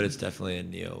spectacular, but it's definitely a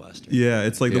neo-Western. Yeah,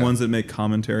 it's like the ones that make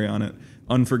commentary on it.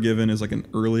 Unforgiven is like an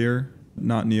earlier,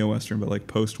 not neo-Western, but like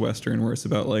post-Western, where it's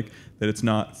about like that it's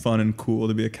not fun and cool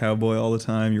to be a cowboy all the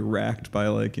time. You're racked by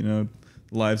like,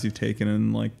 lives you've taken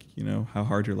and like, how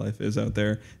hard your life is out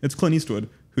there. It's Clint Eastwood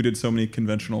who did so many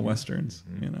conventional Westerns,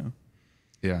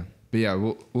 Yeah. But yeah,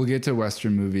 we'll get to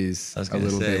Western movies a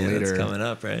little bit later. That's coming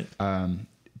up, right?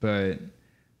 But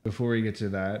before we get to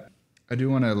that, I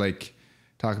do want to like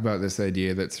talk about this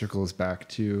idea that circles back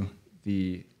to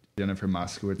the Jennifer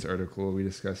Moskowitz article we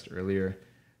discussed earlier.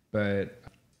 But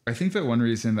I think that one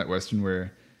reason that Western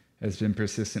wear has been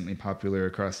persistently popular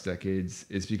across decades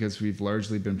is because we've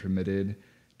largely been permitted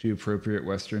to appropriate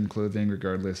Western clothing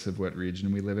regardless of what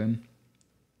region we live in.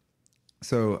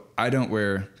 So I don't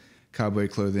wear cowboy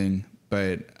clothing,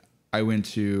 but I went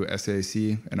to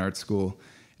SAIC, an art school,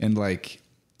 and like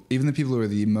even the people who are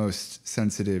the most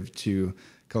sensitive to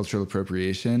cultural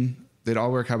appropriation, they'd all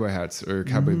wear cowboy hats or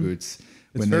cowboy boots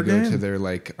when they go to their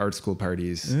like art school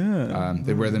parties.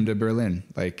 They'd wear them to Berlin.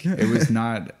 Like it was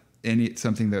not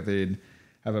something that they'd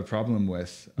have a problem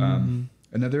with.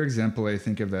 Another example I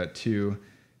think of that too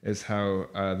is how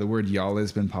the word y'all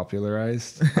has been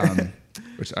popularized,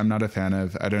 which I'm not a fan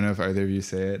of. I don't know if either of you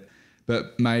say it,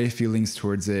 but my feelings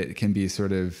towards it can be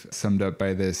sort of summed up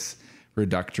by this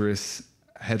reductress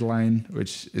headline,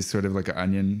 which is sort of like an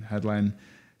Onion headline,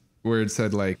 where it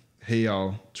said like, "Hey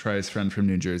y'all, tries friend from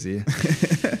New Jersey."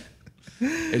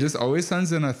 It just always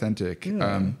sounds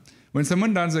inauthentic. When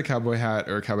someone dons a cowboy hat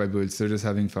or cowboy boots, they're just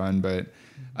having fun. But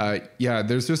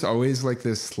there's just always like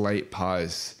this slight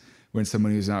pause when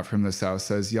someone who's not from the South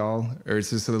says y'all, or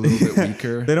it's just a little bit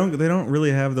weaker. They don't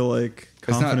really have the like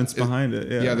confidence behind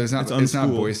it. Yeah, it's not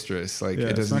boisterous. Like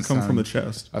it doesn't come from the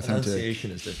chest. Authentic.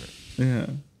 Pronunciation is different. Yeah.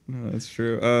 No, that's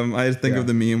true. I think of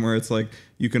the meme where it's like,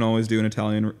 you can always do an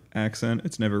Italian accent.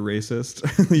 It's never racist.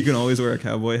 You can always wear a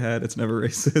cowboy hat. It's never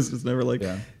racist. It's never like,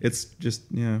 it's just,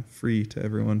 free to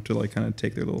everyone to like kind of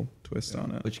take their little twist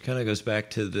on it. Which kind of goes back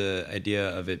to the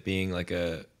idea of it being like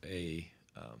an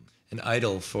an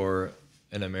idol for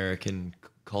an American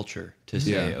culture to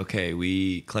say, okay,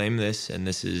 we claim this, and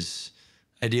this is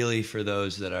ideally for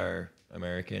those that are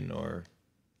American or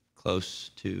close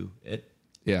to it.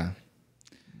 Yeah.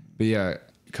 But yeah,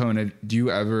 Kone, do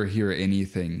you ever hear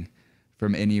anything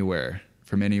from anywhere,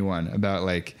 from anyone, about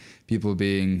like people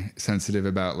being sensitive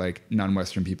about like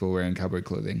non-Western people wearing cowboy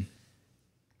clothing?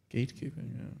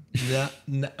 Gatekeeping,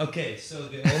 okay, so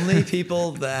the only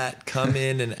people that come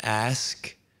in and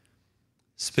ask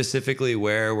specifically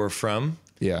where we're from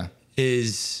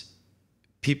is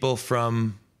people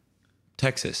from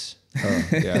Texas. Oh,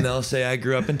 yeah. And they'll say, I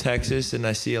grew up in Texas and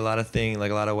I see a lot of things,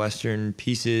 like a lot of Western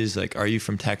pieces. Like, are you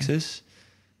from Texas?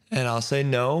 And I'll say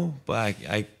no, but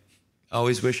I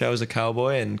always wish I was a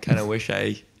cowboy and kind of wish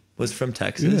I was from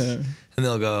Texas. Yeah. And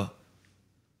they'll go,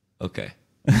 okay.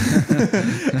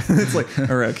 It's like,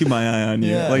 all right, keep my eye on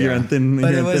you. Like you're on thin.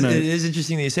 But it is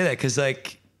interesting that you say that, because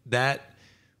like that,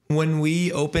 when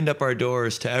we opened up our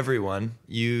doors to everyone,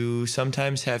 you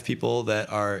sometimes have people that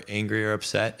are angry or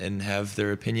upset and have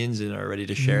their opinions and are ready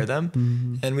to share them.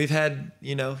 Mm-hmm. And we've had,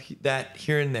 that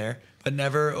here and there, but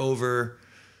never over.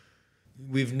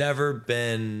 We've never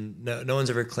been. No one's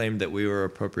ever claimed that we were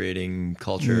appropriating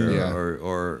culture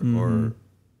or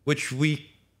which we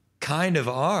kind of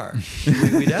are.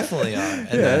 We definitely are. And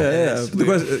the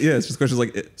question, it's just questions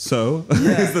like, so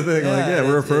is the thing.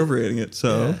 We're appropriating it.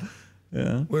 So.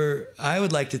 Yeah. I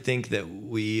would like to think that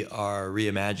we are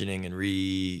reimagining and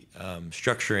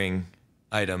restructuring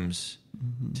items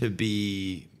to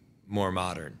be more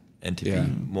modern and to be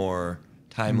more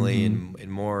timely and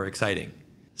more exciting.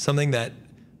 Something that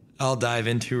I'll dive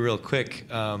into real quick.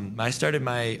 I started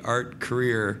my art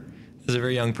career as a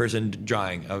very young person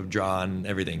drawing. I would draw on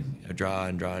everything. I would draw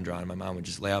and draw and draw. And my mom would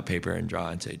just lay out paper and draw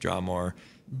and say, draw more,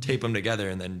 tape them together,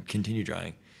 and then continue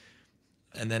drawing.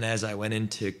 And then as I went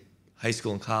into high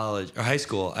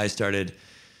school, I started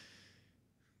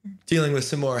dealing with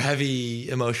some more heavy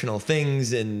emotional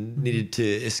things and needed to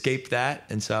escape that.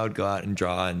 And so I would go out and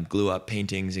draw and glue up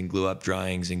paintings and glue up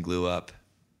drawings and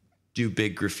do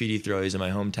big graffiti throws in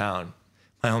my hometown.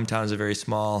 My hometown is a very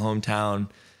small hometown,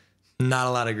 not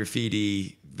a lot of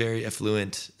graffiti, very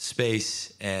affluent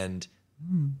space. And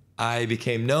I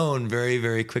became known very,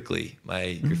 very quickly.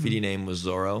 My graffiti name was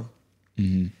Zorro.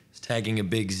 Mm-hmm. Tagging a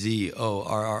big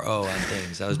ZORRO on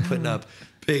things. I was putting up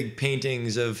big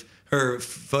paintings of her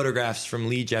photographs from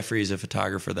Lee Jeffries, a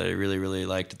photographer that I really, really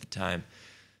liked at the time.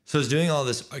 So I was doing all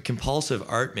this compulsive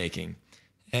art making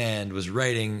and was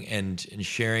writing and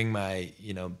sharing my,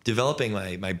 developing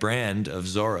my brand of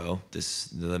Zorro,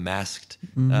 the masked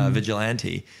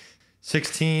vigilante.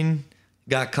 16,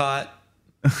 got caught.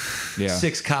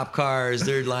 6 cop cars,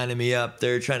 they're lining me up,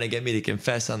 they're trying to get me to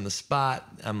confess on the spot.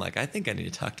 I'm like, I think I need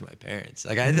to talk to my parents.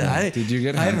 Like, did you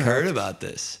get handcuffed? I haven't heard about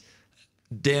this.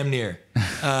 Damn near.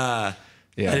 I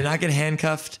did not get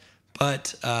handcuffed,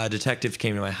 but a detective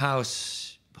came to my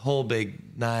house, whole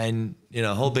big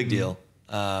deal.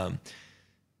 Had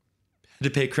to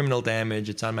pay criminal damage.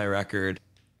 It's on my record.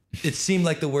 It seemed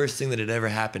like the worst thing that had ever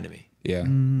happened to me. Yeah.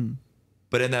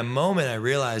 But in that moment, I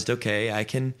realized, okay,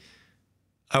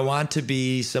 I want to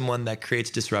be someone that creates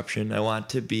disruption. I want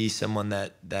to be someone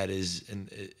that is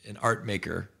an art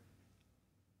maker.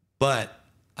 But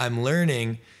I'm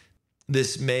learning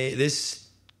this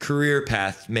career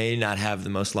path may not have the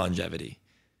most longevity.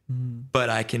 But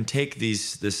I can take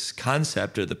this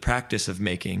concept or the practice of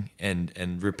making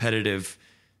and repetitive,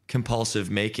 compulsive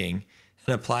making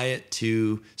and apply it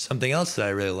to something else that I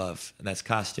really love, and that's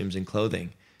costumes and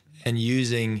clothing. And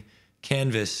using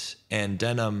canvas and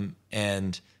denim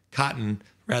and cotton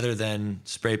rather than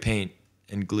spray paint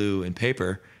and glue and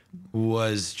paper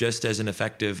was just as an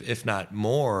effective, if not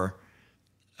more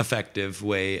effective,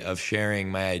 way of sharing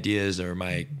my ideas or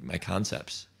my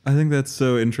concepts. I think that's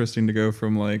so interesting to go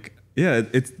from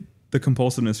it's the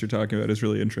compulsiveness you're talking about is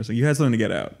really interesting. You had something to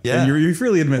get out. Yeah. And you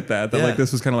freely admit that like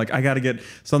this was kind of like, I got to get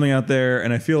something out there.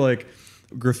 And I feel like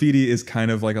graffiti is kind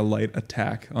of like a light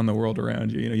attack on the world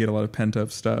around you. You get a lot of pent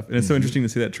up stuff. And it's so interesting to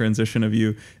see that transition of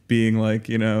you being like,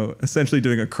 essentially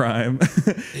doing a crime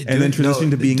and then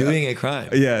transitioning to being doing a crime.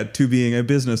 Yeah. To being a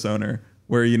business owner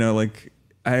where,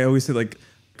 I always say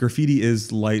graffiti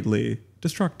is lightly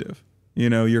destructive.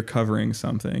 You're covering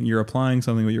something, you're applying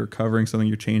something, but you're covering something,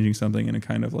 you're changing something in a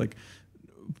kind of like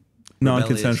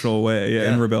non-consensual way,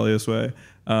 in a rebellious way.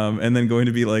 And then going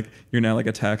to be you're now a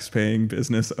tax-paying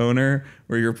business owner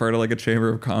where you're part of a chamber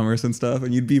of commerce and stuff,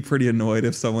 and you'd be pretty annoyed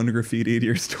if someone graffitied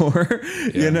your store,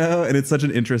 and it's such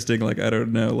an interesting,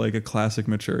 a classic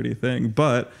maturity thing.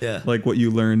 But what you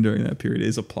learned during that period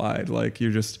is applied.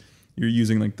 You're you're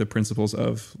using like the principles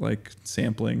of like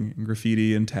sampling and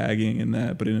graffiti and tagging and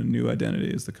that, but in a new identity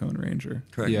is the Kone Ranger.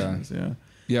 Correct.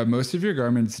 Yeah. Most of your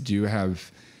garments do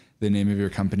have the name of your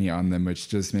company on them, which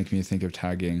does make me think of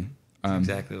tagging. That's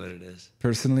exactly what it is.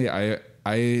 Personally,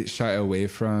 I shy away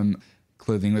from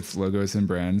clothing with logos and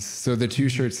brands. So the 2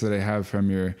 shirts that I have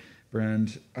from your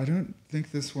brand, I don't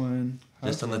think this one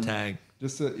has just on the tag.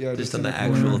 Just on the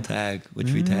actual tag,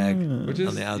 which we tag which is,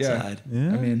 on the outside.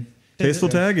 Yeah. I mean, tasteful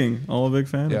tagging. All a big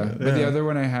fan. Yeah. Of it. But the other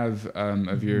one I have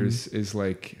of yours is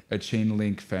like a chain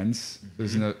link fence.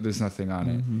 There's nothing on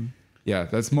it. Yeah,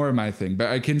 that's more my thing. But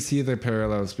I can see the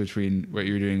parallels between what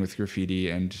you're doing with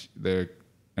graffiti and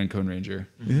Kone Ranger.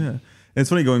 Yeah. It's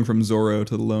funny going from Zorro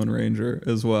to the Lone Ranger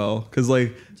as well, because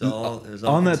like it's all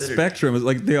on that spectrum, it's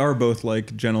like they are both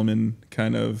like gentlemen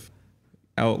kind of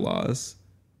outlaws,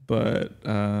 but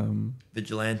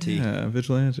vigilante. Yeah,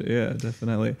 vigilante. Yeah,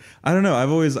 definitely. I don't know.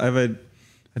 I've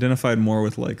identified more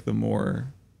with like the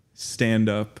more stand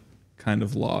up kind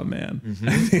of law man.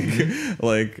 I think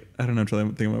like I don't know. I'm trying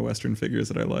to think of my Western figures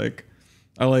that I like.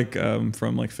 I like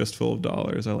from like Fistful of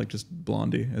Dollars. I like just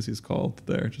Blondie, as he's called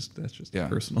there. That's just a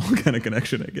personal kind of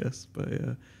connection, I guess. But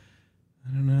yeah,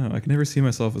 I don't know. I can never see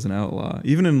myself as an outlaw.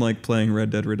 Even in like playing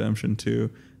Red Dead Redemption 2,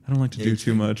 I don't like to do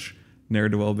too much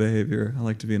ne'er-do-well behavior. I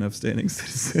like to be an upstanding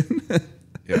citizen. But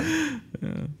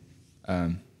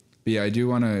yeah, I do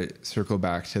want to circle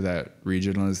back to that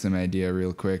regionalism idea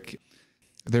real quick.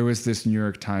 There was this New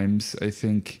York Times, I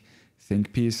think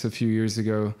piece a few years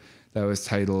ago that was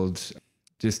titled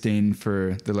 "Disdain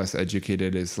for the Less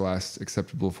Educated is the Last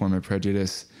Acceptable Form of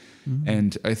Prejudice."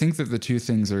 And I think that the two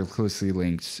things are closely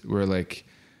linked. Where like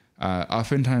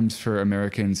oftentimes for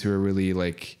Americans who are really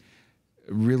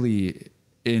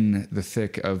in the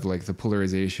thick of like the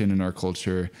polarization in our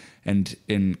culture and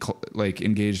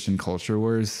engaged in culture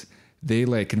wars, they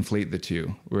like conflate the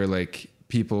two. Where like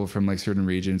people from like certain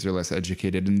regions are less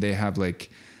educated and they have like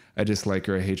a dislike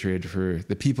or a hatred for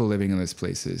the people living in those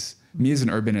places. Me as an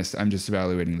urbanist, I'm just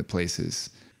evaluating the places.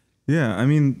 Yeah, I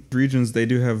mean, regions, they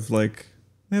do have like,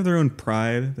 they have their own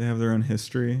pride. They have their own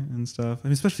history and stuff. I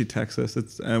mean, especially Texas.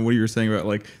 It's what you were saying about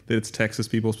like that it's Texas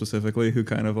people specifically who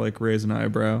kind of like raise an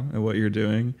eyebrow at what you're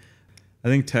doing. I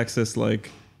think Texas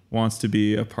like wants to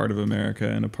be a part of America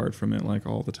and apart from it like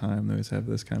all the time. They always have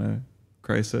this kind of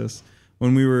crisis.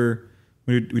 When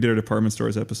we did a department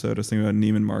stores episode, I was thinking about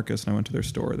Neiman Marcus, and I went to their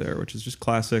store there, which is just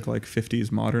classic like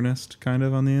 50s modernist kind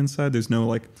of on the inside. There's no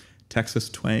like Texas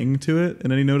twang to it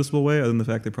in any noticeable way, other than the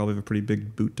fact they probably have a pretty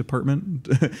big boot department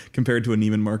compared to a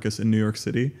Neiman Marcus in New York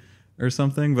City or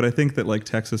something. But I think that like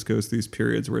Texas goes through these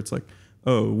periods where it's like,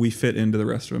 oh, we fit into the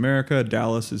rest of America.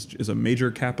 Dallas is a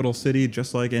major capital city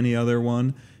just like any other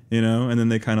one, you know, and then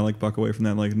they kind of like buck away from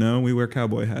that. Like, no, we wear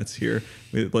cowboy hats here.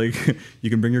 Like you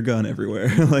can bring your gun everywhere.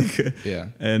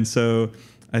 And so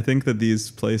I think that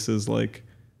these places, like,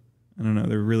 I don't know,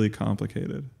 they're really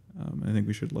complicated. I think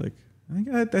we should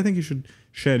I think you should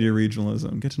shed your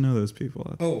regionalism. Get to know those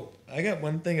people. Oh, I got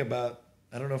one thing about,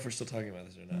 I don't know if we're still talking about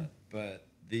this or not, but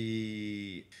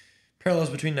the parallels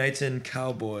between knights and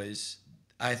cowboys.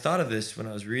 I thought of this when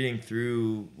I was reading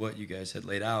through what you guys had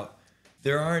laid out.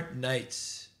 There aren't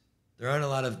knights. There aren't a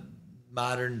lot of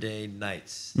modern day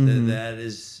knights. That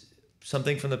is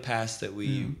something from the past that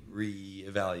we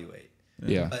reevaluate.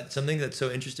 Yeah. But something that's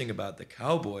so interesting about the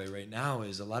cowboy right now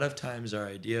is a lot of times our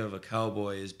idea of a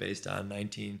cowboy is based on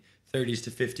 1930s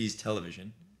to 50s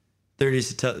television.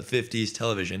 50s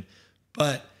television.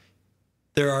 But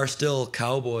there are still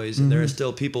cowboys and there are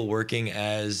still people working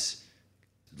as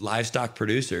livestock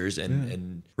producers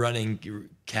and running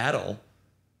cattle,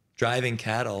 driving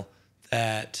cattle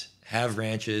that have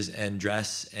ranches and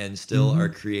dress and still are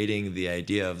creating the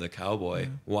idea of the cowboy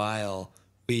while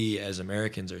we as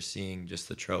Americans are seeing just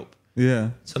the trope. Yeah.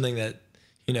 Something that,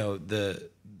 you know,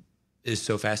 is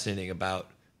so fascinating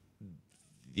about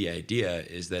the idea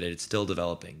is that it's still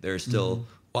developing. There's still,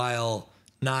 while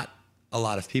not a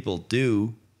lot of people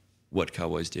do what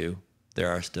cowboys do, there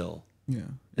are still. Yeah.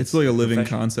 It's like a living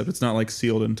concept. It's not like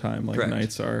sealed in time like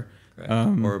knights are.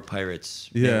 Or pirates.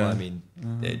 Yeah. I mean,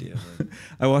 the idea of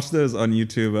I watched those on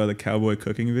YouTube, the cowboy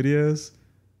cooking videos.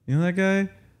 You know that guy?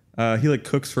 He like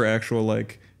cooks for actual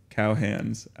like cow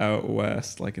hands out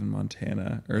west, like in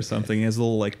Montana or something. He has a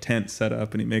little like tent set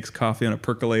up and he makes coffee on a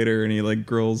percolator and he like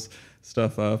grills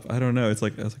stuff up. I don't know. It's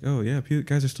like, I was like, oh yeah,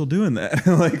 guys are still doing that.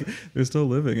 Like they're still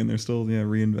living and they're still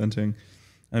reinventing.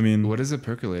 I mean, what is a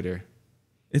percolator?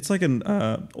 It's like an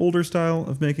older style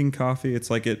of making coffee. It's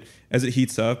like as it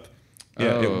heats up,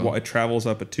 it travels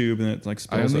up a tube and it like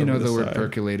spills over. I only know the word side.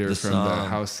 Percolator from the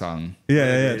house song.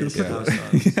 Yeah. House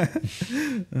songs.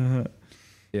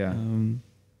 Yeah.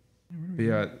 But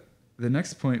yeah, the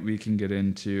next point we can get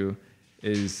into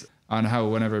is on how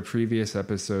one of our previous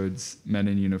episodes, Men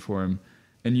in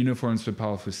Uniforms with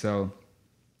Paul Fussell,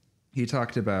 he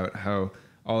talked about how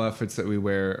all outfits that we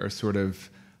wear are sort of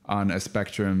on a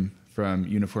spectrum from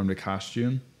uniform to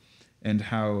costume, and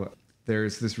how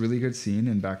there's this really good scene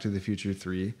in Back to the Future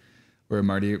 3 where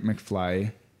Marty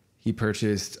McFly, he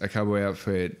purchased a cowboy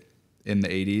outfit in the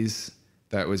 80s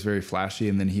that was very flashy,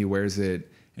 and then he wears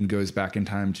it and goes back in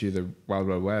time to the Wild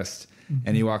Wild West. Mm-hmm.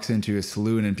 And he walks into a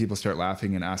saloon and people start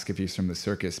laughing and ask if he's from the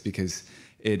circus because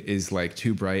it is like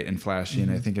too bright and flashy. Mm-hmm.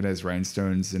 And I think it has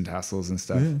rhinestones and tassels and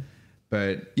stuff. Yeah.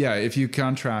 But yeah, if you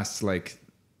contrast like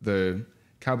the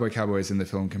cowboys in the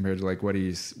film compared to like what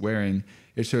he's wearing,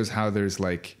 it shows how there's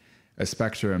like a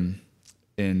spectrum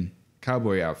in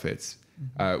cowboy outfits,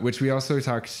 mm-hmm. Which we also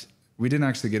we didn't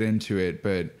actually get into it,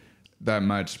 but that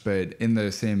much, but in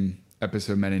the same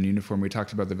episode, Men in Uniform, we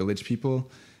talked about the village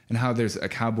people and how there's a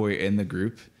cowboy in the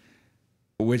group,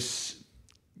 which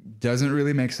doesn't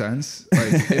really make sense.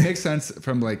 Like it makes sense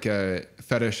from like a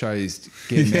fetishized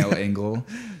gay male angle,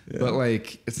 but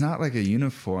like it's not like a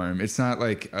uniform. It's not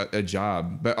like a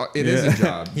job, but it is a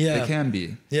job. It can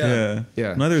be. Yeah.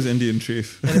 Neither is Indian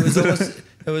Chief. And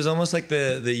it was almost like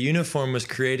the uniform was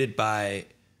created by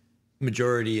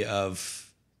majority of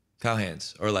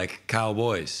cowhands or like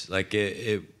cowboys. Like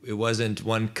it wasn't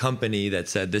one company that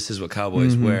said this is what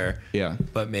cowboys mm-hmm. wear. Yeah.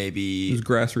 But maybe it was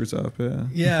grassroots up.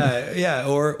 Yeah.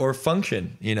 Or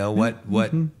function, what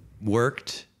mm-hmm.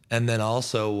 worked. And then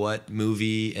also what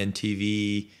movie and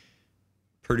TV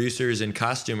producers and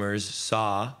costumers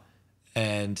saw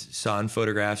in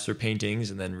photographs or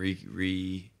paintings and then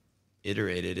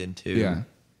reiterated into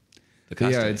the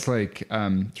costume. Yeah. It's like,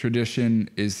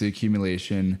 tradition is the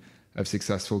accumulation of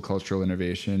successful cultural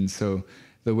innovation. So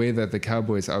the way that the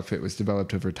cowboy's outfit was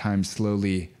developed over time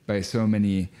slowly by so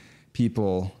many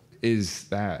people is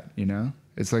that,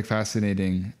 it's like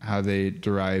fascinating how they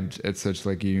derived at such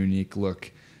like a unique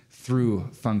look through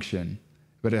function,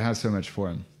 but it has so much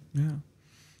form. Yeah.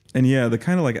 And yeah, the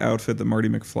kind of like outfit that Marty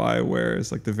McFly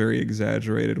wears, like the very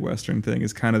exaggerated Western thing,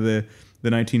 is kind of the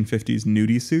 1950s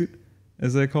nudie suit,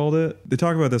 as they called it. They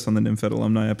talk about this on the NymFed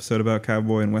alumni episode about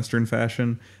cowboy and Western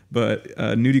fashion, but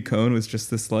Nudie Kone was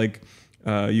just this like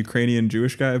Ukrainian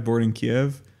Jewish guy born in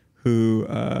Kiev who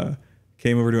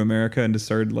came over to America and just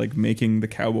started like making the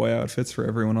cowboy outfits for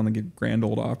everyone on the Grand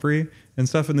Ole Opry and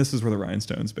stuff. And this is where the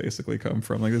rhinestones basically come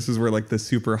from. Like this is where like the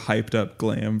super hyped up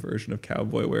glam version of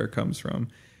cowboy wear comes from.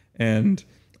 And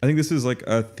I think this is like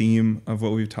a theme of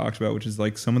what we've talked about, which is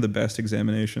like some of the best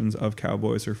examinations of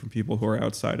cowboys are from people who are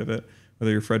outside of it.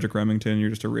 Whether you're Frederick Remington, you're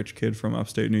just a rich kid from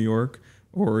upstate New York,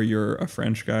 or you're a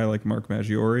French guy like Marc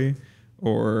Maggiore,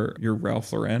 or you're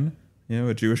Ralph Lauren,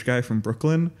 a Jewish guy from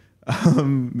Brooklyn,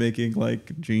 making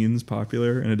like jeans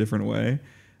popular in a different way.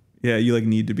 Yeah, you like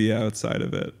need to be outside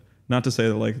of it. Not to say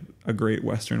that like a great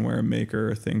Western wear maker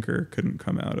or thinker couldn't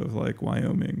come out of like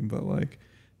Wyoming, but like,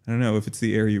 I don't know, if it's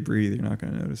the air you breathe, you're not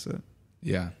going to notice it.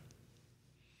 Yeah.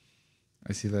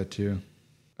 I see that too.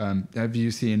 Have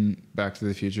you seen Back to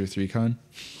the Future 3, Con?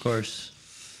 Of course.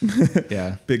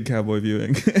 Yeah. Big cowboy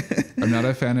viewing. I'm not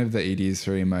a fan of the 80s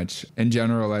very much. In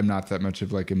general, I'm not that much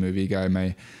of like a movie guy.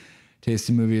 My taste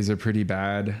in movies are pretty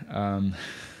bad.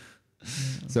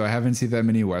 So I haven't seen that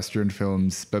many Western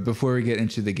films. But before we get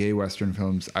into the gay Western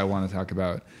films, I want to talk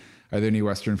about, are there any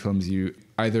Western films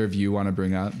either of you want to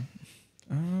bring up?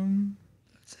 I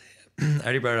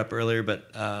already brought it up earlier,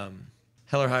 but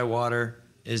Hell or High Water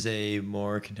is a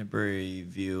more contemporary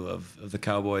view of the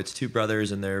cowboy. It's two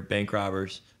brothers and they're bank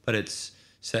robbers, but it's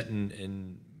set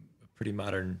in a pretty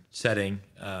modern setting,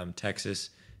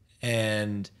 Texas.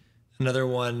 And another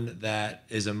one that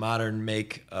is a modern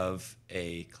make of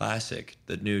a classic,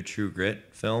 the new True Grit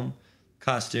film.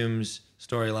 Costumes,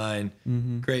 storyline,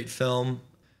 great film,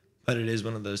 but it is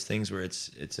one of those things where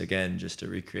it's again just a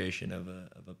recreation of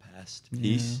a past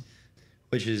piece,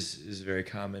 which is very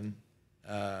common.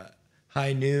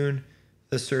 High Noon,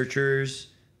 The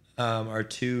Searchers are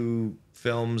two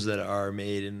films that are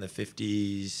made in the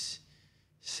 50s,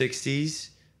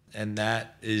 60s, and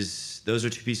those are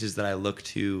two pieces that I look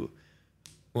to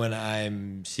when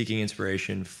I'm seeking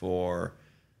inspiration for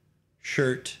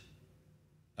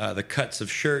the cuts of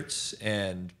shirts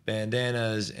and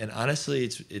bandanas, and honestly,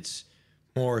 it's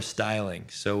more styling.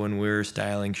 So when we're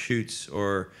styling shoots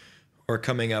or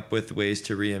coming up with ways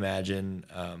to reimagine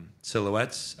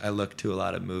silhouettes, I look to a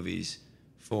lot of movies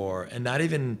and not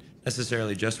even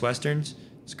necessarily just Westerns.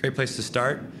 It's a great place to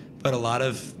start, but a lot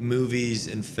of movies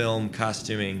and film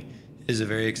costuming is a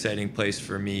very exciting place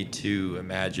for me to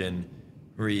imagine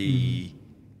repurposing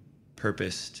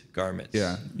purposed garments.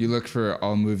 Yeah, you look for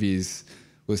all movies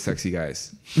with sexy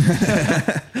guys.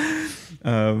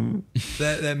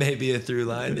 That may be a through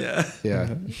line.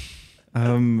 Yeah.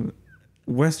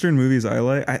 Western movies I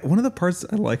like. One of the parts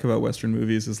I like about Western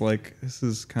movies is like, this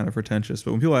is kind of pretentious,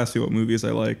 but when people ask me what movies I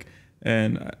like,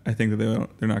 and I think that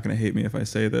they're not going to hate me if I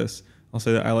say this, I'll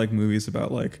say that I like movies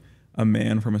about like a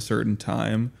man from a certain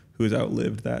time who has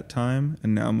outlived that time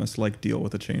and now must like deal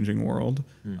with a changing world.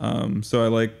 So I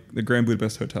like the Grand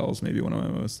Budapest Hotel is maybe one of my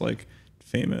most like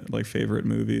favorite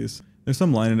movies. There's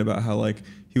some line in it about how like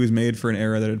he was made for an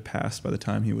era that had passed by the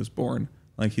time he was born.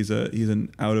 Like he's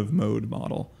an out of mode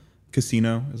model.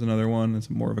 Casino is another one. It's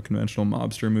more of a conventional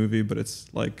mobster movie, but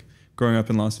it's like growing up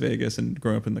in Las Vegas and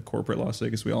growing up in the corporate Las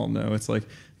Vegas, we all know it's like,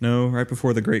 no, right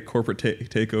before the great corporate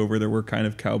takeover, there were kind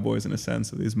of cowboys in a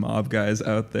sense of these mob guys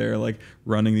out there like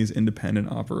running these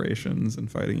independent operations and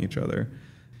fighting each other.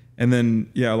 And then,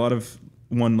 yeah, a lot of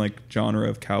one like genre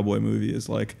of cowboy movie is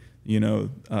like,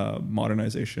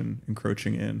 modernization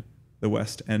encroaching in, the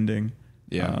West ending.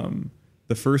 Yeah.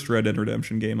 The first Red Dead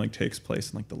Redemption game like takes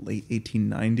place in like the late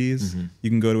 1890s. You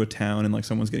can go to a town and like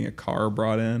someone's getting a car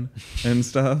brought in and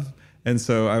stuff. And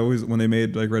so I always, when they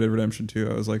made like Red Dead Redemption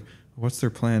 2, I was like, what's their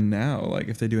plan now? Like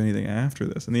if they do anything after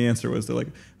this? And the answer was they're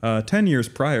like 10 years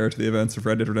prior to the events of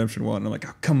Red Dead Redemption 1. And I'm like,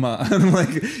 oh, come on. Like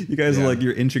you guys are like,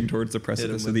 you're inching towards the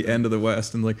precipice of the end of the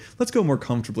West. And like, let's go more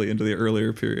comfortably into the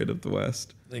earlier period of the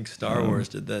West. I think Star Wars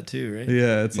did that too, right?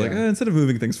 Yeah. It's like, instead of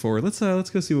moving things forward, let's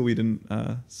go see what we didn't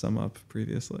sum up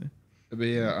previously. But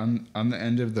yeah, on the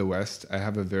end of the West, I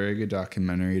have a very good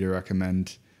documentary to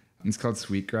recommend. It's called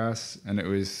Sweetgrass, and it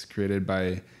was created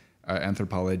by an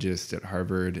anthropologist at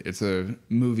Harvard. It's a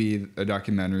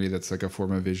documentary that's like a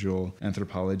form of visual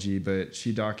anthropology, but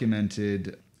she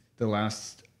documented the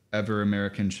last ever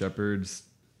American shepherds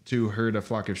to herd a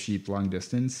flock of sheep long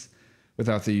distance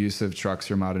without the use of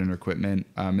trucks or modern equipment.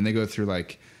 And they go through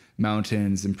like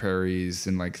mountains and prairies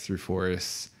and like through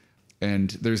forests.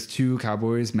 And there's two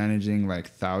cowboys managing like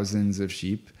thousands of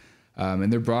sheep.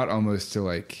 And they're brought almost to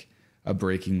like a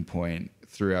breaking point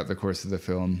throughout the course of the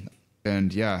film.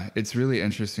 And yeah, it's really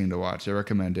interesting to watch. I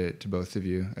recommend it to both of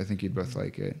you. I think you'd both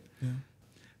like it. Yeah.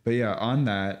 But yeah, on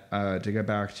that, to get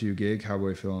back to gay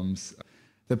cowboy films,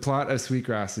 the plot of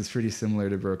Sweetgrass is pretty similar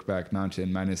to Brokeback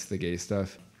Mountain, minus the gay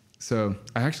stuff. So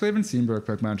I actually haven't seen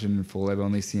Brokeback Mountain in full. I've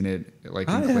only seen it like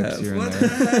in clips here and there. What the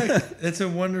heck? It's a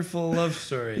wonderful love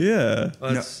story. Yeah.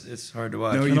 Well, it's hard to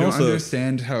watch. No, you don't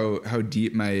understand how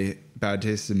deep my bad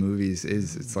taste in movies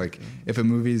is. It's like, if a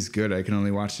movie's good, I can only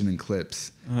watch it in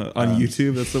clips. On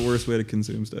YouTube, that's the worst way to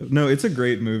consume stuff. No, it's a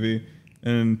great movie.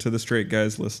 And to the straight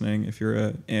guys listening, if you're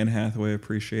a Anne Hathaway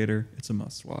appreciator, it's a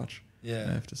must watch. Yeah.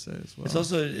 I have to say as well.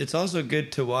 It's also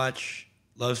good to watch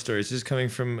love stories. Just coming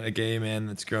from a gay man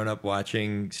that's grown up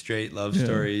watching straight love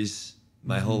stories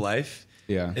my whole life.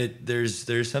 Yeah.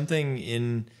 There's something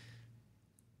in,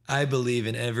 I believe,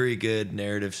 in every good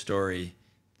narrative story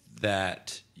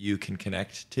that you can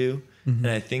connect to. And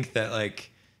I think that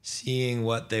like seeing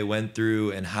what they went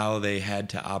through and how they had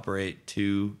to operate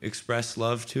to express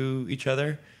love to each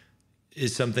other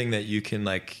is something that you can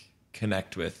like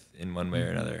connect with in one way or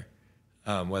another,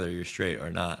 whether you're straight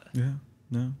or not. Yeah.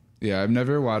 No. Yeah, I've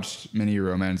never watched many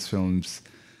romance films,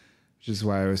 which is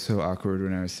why I was so awkward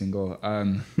when I was single.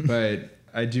 But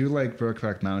I do like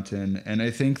Brokeback Mountain. And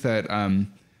I think that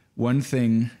one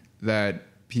thing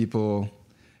that people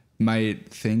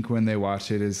might think when they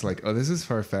watch it is like, oh, this is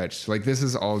far-fetched. Like, this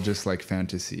is all just like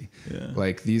fantasy. Yeah.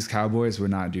 Like, these cowboys would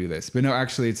not do this. But no,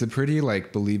 actually, it's a pretty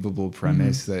like believable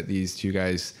premise that these two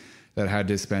guys that had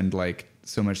to spend like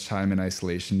so much time in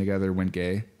isolation together went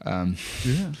gay.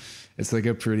 It's like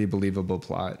a pretty believable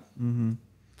plot.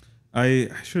 I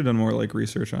should have done more like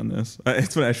research on this.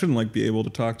 It's I shouldn't like be able to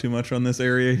talk too much on this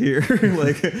area here.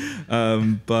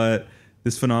 But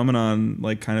this phenomenon,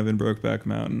 like kind of in Brokeback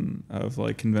Mountain, of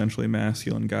like conventionally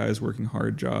masculine guys working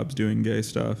hard jobs doing gay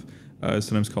stuff, is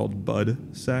sometimes called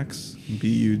bud sex,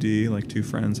 B-U-D, like two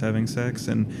friends having sex.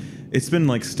 And it's been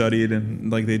like studied,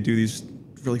 and like they do these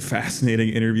really fascinating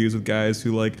interviews with guys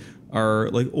who like are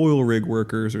like oil rig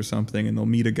workers or something, and they'll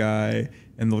meet a guy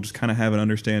and they'll just kind of have an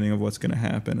understanding of what's going to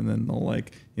happen, and then they'll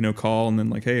like, call and then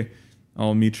like, hey,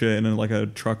 I'll meet you in like a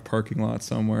truck parking lot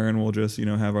somewhere, and we'll just,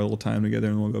 have our little time together,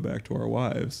 and we'll go back to our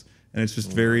wives. And it's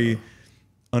just very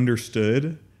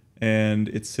understood, and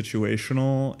it's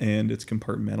situational, and it's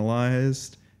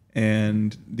compartmentalized.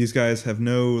 And these guys have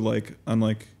no, like,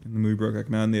 unlike in the movie Brokeback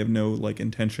Mountain, they have no like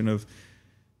intention of,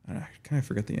 I kind of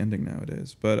forget the ending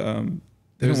nowadays, but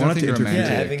they don't want it to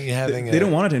interfere. They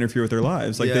don't want it to interfere with their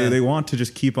lives. Like they want to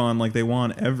just keep on, like they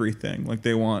want everything. Like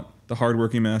they want the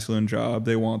hardworking masculine job.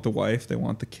 They want the wife. They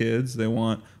want the kids. They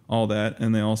want all that,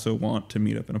 and they also want to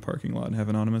meet up in a parking lot and have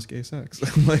anonymous gay sex.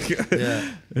 Like,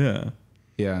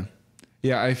 yeah.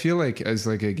 I feel like as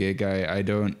like a gay guy, I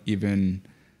don't even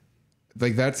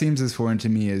like that seems as foreign to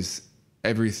me as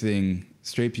everything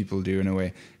straight people do in a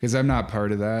way, because I'm not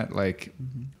part of that. Like,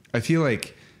 I feel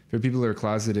like for people who are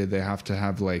closeted, they have to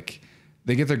have like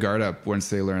they get their guard up once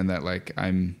they learn that like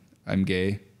I'm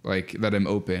gay, like that I'm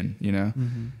open, you know,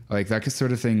 like that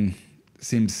sort of thing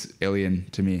seems alien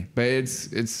to me, but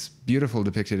it's beautiful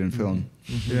depicted in film.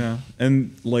 Yeah.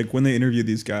 And like when they interview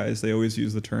these guys, they always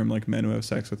use the term like men who have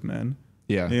sex with men.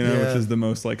 Yeah. You know, which is the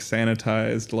most like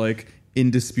sanitized, like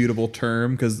indisputable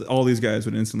term, because all these guys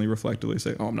would instantly reflectively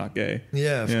say, "Oh, I'm not gay."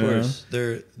 Yeah, of course.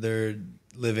 They're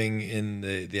living in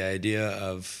the idea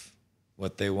of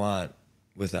what they want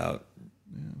without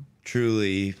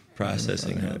truly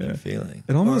processing how they're feeling.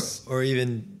 It almost or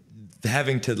even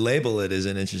having to label it is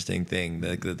an interesting thing,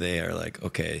 that they are like,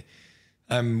 okay,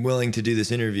 I'm willing to do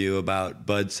this interview about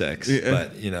bud sex,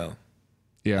 but you know,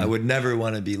 I would never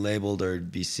want to be labeled or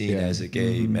be seen as a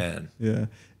gay man. Yeah.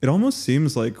 It almost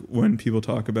seems like when people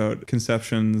talk about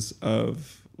conceptions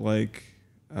of like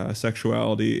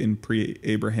sexuality in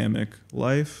pre-Abrahamic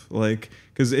life, like,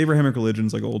 because Abrahamic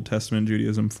religions like Old Testament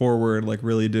Judaism forward, like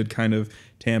really did kind of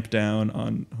tamp down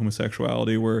on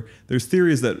homosexuality, where there's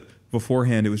theories that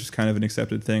beforehand it was just kind of an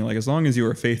accepted thing, like as long as you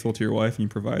are faithful to your wife and you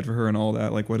provide for her and all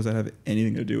that, like what does that have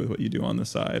anything to do with what you do on the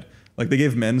side? Like they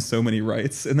gave men so many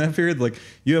rights in that period. Like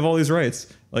you have all these rights,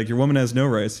 like your woman has no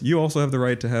rights, you also have the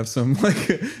right to have some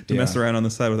like to mess around on the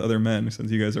side with other men, since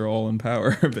you guys are all in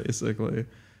power basically.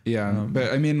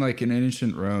 But I mean, like in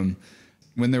ancient Rome,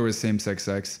 when there was same-sex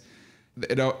sex,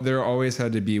 there always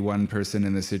had to be one person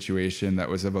in the situation that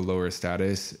was of a lower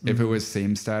status. If it was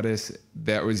same status,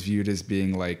 that was viewed as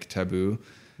being like taboo,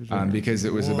 because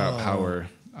it was about power.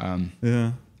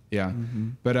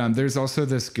 But there's also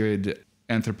this good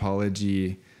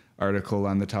anthropology article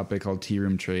on the topic called Tea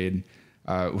Room Trade,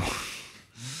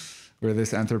 where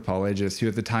this anthropologist, who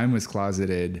at the time was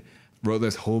closeted, wrote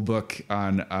this whole book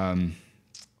on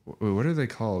what are they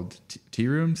called? Tea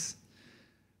rooms?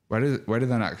 Why did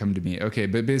that not come to me? Okay,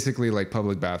 but basically like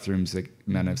public bathrooms like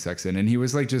men have sex in, and he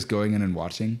was like just going in and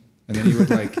watching, and then he would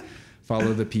like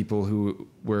follow the people who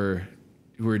were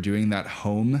doing that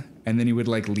home, and then he would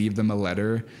like leave them a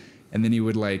letter, and then he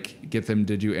would like get them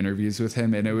to do interviews with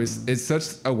him, and it's such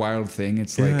a wild thing.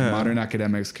 It's like modern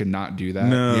academics could not do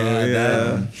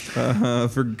that.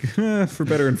 For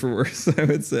better and for worse, I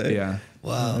would say.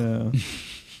 Wow.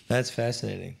 That's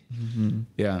fascinating.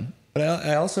 But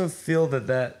I also feel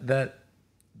that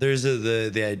there's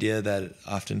the idea that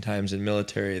oftentimes in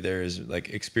military there's like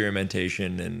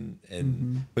experimentation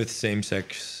and with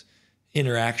same-sex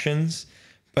interactions.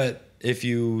 But if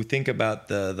you think about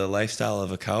the lifestyle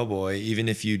of a cowboy, even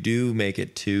if you do make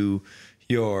it to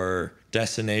your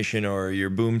destination or your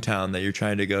boomtown that you're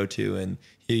trying to go to, and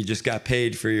you just got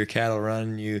paid for your cattle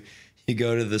run, you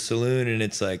go to the saloon, and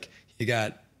it's like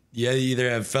you either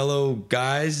have fellow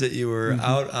guys that you were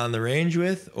out on the range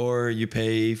with, or you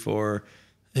pay for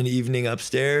an evening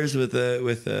upstairs with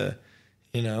a,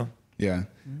 you know. Yeah.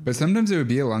 But sometimes it would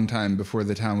be a long time before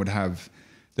the town would have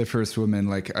the first woman.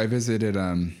 Like I visited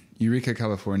Eureka,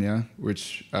 California,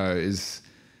 which is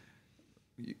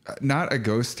not a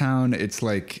ghost town. It's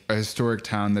like a historic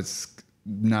town that's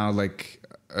now like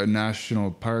a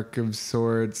national park of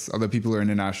sorts. Although people who are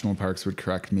into national parks would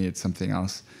correct me, it's something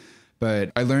else.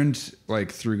 But I learned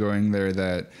like through going there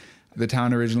that the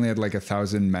town originally had like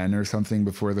 1,000 men or something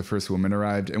before the first woman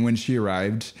arrived. And when she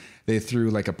arrived, they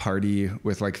threw like a party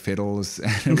with like fiddles,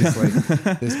 and it was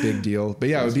like this big deal. But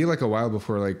yeah, it would be like a while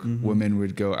before like women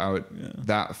would go out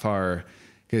that far,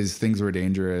 because things were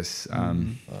dangerous.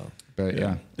 But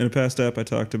yeah. In a past ep, I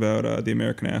talked about The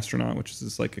American Astronaut, which is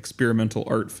this like experimental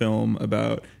art film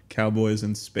about cowboys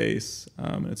in space.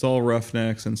 And it's all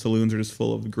roughnecks, and saloons are just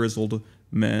full of grizzled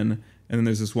men. And then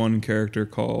there's this one character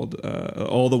called,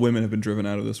 all the women have been driven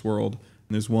out of this world.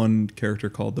 And there's one character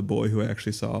called the boy who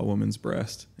actually saw a woman's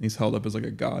breast. And he's held up as like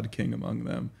a god king among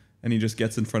them. And he just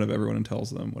gets in front of everyone and tells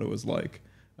them what it was like.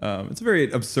 It's a very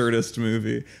absurdist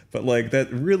movie, but like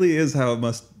that really is how it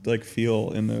must like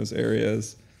feel in those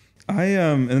areas.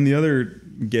 And then the other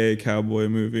gay cowboy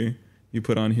movie you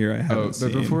put on here, I haven't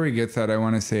seen. But before we get that, I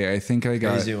want to say, I think I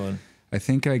got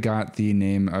the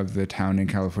name of the town in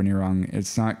California wrong.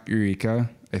 It's not Eureka.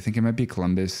 I think it might be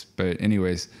Columbus. But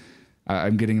anyways,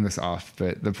 I'm getting this off,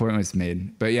 but the point was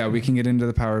made. But yeah, we can get into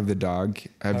The Power of the Dog.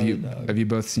 Have you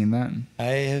both seen that? I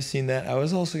have seen that. I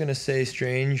was also going to say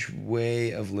Strange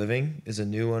Way of Living is a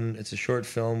new one. It's a short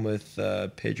film with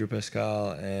Pedro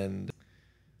Pascal and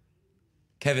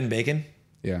Kevin Bacon.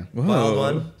 Yeah. Wild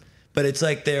one. But it's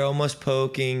like they're almost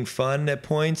poking fun at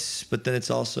points, but then it's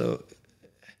also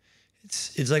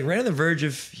it's like right on the verge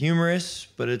of humorous,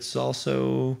 but it's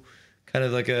also kind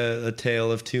of like a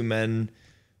tale of two men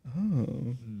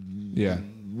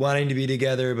wanting to be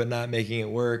together but not making it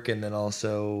work, and then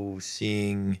also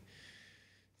seeing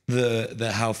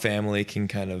the how family can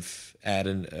kind of add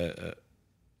a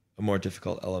more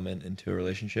difficult element into a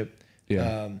relationship.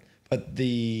 But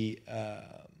the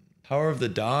Power of the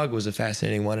Dog was a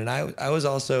fascinating one, and I was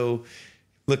also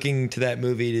looking to that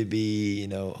movie to be,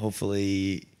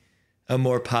 hopefully a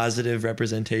more positive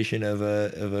representation of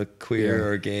a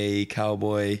queer or gay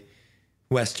cowboy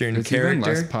Western character. It's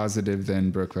even less positive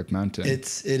than Brokeback Mountain.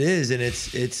 It is, and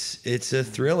it's a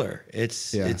thriller.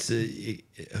 It's a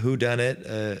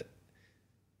whodunit,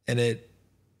 and it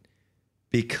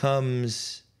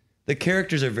becomes, the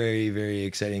characters are very, very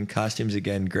exciting. Costumes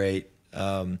again, great.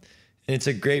 And it's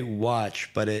a great watch,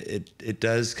 but it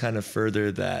does kind of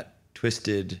further that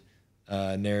twisted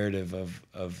narrative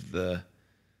of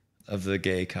the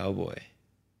gay cowboy.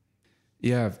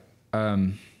 Yeah,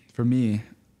 for me,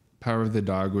 Power of the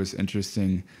Dog was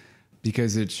interesting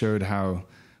because it showed how,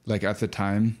 like, at the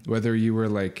time, whether you were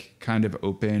like kind of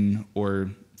open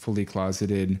or fully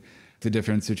closeted, the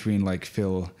difference between like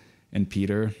Phil and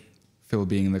Peter, Phil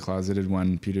being the closeted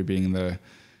one, Peter being the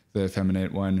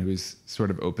effeminate one who was sort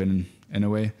of open in a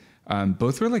way.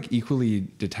 Both were like equally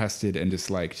detested and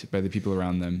disliked by the people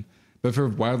around them, but for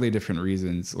wildly different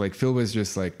reasons. Like Phil was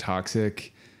just like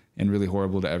toxic and really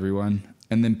horrible to everyone.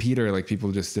 And then Peter, like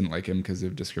people just didn't like him because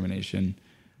of discrimination.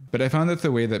 But I found that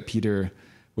the way that Peter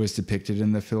was depicted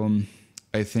in the film,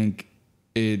 I think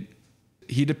he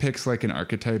depicts like an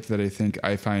archetype that I think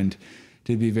I find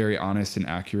to be very honest and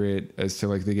accurate as to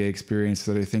like the gay experience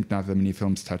that I think not that many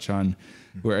films touch on,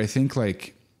 where I think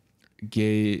like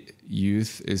gay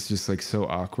youth is just like so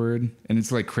awkward and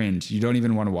it's like cringe. You don't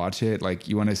even want to watch it. Like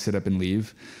you want to sit up and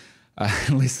leave. At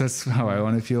least that's how I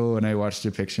want to feel when I watch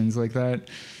depictions like that,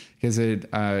 because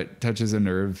it touches a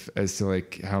nerve as to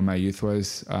like how my youth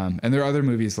was. And there are other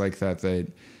movies like that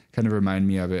kind of remind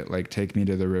me of it, like Take Me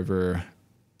to the River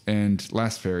and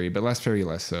Last Ferry, but Last Ferry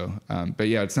less so. But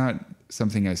yeah, it's not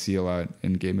something I see a lot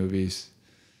in gay movies.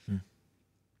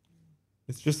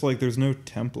 It's just like there's no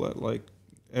template. Like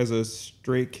as a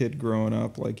straight kid growing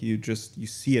up, like you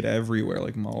see it everywhere,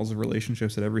 like models of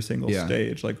relationships at every single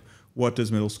stage. Like what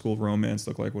does middle school romance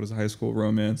look like? What does high school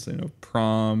romance?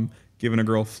 Prom, giving a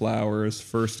girl flowers,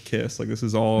 first kiss. Like this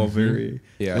is all very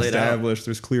established.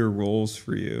 There's clear roles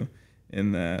for you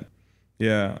in that.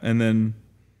 Yeah. And then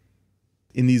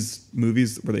in these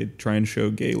movies where they try and show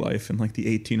gay life in like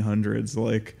the 1800s,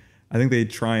 like I think they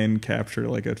try and capture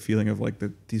like a feeling of like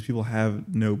that these people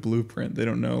have no blueprint. They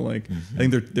don't know, like, I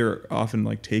think they're often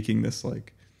like taking this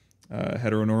like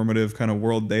heteronormative kind of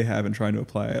world they have and trying to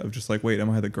apply it of just like, wait, am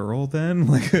I the girl then?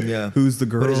 Like, who's the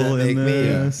girl in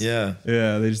this? Yeah.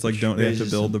 They just like they have to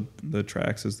build the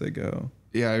tracks as they go.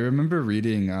 Yeah, I remember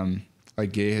reading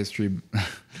like gay history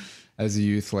as a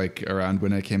youth, like around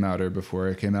when I came out or before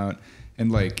I came out,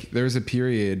 and like there was a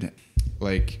period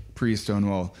like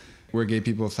pre-Stonewall where gay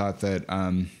people thought that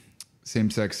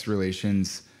same-sex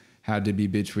relations had to be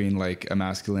between like a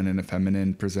masculine and a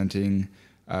feminine presenting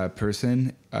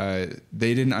person.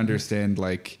 They didn't understand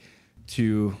like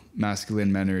two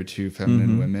masculine men or two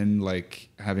feminine women like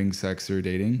having sex or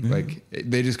dating. Like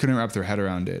they just couldn't wrap their head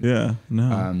around it.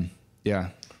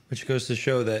 Which goes to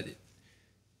show that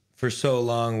for so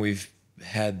long we've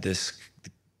had this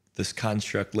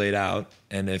construct laid out,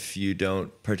 and if you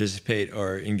don't participate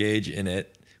or engage in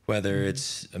it, whether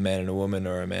it's a man and a woman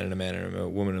or a man and a man and a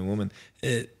woman and a woman,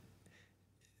 if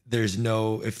there is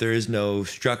no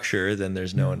structure, then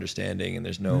there's no understanding and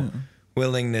there's no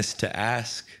willingness to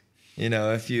ask.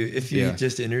 If you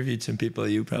just interviewed some people,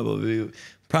 you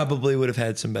probably would have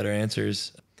had some better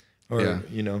answers or,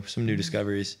 some new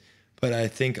discoveries. But I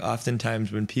think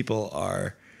oftentimes when people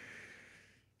are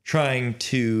trying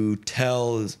to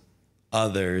tell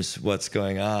others what's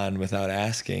going on without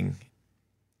asking,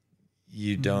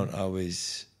 you don't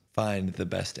always find the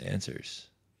best answers.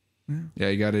 Yeah,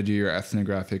 you got to do your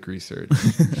ethnographic research.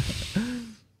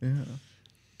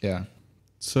 Yeah.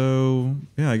 So,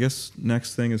 I guess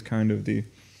next thing is kind of the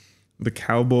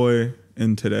cowboy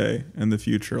in today and the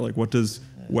future. Like, what does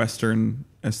Western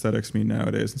aesthetics mean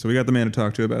nowadays? And so we got the man to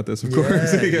talk to about this, of course.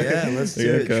 Let's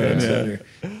do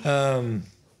it.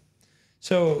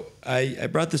 So I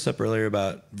brought this up earlier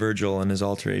about Virgil and his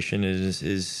alteration,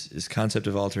 his concept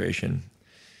of alteration.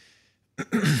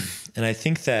 And I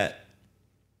think that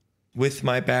with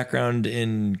my background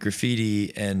in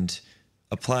graffiti and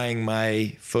applying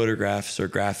my photographs or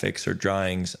graphics or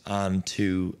drawings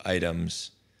onto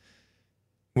items,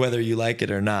 whether you like it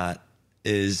or not,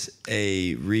 is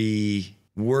a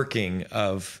reworking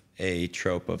of a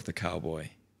trope of the cowboy.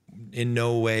 In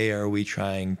no way are we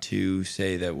trying to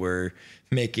say that we're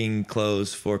making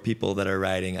clothes for people that are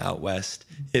riding out west.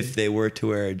 If they were to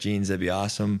wear jeans, that'd be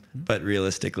awesome. But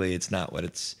realistically, it's not what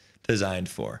it's designed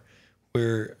for.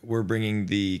 We're bringing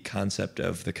the concept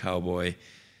of the cowboy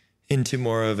into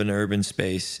more of an urban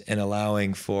space and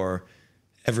allowing for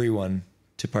everyone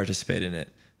to participate in it.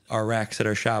 Our racks at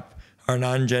our shop are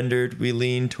non-gendered. We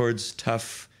lean towards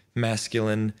tough,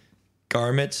 masculine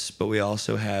garments, but we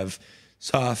also have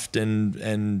soft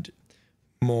and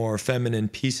more feminine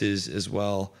pieces as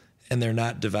well, and they're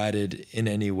not divided in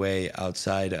any way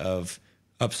outside of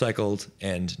upcycled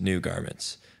and new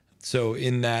garments. So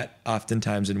in that,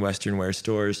 oftentimes in Western wear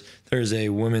stores, there's a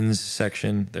women's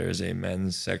section, there's a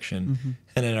men's section,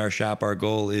 and in our shop, our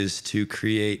goal is to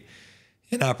create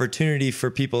an opportunity for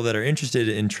people that are interested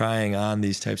in trying on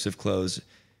these types of clothes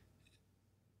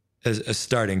as a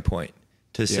starting point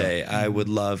to say, I would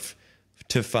love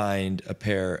to find a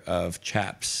pair of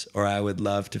chaps, or I would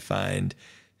love to find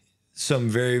some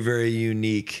very, very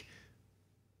unique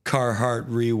Carhartt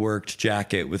reworked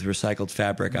jacket with recycled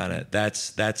fabric on it.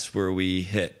 That's where we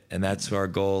hit. And that's our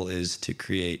goal, is to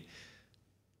create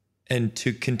and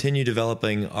to continue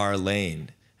developing our lane.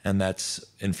 And that's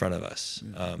in front of us.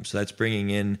 So that's bringing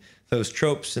in those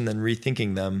tropes and then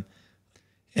rethinking them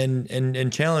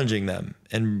and challenging them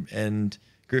and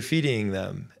graffitiing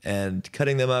them and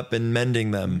cutting them up and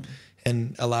mending them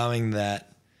and allowing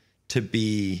that to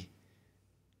be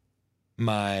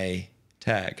my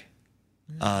tag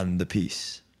on the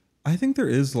piece. I think there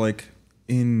is, like,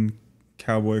 in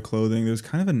cowboy clothing, there's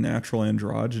kind of a natural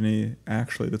androgyny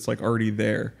actually that's like already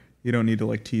there. You don't need to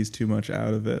like tease too much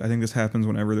out of it. I think this happens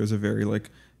whenever there's a very like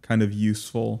kind of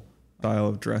useful style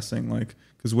of dressing, like,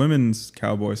 because women's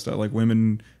cowboy style, like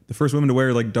women, the first women to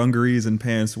wear like dungarees and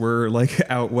pants were like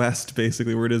out west,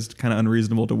 basically, where it is kind of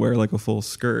unreasonable to wear like a full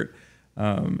skirt.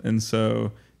 And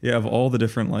so, yeah, of all the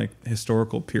different like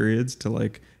historical periods to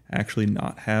like actually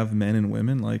not have men and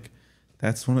women, like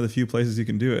that's one of the few places you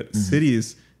can do it.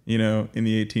 Cities, you know, in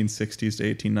the 1860s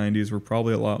to 1890s were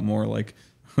probably a lot more like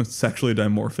sexually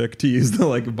dimorphic, to use the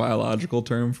like biological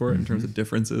term for it, in terms of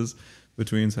differences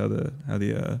between how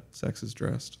the sex is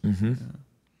dressed. Yeah.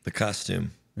 The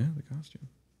costume. Yeah, the costume.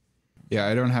 Yeah,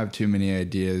 I don't have too many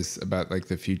ideas about like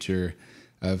the future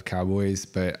of cowboys,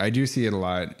 but I do see it a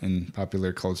lot in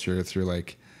popular culture through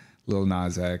like Lil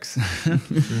Nas X.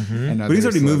 And but he's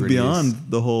already moved beyond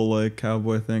the whole like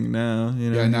cowboy thing now. You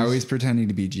know, yeah, now he's pretending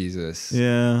to be Jesus.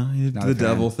 Yeah, he did the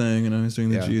devil thing, and now he's doing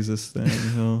the Jesus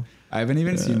thing. I haven't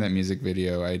even seen that music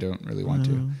video. I don't really want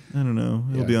to. I don't know.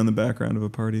 It'll be on the background of a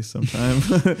party sometime.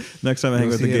 Next time I hang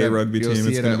with the gay rugby team,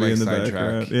 it's going to be in the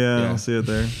background. Yeah, I'll see it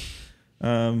there.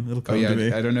 It'll come to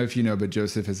me. I don't know if you know, but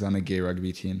Joseph is on a gay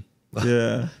rugby team.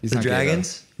 Yeah. He's the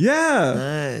Dragons? Yeah.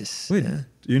 Nice. Wait, are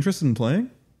you interested in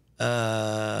playing?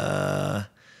 I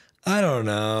don't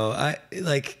know. I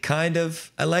like kind of.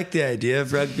 I like the idea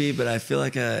of rugby, but I feel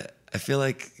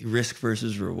like risk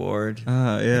versus reward.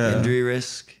 Like injury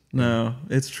risk. No,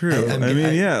 it's true. I mean,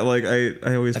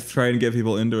 I always try and get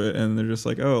people into it, and they're just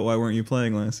like, "Oh, why weren't you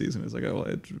playing last season?" It's like, "Oh, well,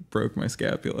 I broke my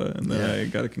scapula, and then I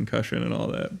got a concussion and all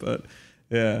that." But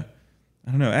yeah,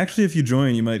 I don't know. Actually, if you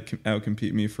join, you might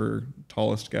outcompete me for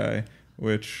tallest guy,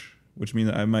 which means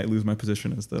I might lose my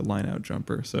position as the line-out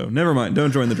jumper. So never mind.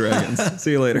 Don't join the Dragons.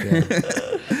 See you later.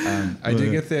 I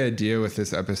did get the idea with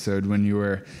this episode when you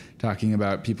were talking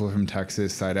about people from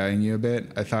Texas side-eyeing you a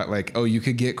bit. I thought like, oh, you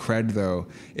could get cred though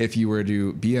if you were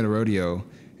to be at a rodeo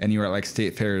and you were at like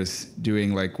state fairs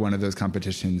doing like one of those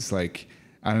competitions. Like,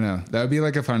 I don't know, that would be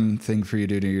like a fun thing for you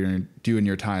to do in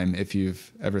your time if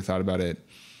you've ever thought about it.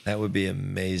 That would be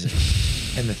amazing.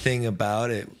 And the thing about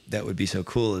it that would be so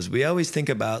cool is we always think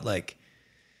about like,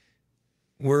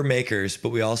 we're makers, but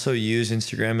we also use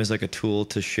Instagram as like a tool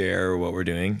to share what we're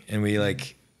doing. And we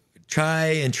like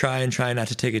try not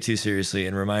to take it too seriously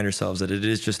and remind ourselves that it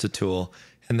is just a tool.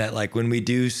 And that like when we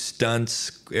do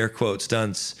stunts, air quote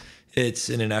stunts,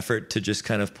 it's in an effort to just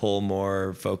kind of pull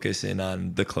more focus in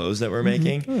on the clothes that we're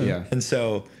making. Yeah. And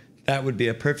so that would be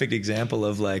a perfect example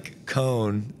of like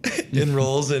Kone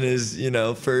enrolls in his,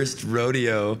 first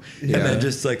rodeo and then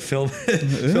just like film it.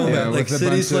 Like with a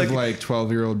bunch of like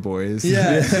 12-year-old boys.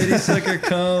 Yeah, City Slicker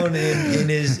Kone in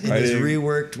his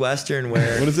reworked Western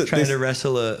wear, trying to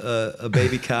wrestle a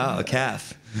baby cow, a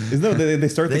calf. Isn't that they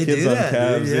start the kids on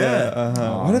calves? Dude, yeah.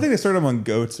 Why do I think they start them on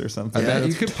goats or something? I bet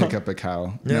you could pick up a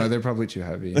cow. Yeah. No, they're probably too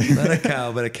heavy. Not a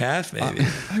cow, but a calf maybe.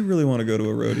 I really want to go to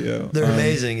a rodeo. They're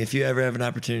amazing. If you ever have an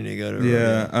opportunity to go to a rodeo.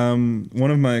 Yeah. One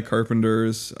of my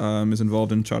carpenters is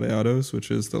involved in chareados,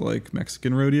 which is the like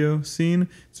Mexican rodeo scene.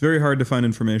 It's very hard to find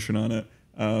information on it.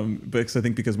 Because I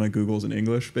think because my Google's in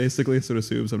English, basically, so it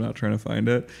assumes I'm not trying to find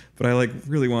it. But I like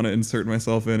really want to insert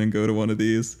myself in and go to one of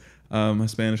these. My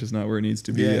Spanish is not where it needs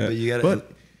to be yet. But you gotta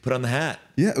put on the hat.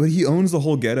 Yeah, but he owns the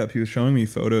whole getup. He was showing me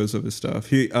photos of his stuff.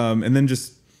 He and then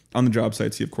just on the job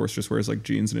sites, he of course just wears like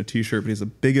jeans and a t-shirt, but he has the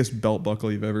biggest belt buckle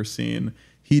you've ever seen.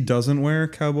 He doesn't wear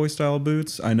cowboy style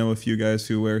boots. I know a few guys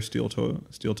who wear steel toe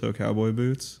cowboy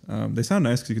boots. They sound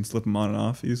nice because you can slip them on and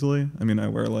off easily. I mean, I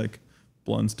wear like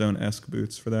Blundstone-esque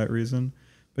boots for that reason.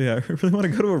 But yeah, I really want to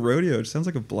go to a rodeo. It sounds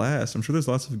like a blast. I'm sure there's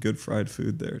lots of good fried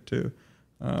food there too.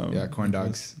 Corn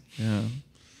dogs. Yeah.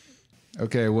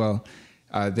 Okay, well,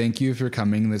 thank you for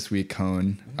coming this week,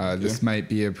 Kone. This might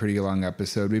be a pretty long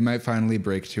episode. We might finally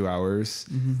break 2 hours.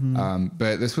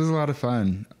 But this was a lot of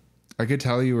fun. I could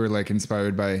tell you were like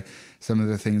inspired by some of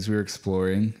the things we were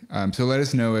exploring. So let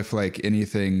us know if like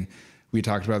anything we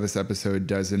talked about this episode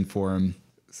does inform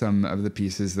some of the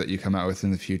pieces that you come out with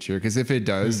in the future. Because if it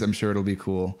does, I'm sure it'll be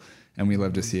cool, and we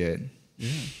love to see it. Yeah.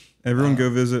 Everyone go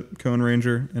visit Kone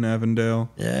Ranger in Avondale.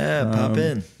 Yeah, pop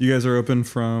in. You guys are open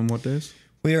from what days?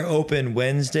 We are open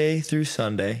Wednesday through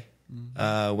Sunday.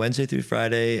 Wednesday through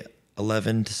Friday,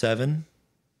 11 to 7.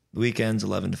 Weekends,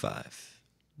 11 to 5.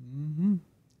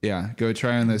 Yeah, go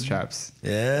try on those chaps.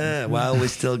 Yeah, while we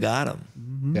still got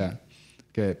them. Yeah.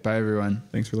 Okay, bye everyone.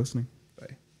 Thanks for listening.